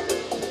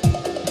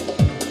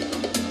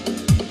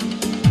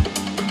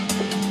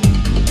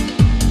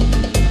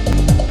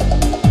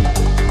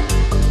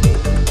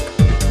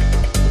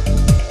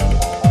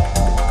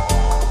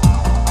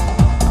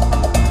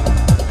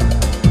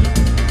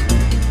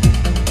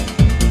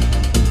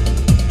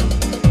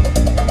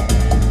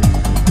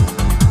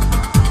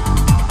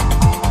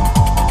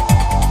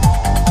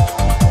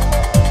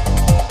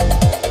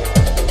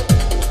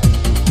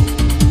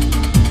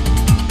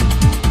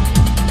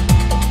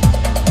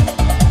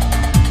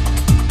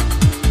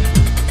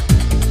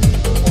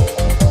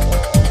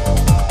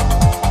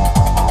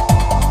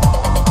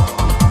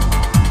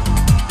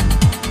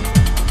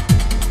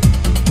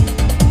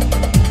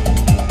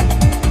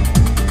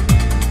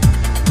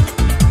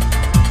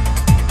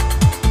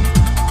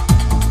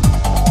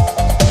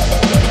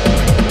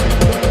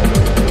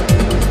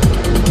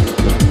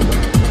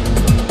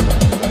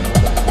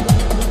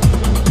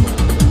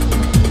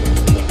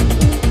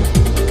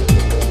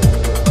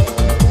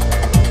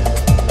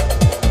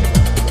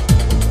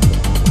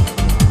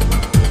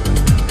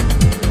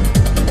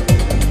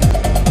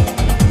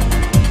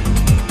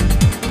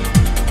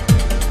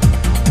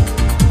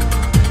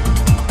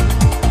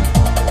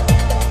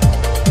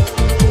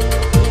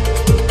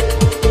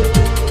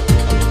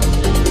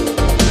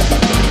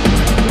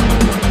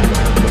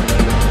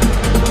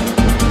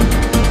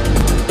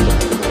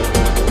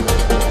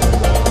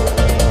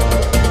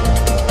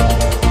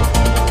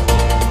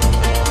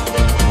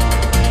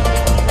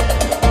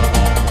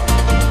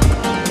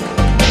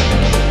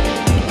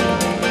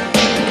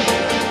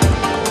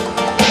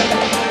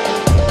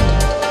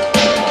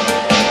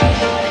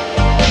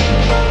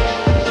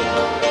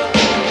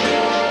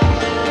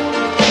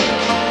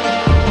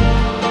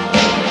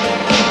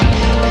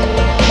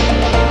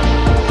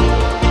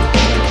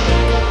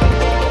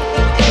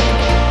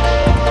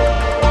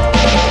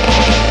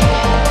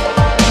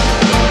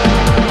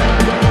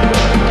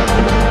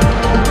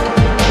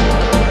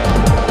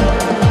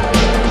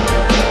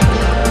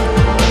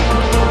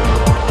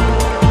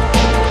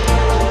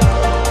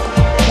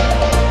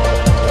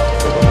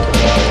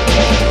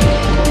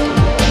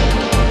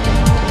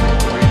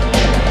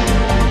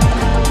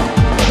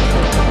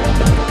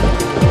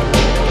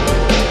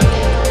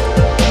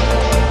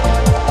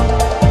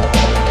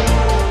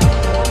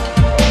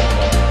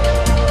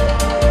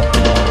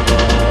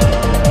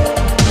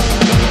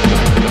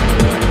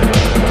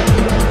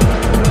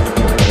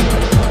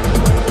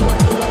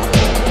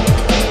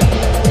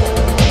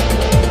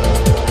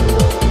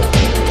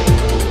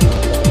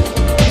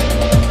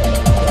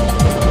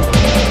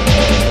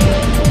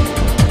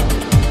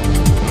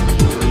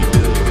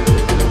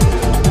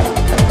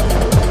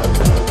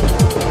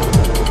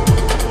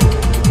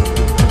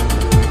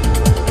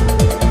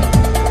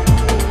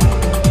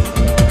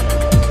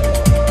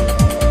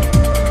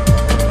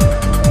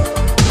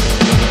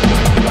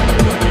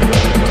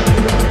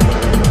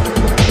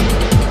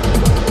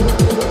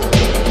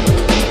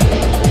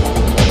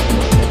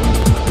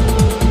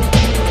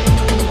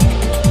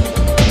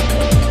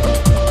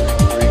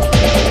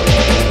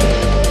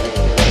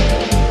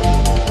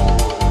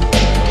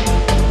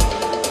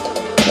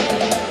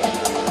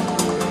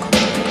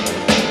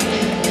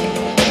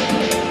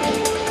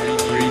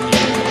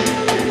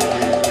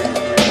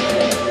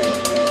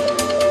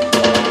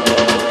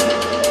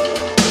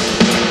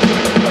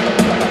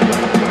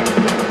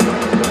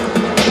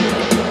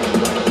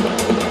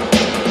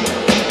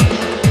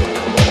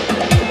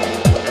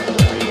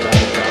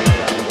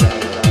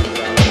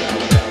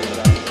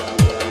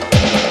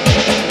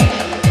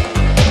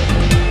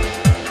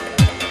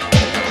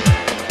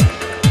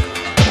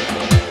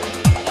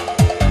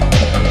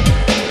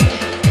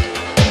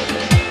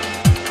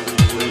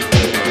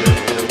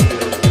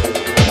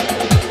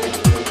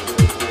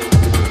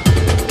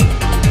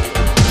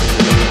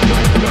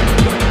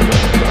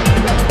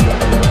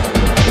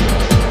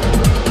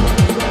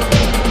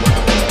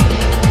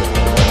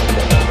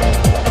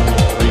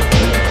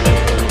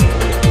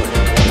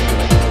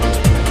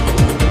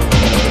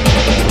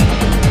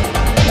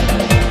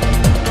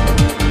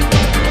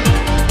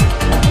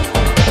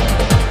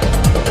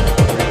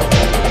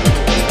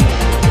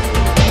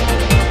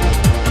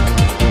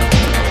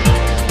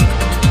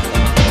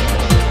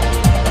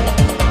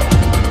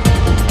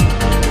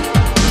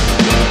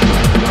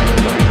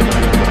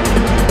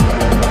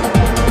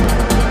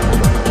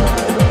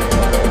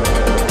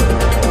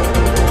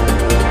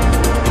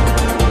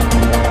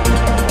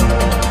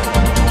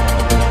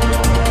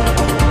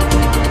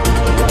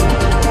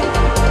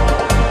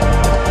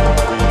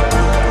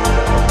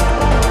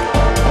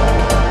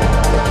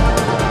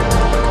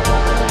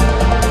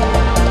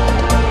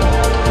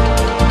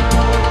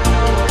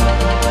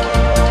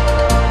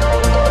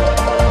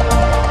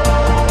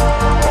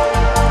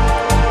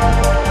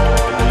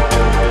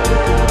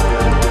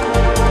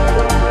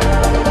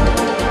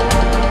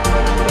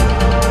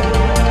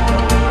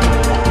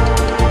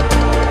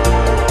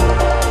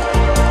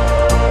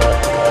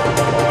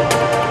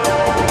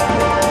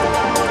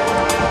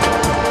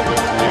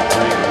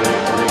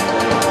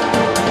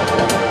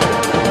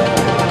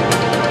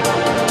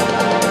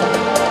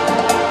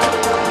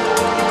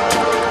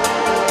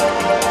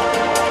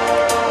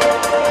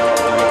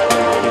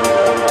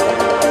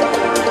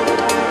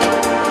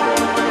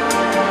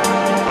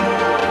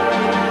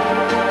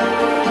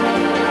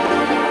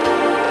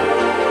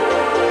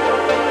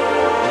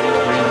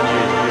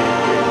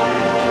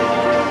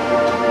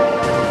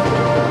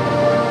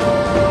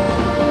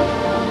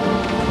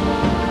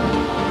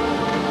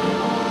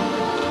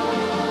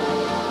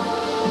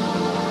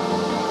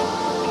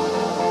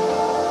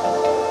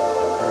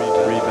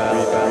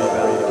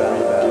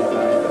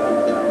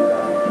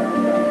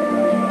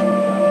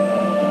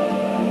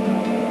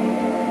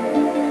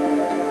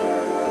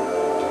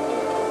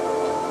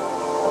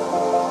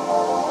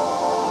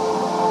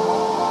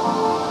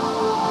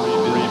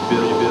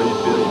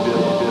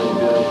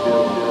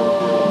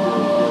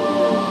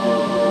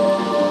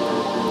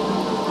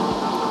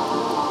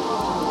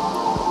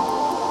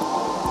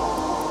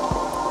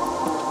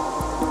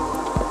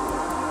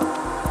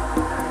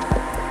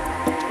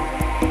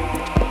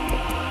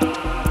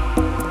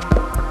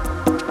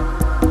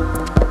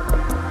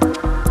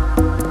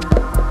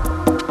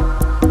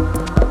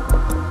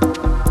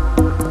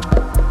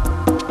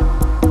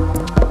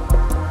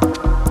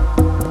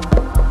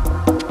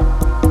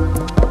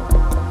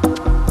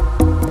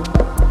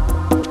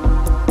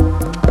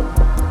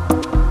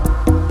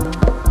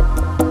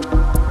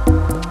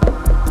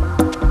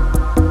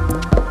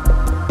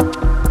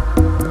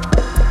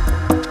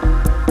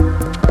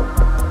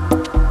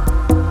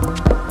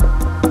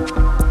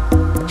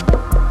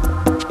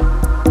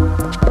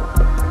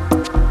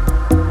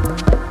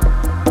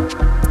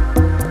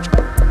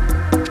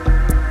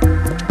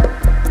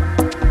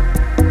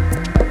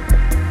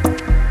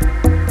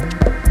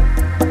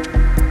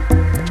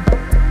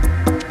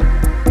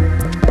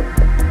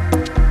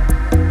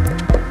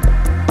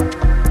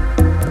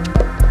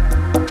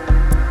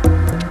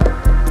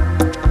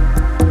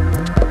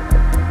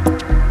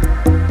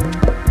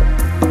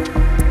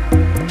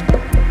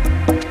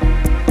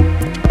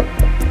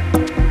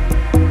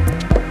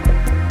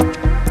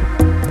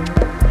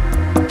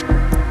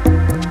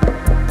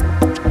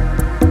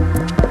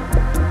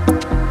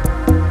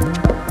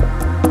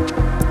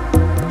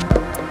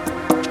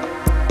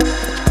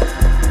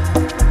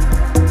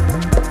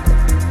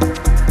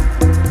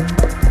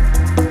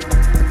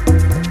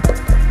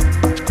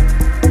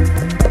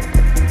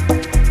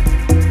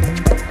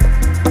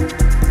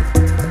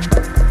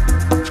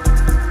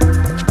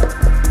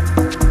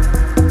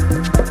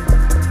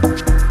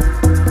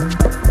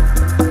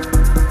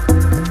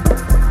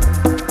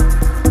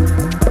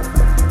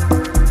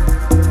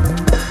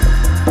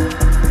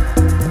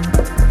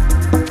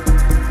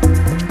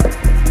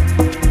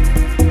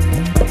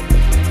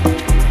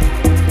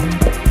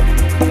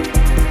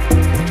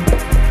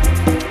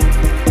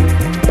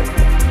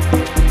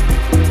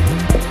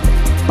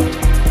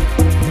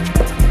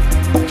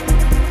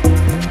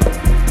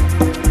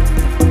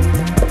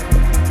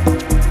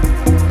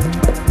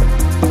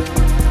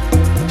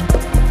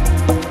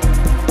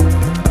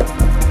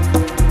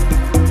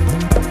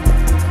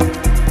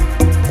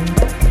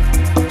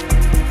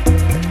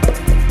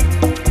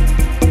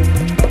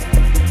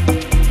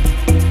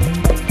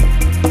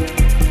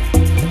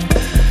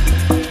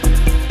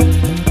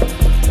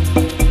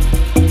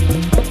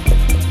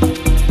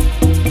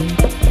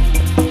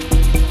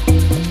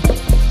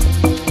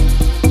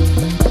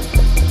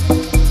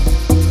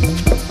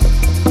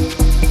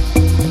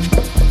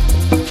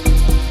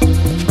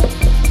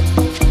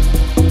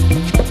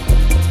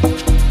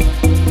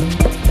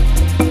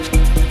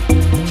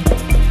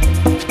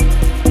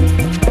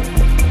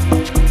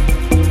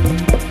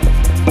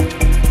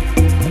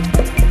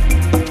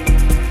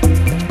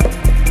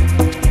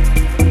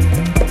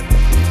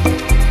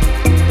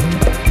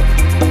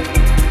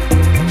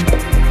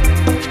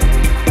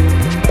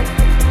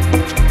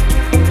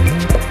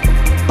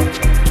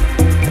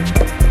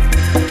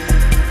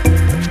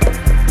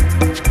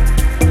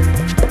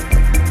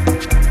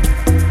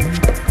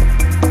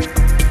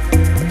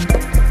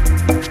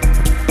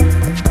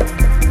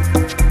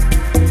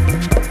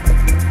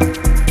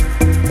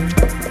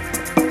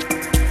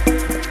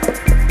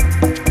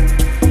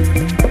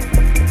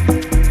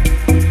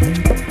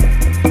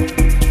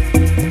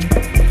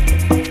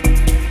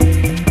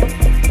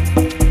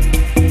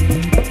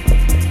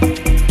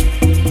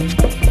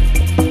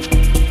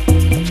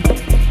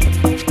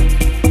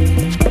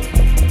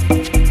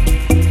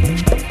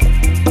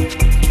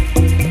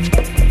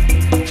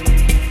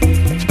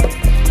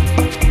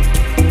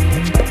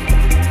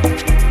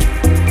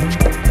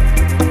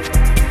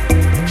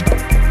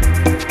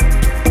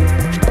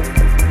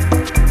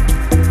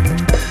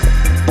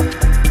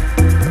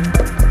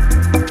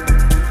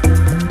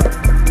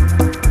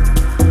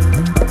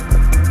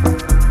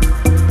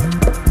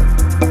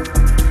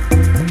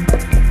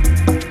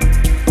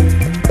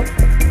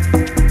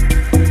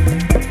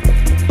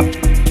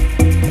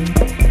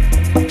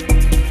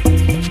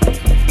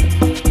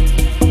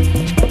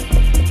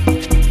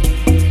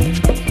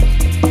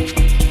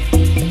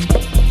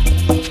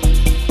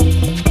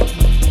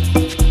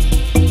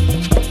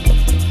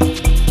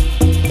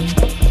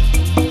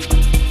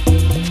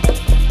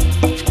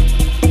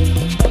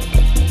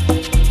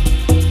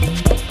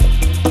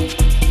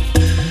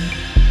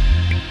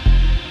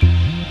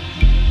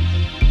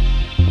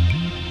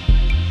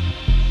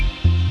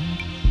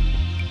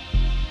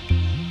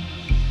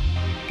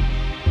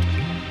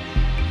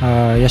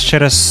 Яшчэ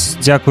раз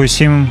дзякую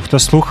усім, хто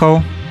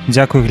слухаў.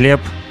 Дзякуй,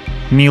 Глеб,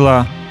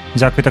 Міла.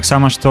 Дзякуй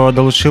таксама, што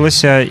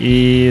далучылася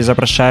і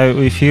запрашаю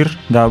ў эфір.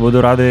 Да,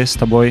 буду рады з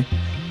табой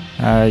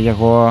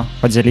яго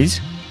падзяліць.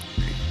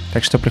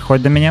 Так што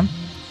прыходь да мяне.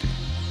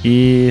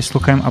 І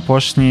слухаем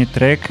апошні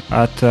трек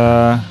ад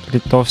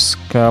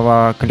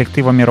літоўскага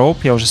калектыва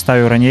Міроўп. Я ўжо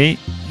ставіў раней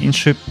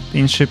іншую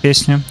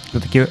песню.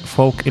 Это такі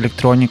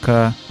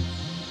фолк-электроніка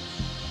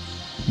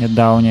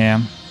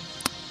нядаўняя.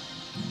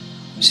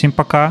 Всім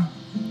пока.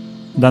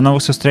 До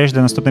новых сустрэч,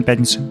 до наступнай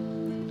пятніцы.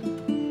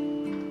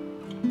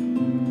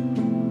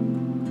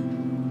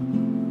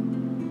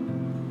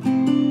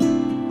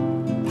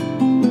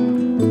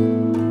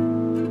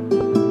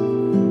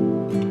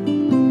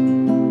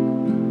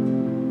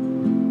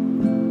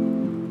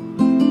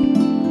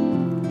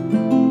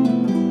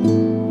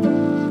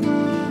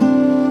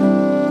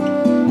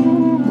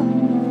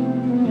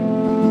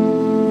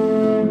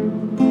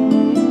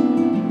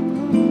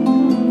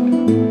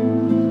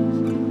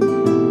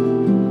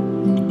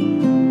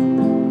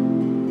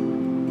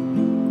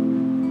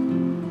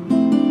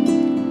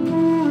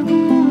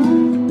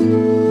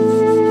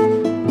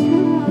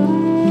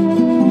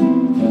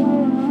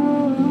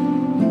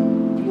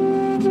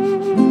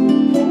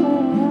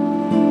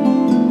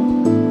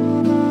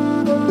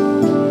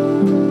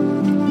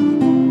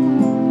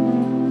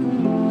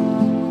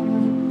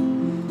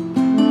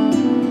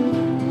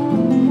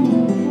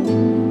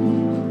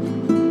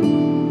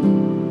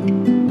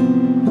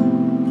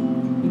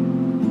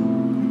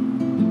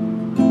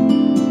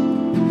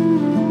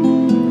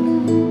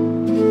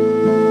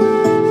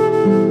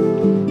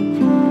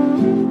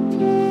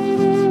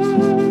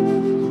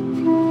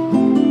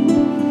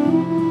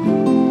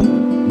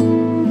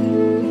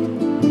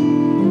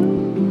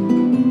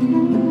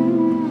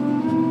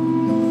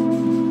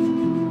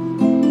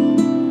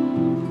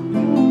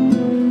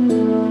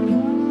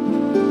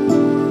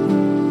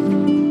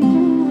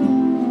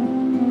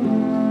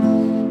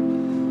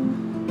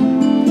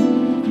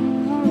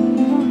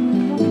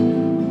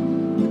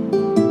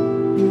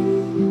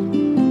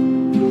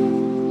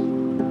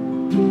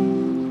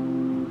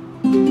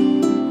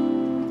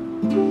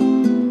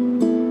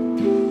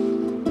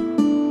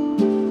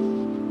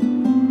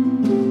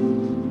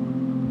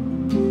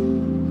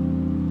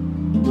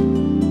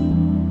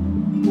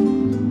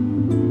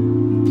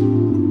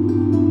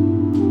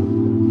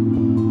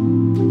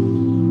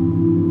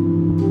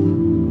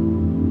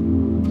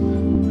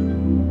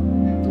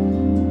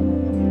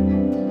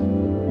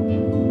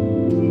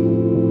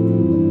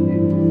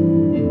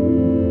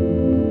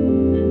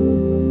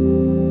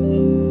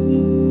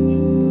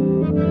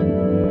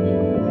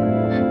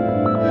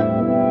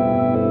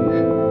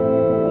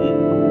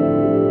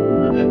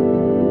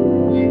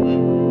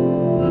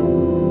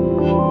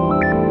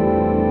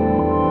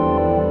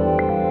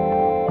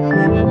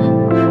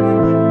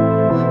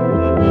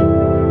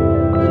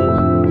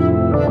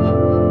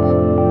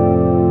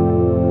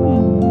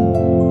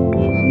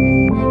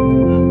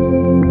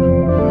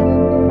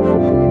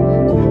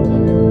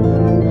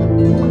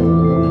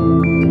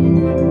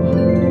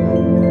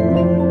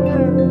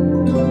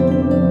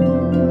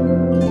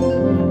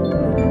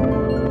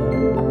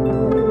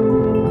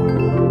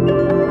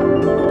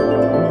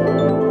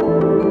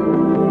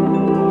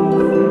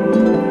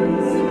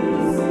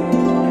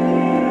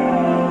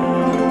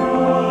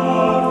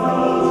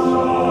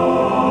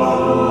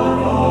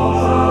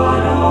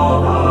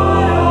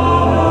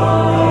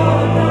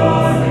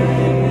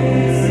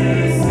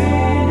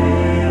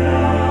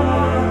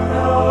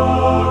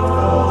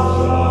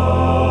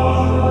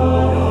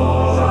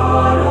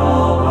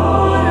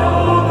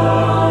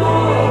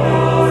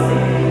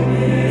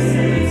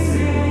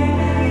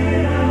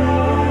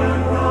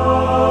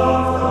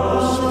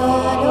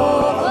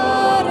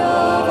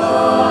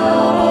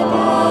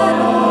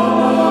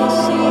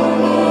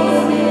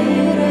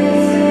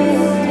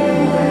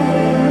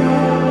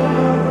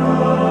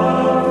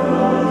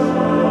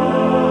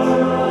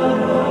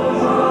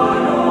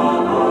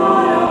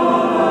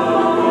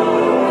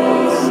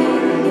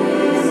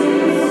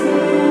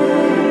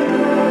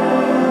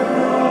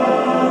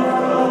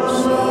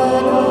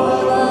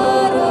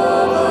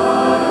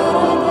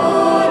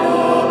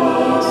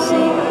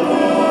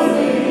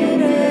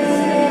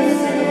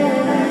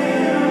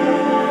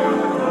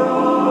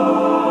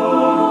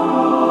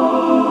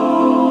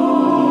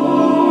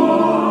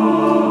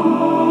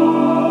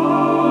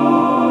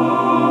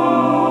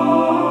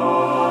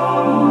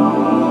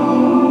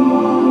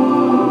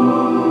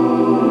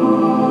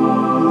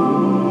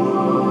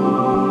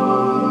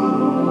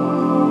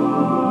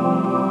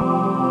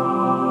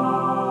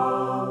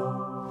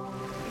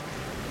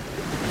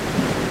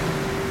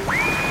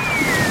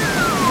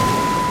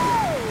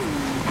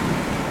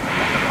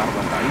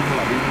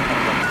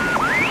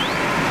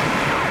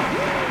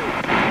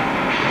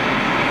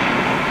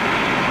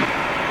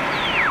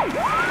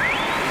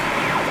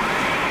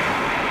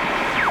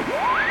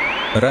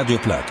 Radio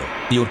Plato,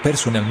 your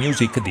personal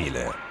music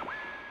dealer.